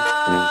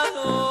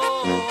honrado.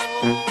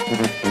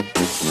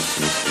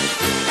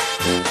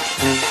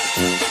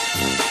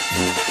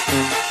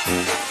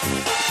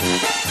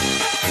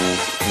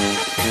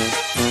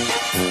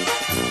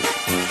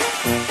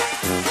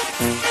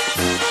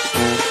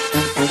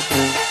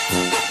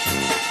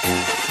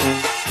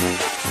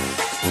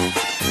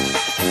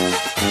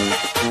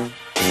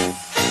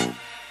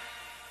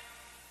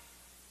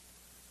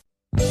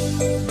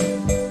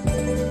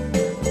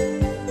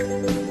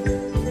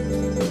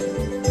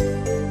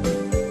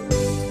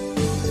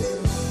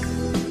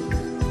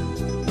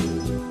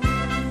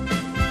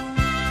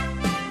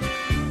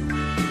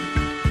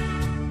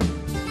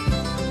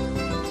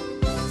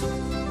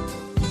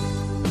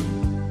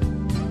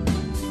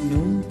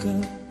 Nunca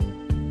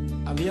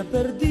había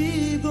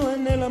perdido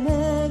en el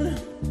amor.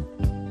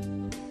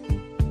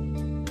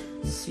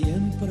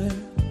 Siempre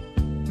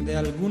de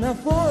alguna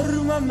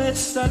forma me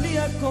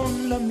salía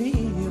con la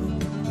mía.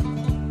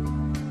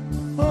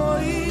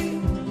 Hoy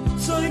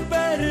soy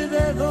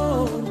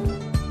perdedor.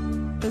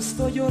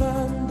 Estoy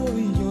llorando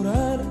y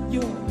llorar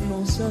yo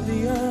no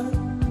sabía.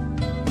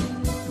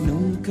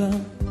 Nunca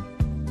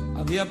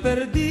había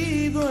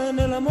perdido en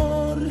el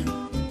amor.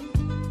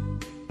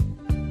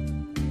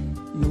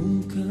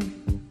 Nunca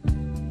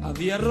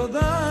había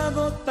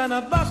rodado tan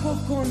abajo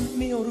con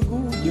mi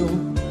orgullo.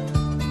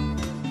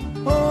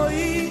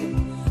 Hoy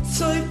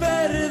soy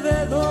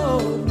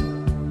perdedor.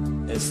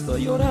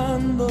 Estoy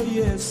llorando y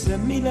ese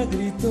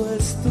milagrito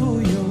es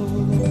tuyo.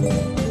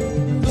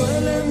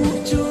 Duele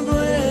mucho,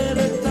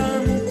 duele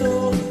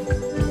tanto.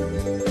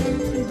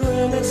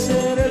 Duele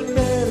ser el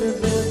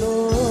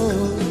perdedor.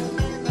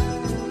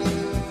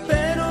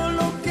 Pero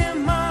lo que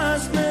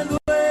más me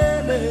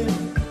duele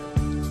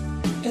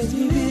es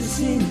vivir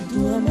sin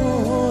tu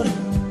amor.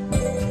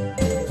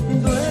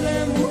 Duele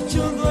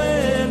mucho,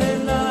 duele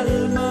el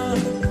alma.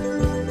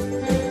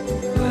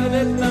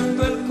 Duele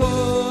tanto el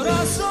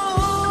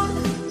corazón.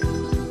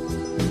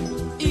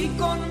 Y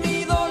con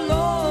mi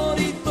dolor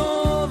y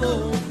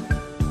todo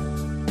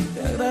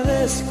te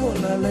agradezco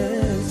la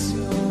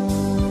lección.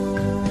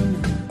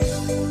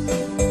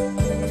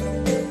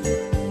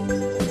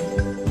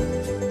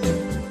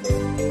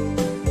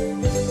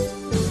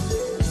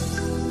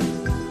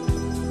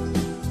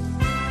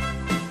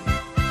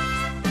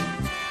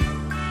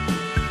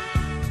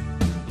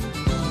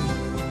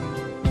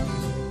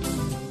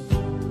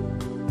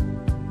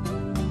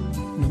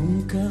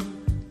 Nunca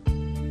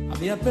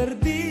había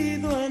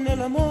perdido en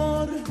el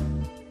amor.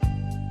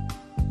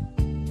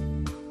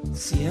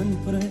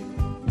 Siempre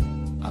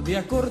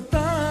había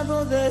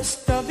cortado de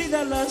esta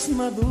vida las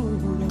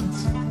maduras.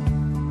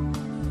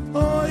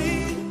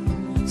 Hoy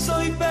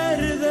soy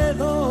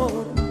perdedor.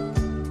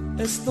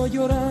 Estoy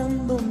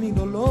llorando mi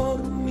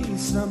dolor,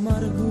 mis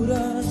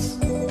amarguras.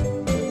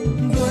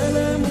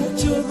 Duele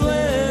mucho,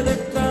 duele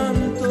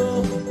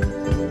tanto.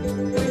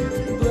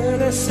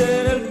 Duele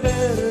ser el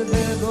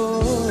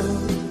perdedor.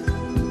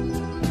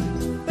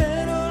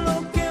 Pero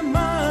lo que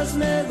más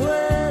me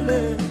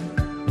duele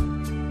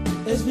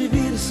es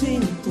vivir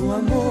sin tu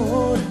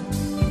amor.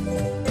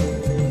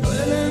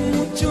 Duele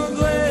mucho,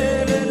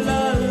 duele el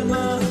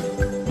alma.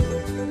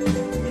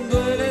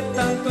 Duele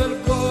tanto el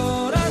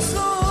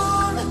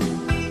corazón.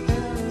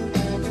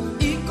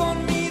 Y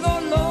con mi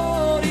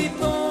dolor y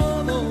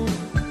todo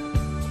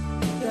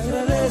te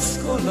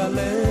agradezco la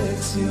ley.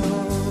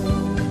 perfección.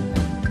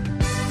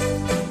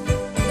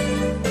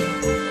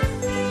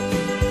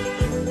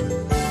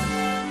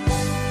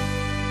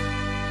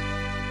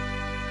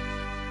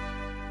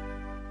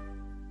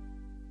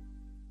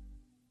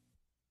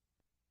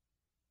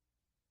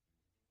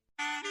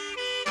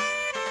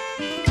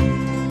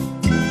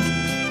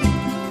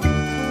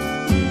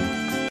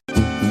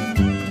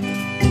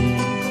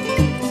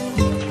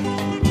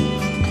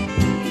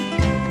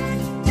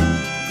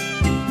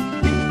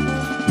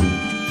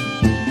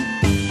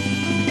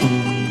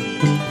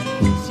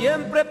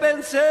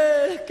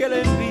 Pensé que la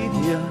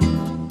envidia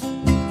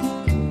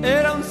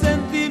era un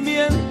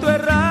sentimiento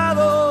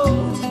errado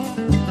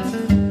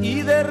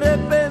y de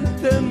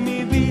repente en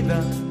mi vida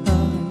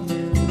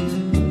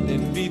de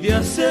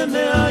envidia se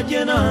me ha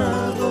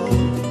llenado.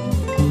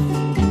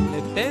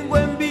 Le tengo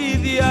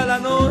envidia a la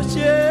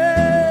noche,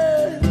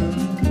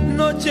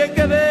 noche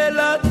que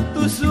vela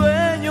tu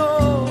sueño.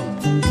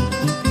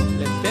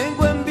 Le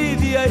tengo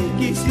envidia y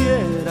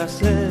quisiera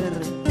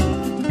ser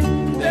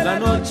de la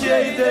noche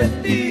y de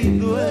ti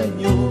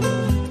dueño.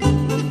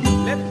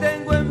 Le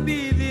tengo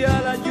envidia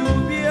a la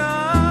lluvia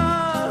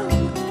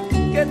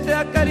que te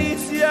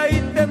acaricia y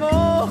te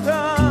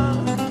moja.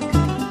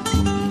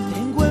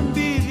 Tengo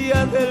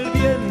envidia del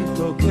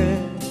viento que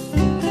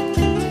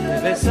te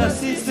besa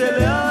si se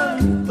le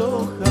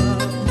antoja.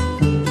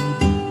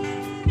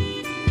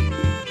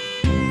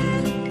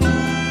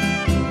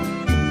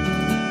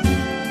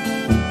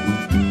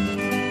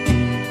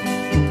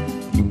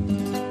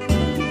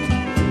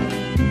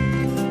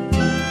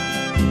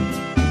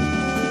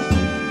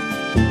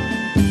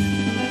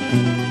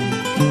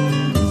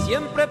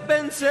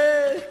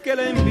 Pensé que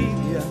la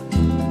envidia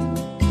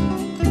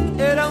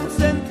era un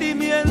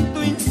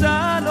sentimiento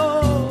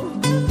insano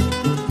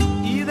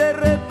y de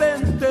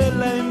repente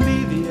la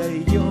envidia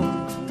y yo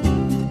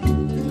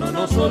no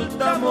nos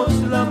soltamos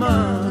la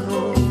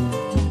mano.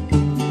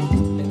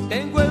 Le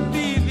tengo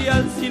envidia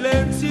al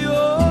silencio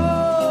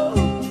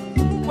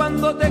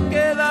cuando te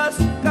quedas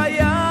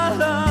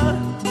callada.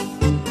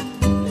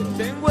 Le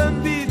tengo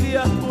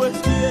envidia pues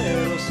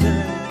quiero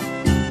ser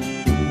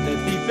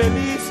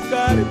feliz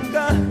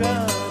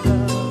carcajada.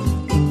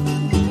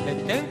 Le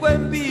tengo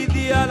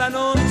envidia a la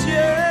noche,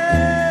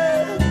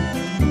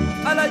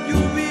 a la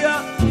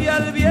lluvia y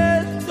al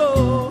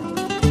viento,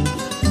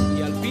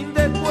 y al fin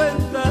de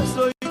cuentas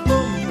hoy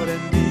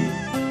comprendí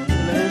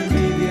la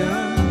envidia.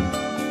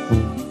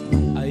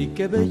 Ay,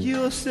 qué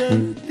bello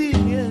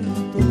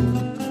sentimiento.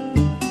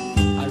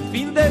 Al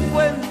fin de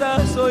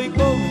cuentas hoy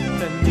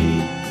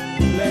comprendí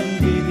la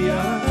envidia.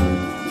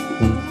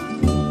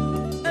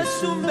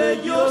 Es un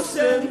bello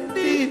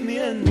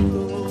sentimiento.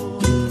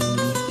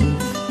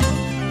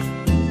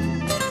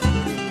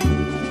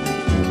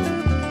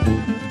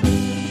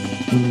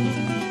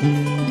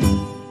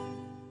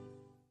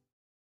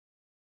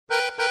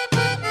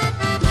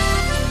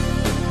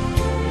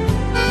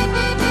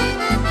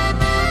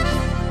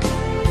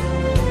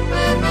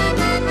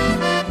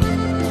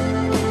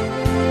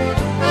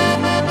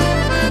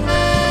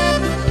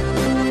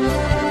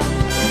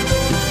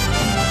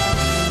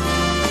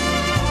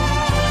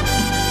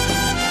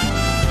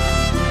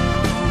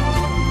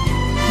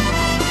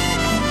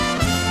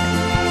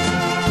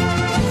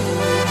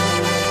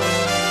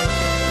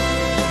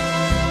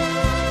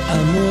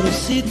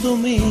 Amorcito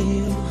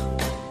mío,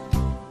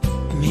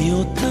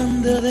 mío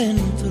tan de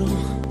adentro,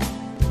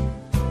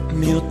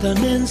 mío tan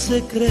en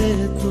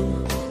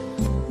secreto,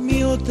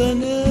 mío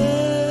tan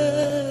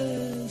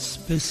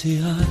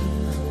especial.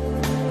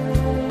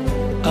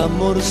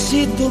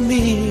 Amorcito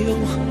mío,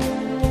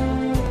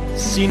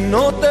 si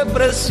no te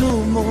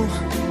presumo,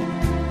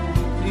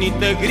 ni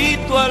te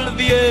grito al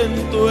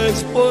viento,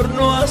 es por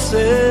no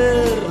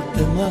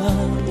hacerte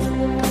mal.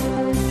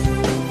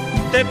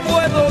 Te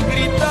puedo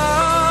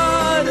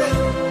gritar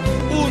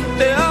un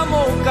te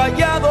amo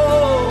callado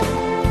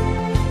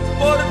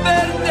por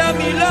verte a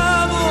mi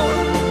lado.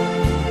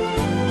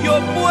 Yo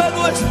puedo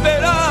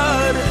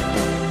esperar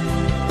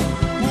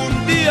un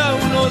día,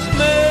 unos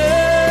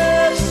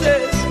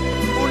meses,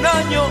 un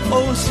año o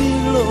un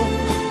siglo,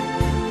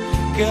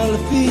 que al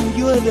fin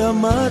yo he de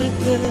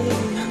amarte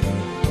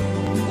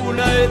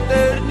una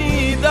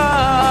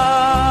eternidad.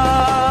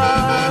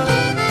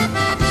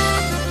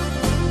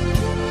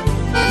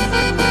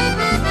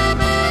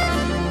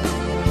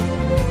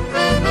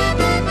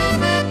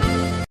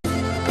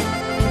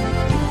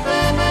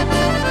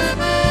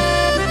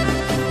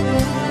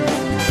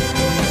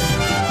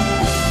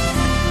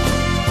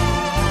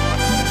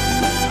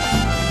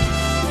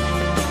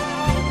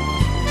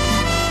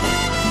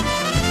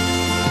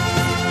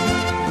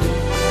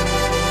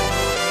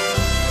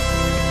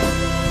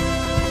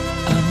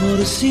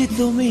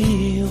 Amorcito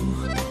mío,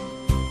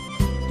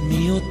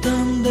 mío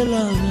tan del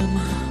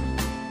alma,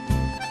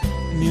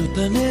 mío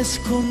tan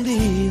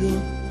escondido,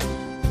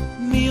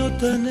 mío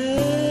tan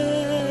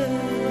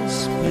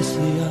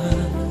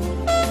especial.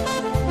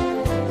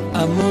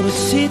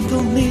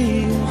 Amorcito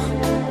mío,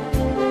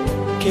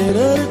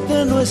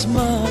 quererte no es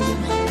malo,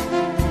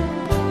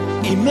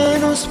 y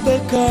menos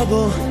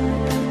pecado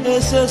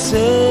es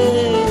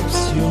excepcional.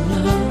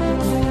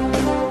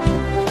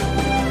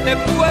 le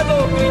puedo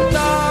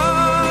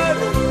gritar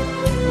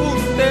un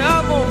te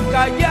amo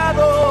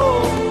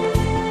callado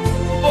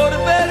por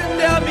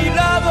verte a mi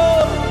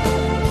lado.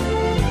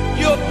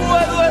 Yo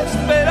puedo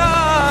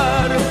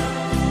esperar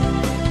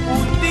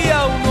un día,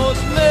 unos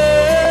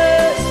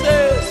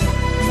meses,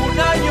 un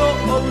año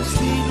o un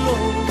siglo,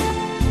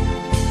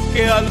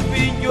 que al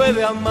fin yo he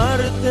de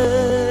amarte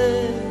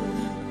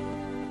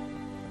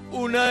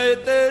una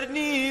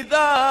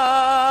eternidad.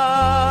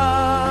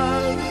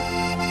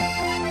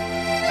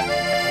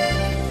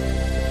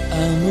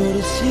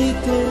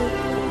 Amorcito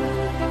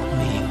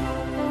mío.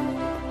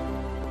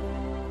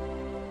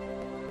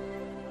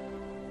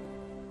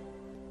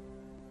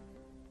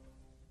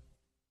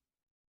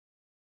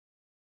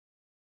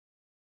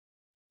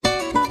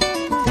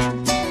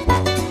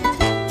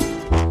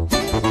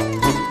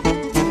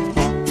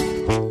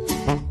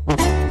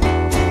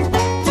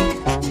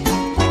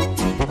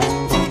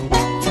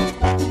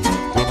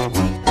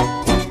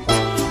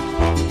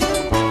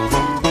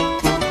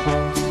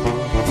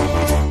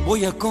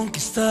 Voy a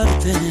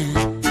conquistarte,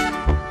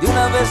 de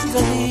una vez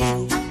te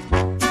digo,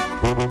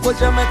 pues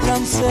ya me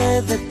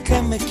cansé de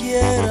que me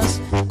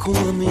quieras como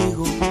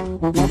amigo,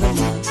 nada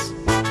más.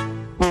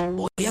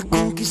 Voy a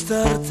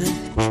conquistarte,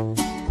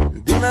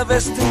 de una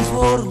vez te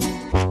informo,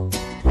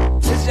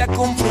 pues ya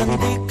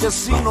comprendí que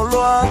si no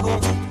lo hago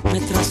me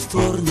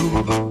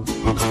trastorno.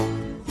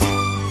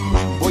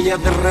 Voy a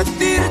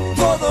derretir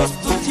todos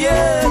tus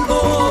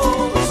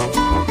hielos,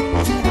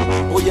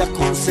 voy a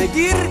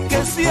conseguir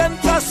que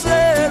sientas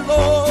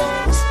celos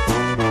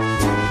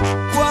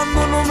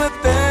cuando no me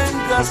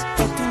tengas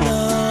a tu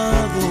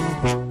lado.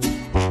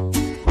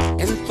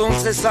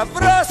 Entonces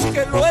sabrás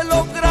que lo he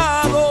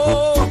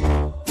logrado.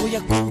 Voy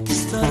a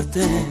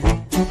conquistarte,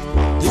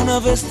 de una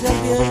vez te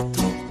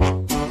advierto.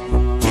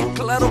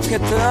 Claro que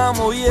te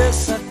amo y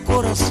es a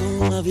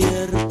corazón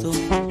abierto.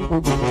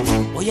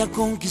 Voy a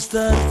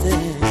conquistarte,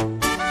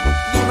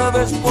 de una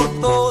vez por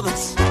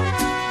todas.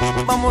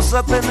 Vamos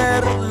a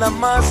tener la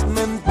más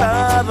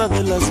mentada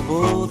de las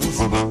bodas.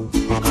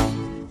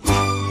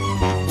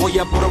 Voy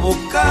a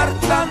provocar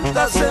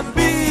tantas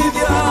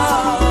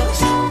envidias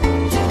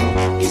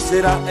y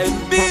será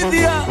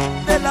envidia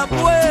de la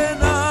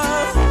buena,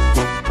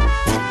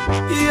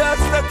 y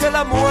hasta que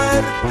la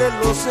muerte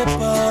los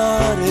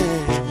separe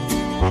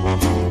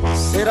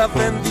será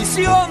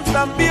bendición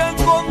también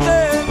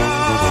condena.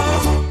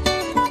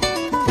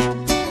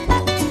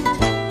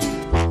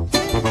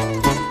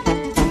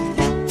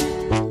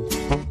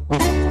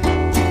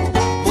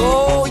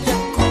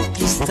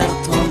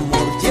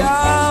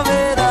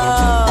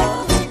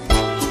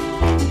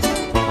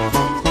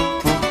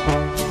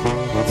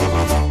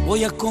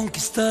 Voy a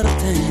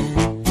conquistarte,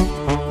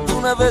 de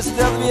una vez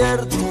te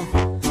advierto,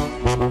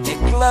 que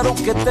claro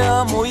que te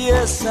amo y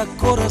es a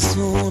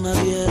corazón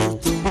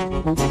abierto.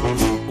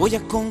 Voy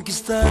a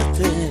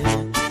conquistarte,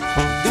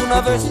 de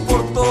una vez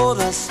por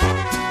todas.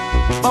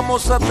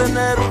 Vamos a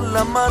tener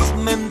la más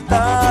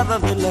mentada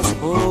de las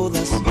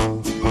bodas.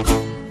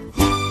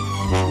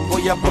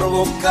 Voy a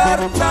provocar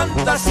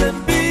tantas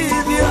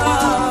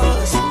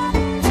envidias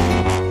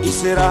y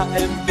será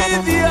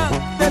envidia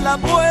de la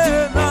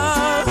buena,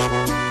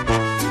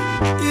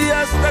 y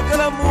hasta que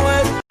la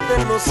muerte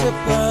los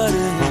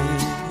separe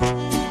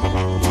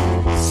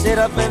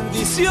será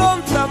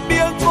bendición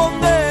también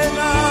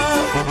condena.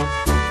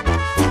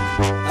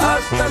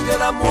 Hasta que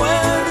la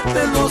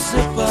muerte los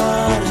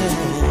separe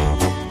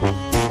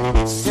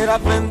será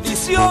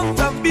bendición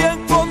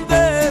también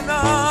condena.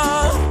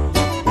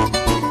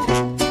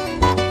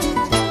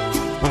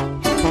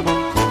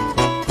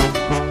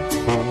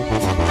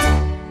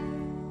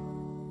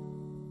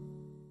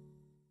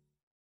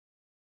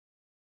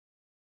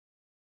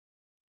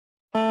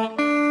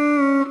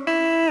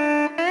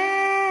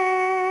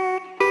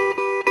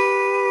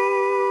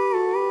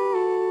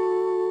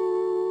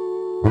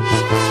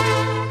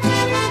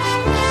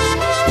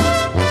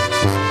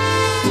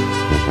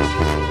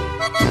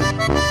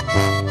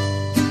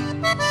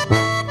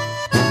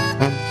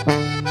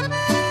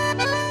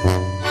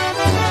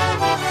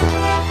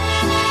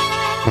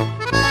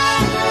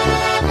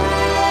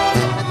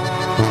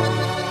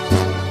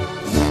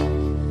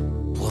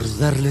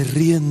 Darle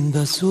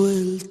rienda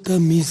suelta a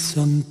mis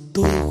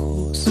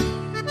antojos,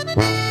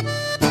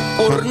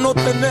 por no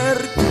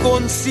tener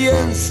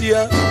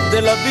conciencia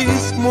del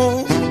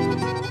abismo.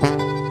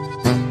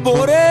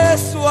 Por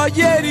eso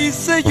ayer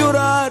hice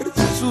llorar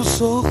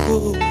sus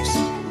ojos,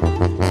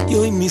 y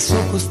hoy mis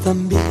ojos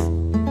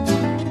también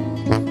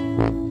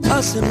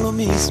hacen lo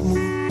mismo.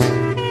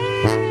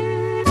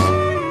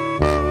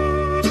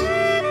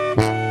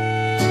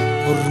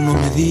 Por no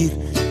medir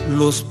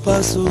los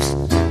pasos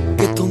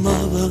que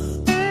tomaba,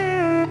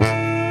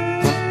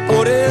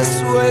 por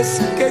eso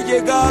es que he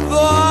llegado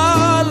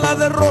a la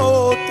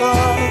derrota.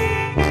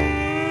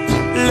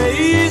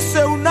 Le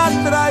hice una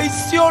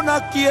traición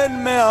a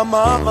quien me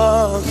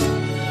amaba,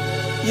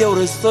 y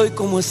ahora estoy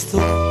como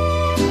estoy,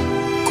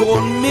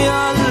 con mi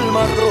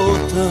alma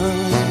rota.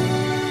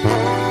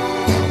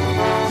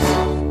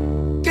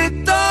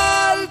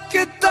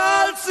 ¿Qué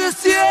tal se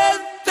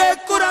siente,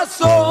 corazón?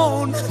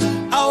 corazón,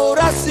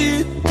 ahora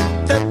sí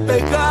te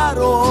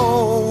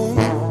pegaron.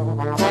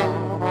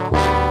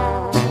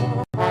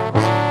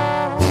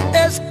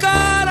 Es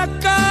cara,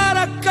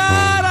 cara,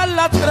 cara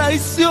la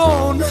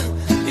traición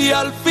y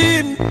al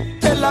fin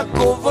te la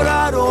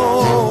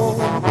cobraron.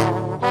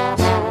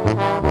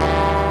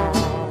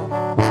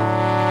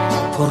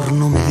 Por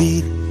no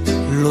medir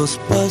los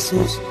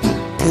pasos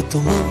que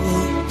tomaba,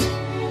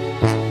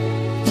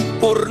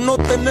 por no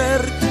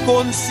tener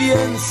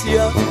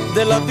conciencia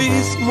del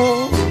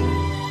abismo.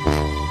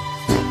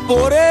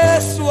 Por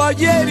eso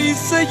ayer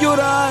hice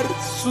llorar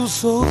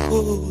sus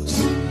ojos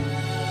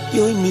y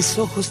hoy mis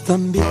ojos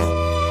también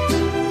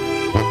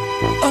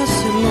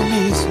hacen lo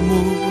mismo.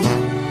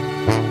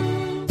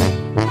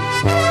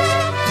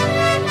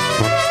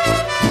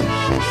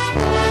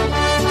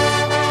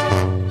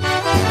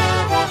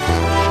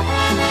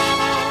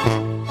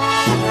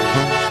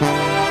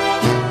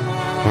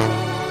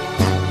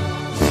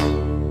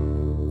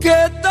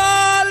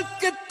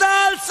 ¿Qué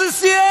tal se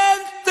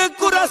siente,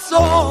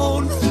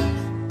 corazón?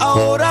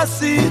 Ahora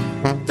sí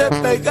te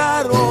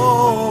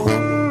pegaron.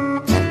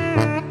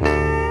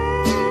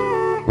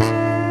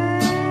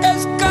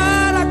 Es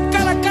cara,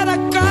 cara, cara,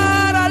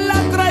 cara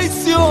la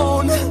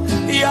traición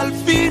y al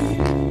fin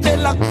te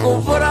la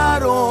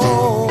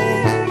cobraron.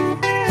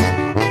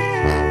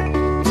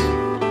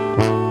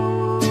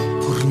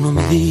 por no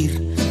medir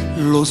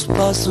los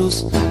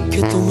pasos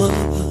que tomaba.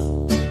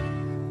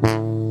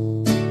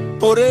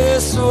 Por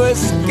eso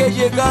es que he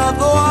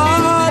llegado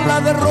a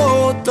la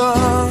derrota.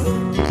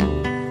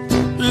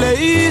 Le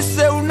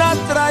hice una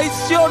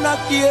traición a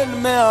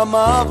quien me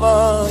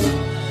amaba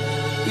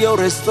y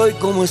ahora estoy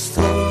como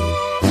estoy,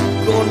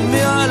 con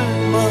mi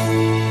alma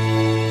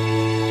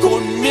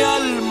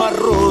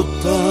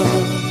rota.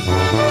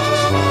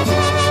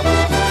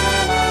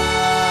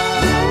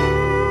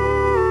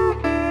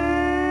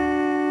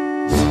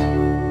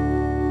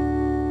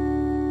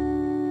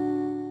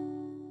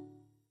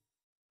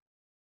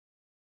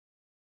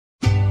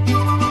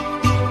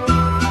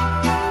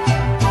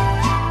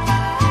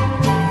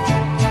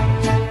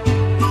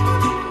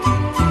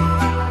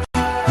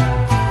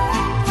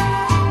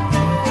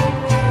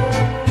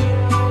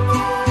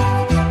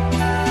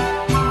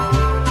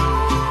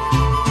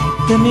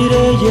 Te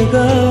miré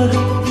llegar,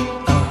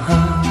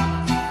 ajá.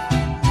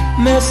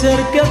 Me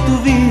acerqué a tu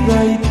vida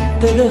y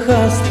te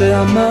dejaste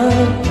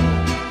amar.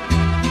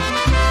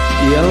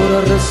 Y ahora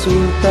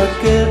resulta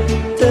que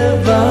te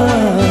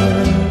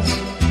vas.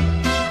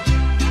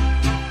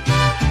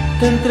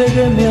 Te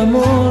entregué mi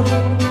amor,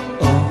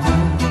 ajá.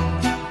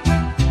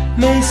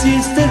 Me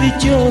hiciste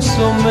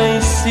dichoso, me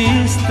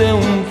hiciste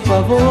un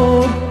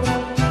favor.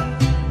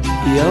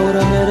 Y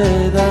ahora me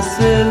heredas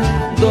el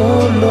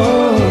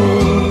dolor.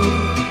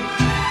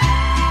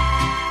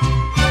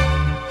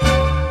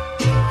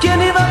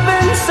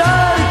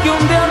 Que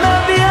un día me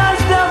habías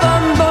de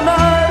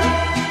abandonar.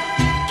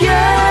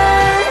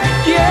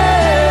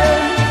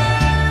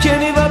 ¿Quién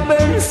iba a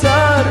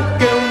pensar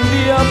que un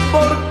día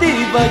por ti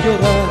iba a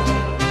llorar,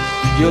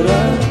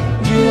 llorar,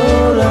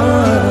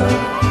 llorar?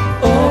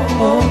 Oh,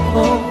 oh,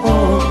 oh, oh,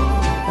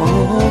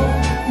 oh,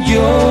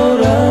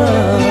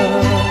 llorar,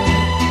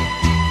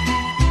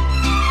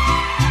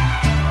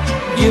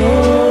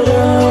 llorar.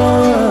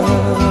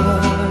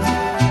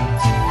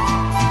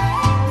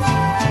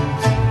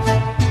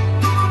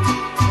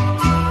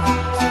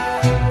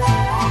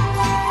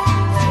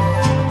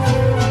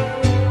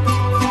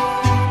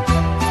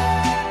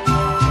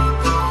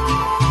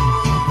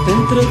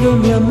 Entregué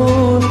mi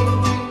amor,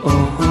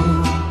 oh,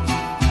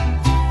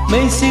 me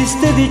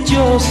hiciste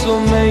dichoso,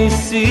 me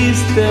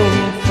hiciste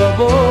un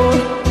favor.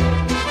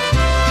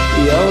 Y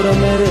ahora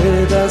me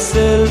heredas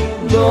el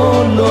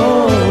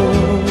dolor.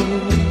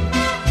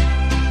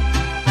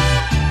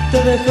 Te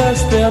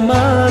dejaste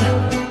amar,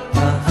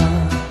 ajá,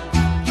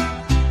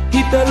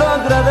 y te lo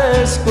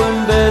agradezco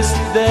en vez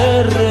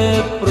de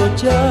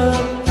reprochar.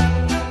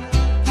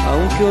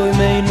 Aunque hoy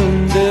me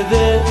inunde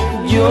de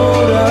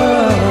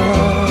llorar.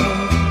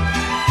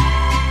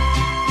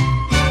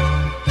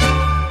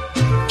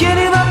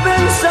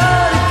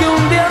 Que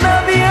un día me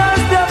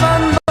habías de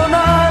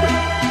abandonar.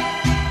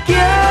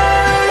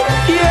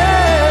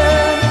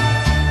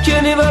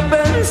 ¿Quién iba a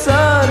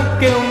pensar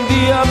que un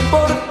día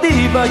por ti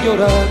iba a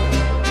llorar,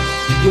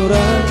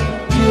 llorar,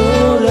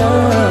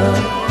 llorar?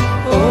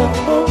 Oh,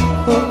 oh,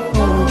 oh,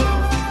 oh,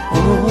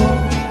 oh,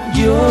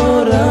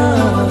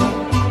 llorar.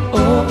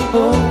 Oh,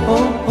 oh,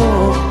 oh,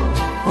 oh,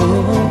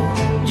 oh,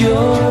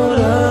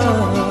 llorar.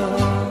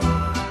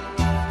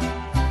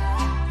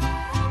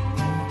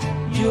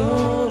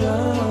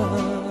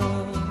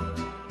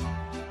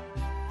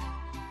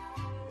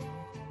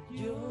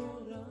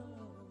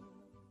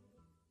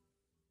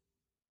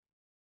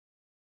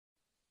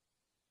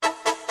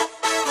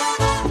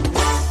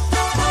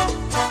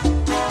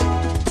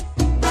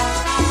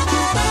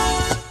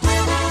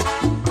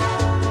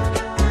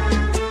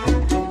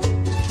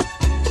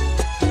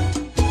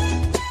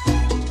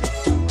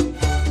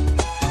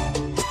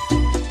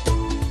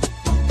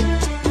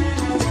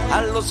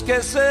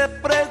 Que se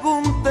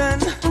pregunten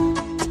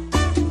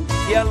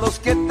Y a los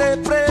que te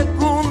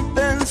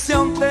pregunten si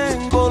aún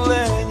tengo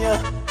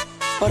leña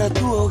para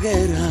tu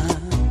hoguera,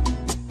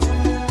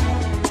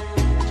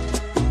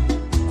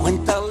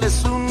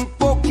 cuéntales un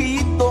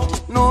poquito,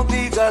 no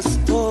digas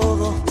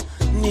todo,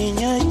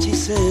 niña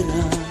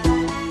hechicera.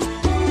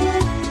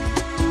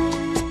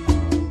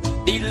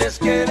 Diles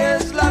que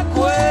eres la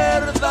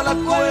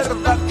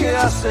cuerda que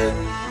hace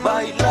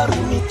bailar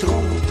mi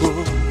trompo.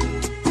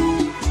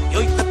 Y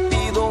hoy te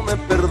pido me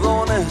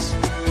perdones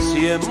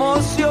si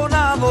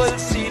emocionado el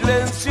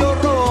silencio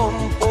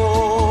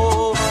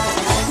rompo.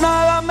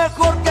 Nada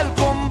mejor que el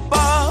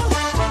compás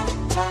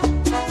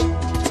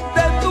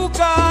de tu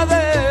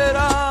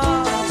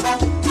cadera,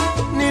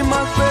 ni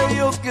más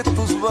bello que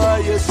tus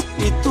valles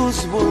y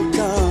tus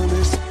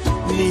volcanes,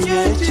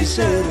 niña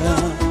hechicera.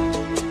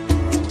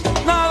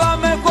 Nada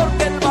mejor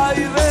que el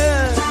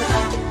vaivén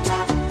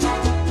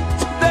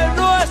de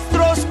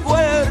nuestros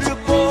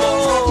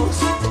cuerpos,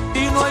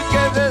 y no hay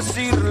que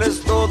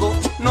decirles todo,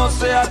 no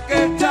sea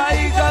que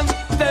caigan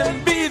de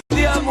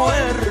envidia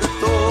muertos.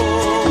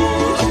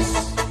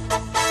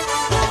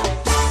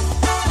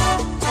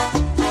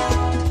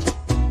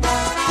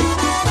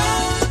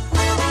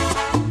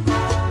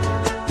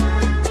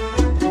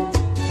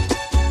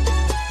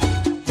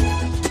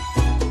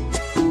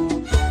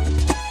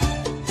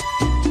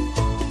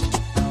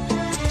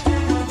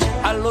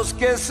 A los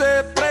que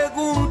se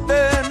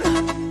pregunten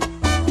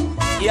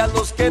y a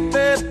los que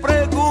te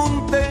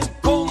pregunten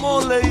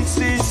cómo le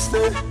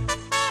hiciste,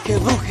 qué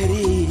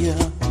brujería.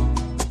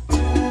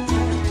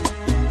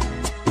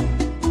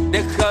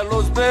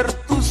 Déjalos ver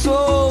tus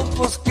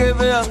ojos, que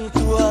vean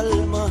tu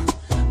alma,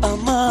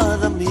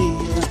 amada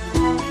mía.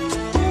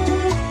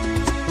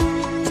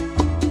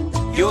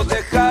 Yo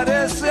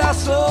dejaré se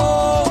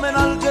asomen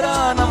al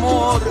gran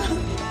amor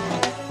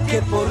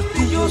que por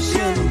ti yo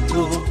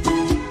siento.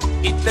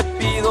 Y te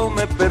pido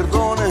me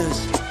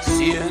perdones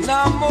si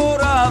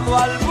enamorado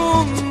al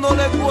mundo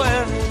le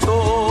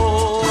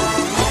cuento.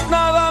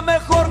 Nada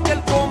mejor que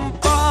el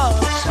compás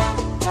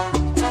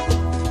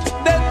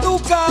de tu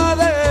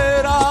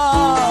cadera,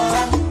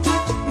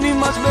 ni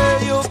más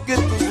bello que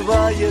tus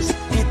valles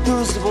y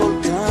tus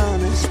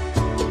volcanes,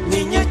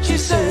 niña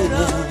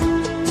hechicera.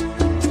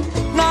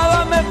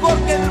 Nada mejor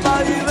que el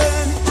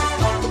vaivén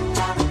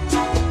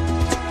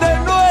de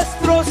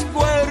nuestros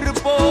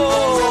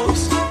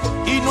cuerpos,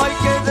 y no hay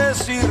que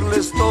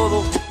decirles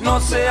todo, no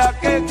sea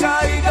que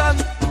caigan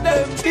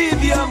de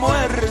envidia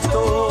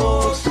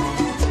muertos.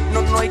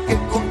 No hay que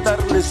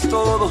contarles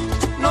todo,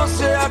 no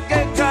sea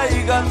que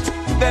caigan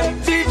de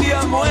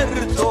envidia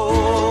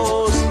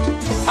muertos.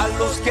 A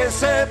los que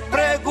se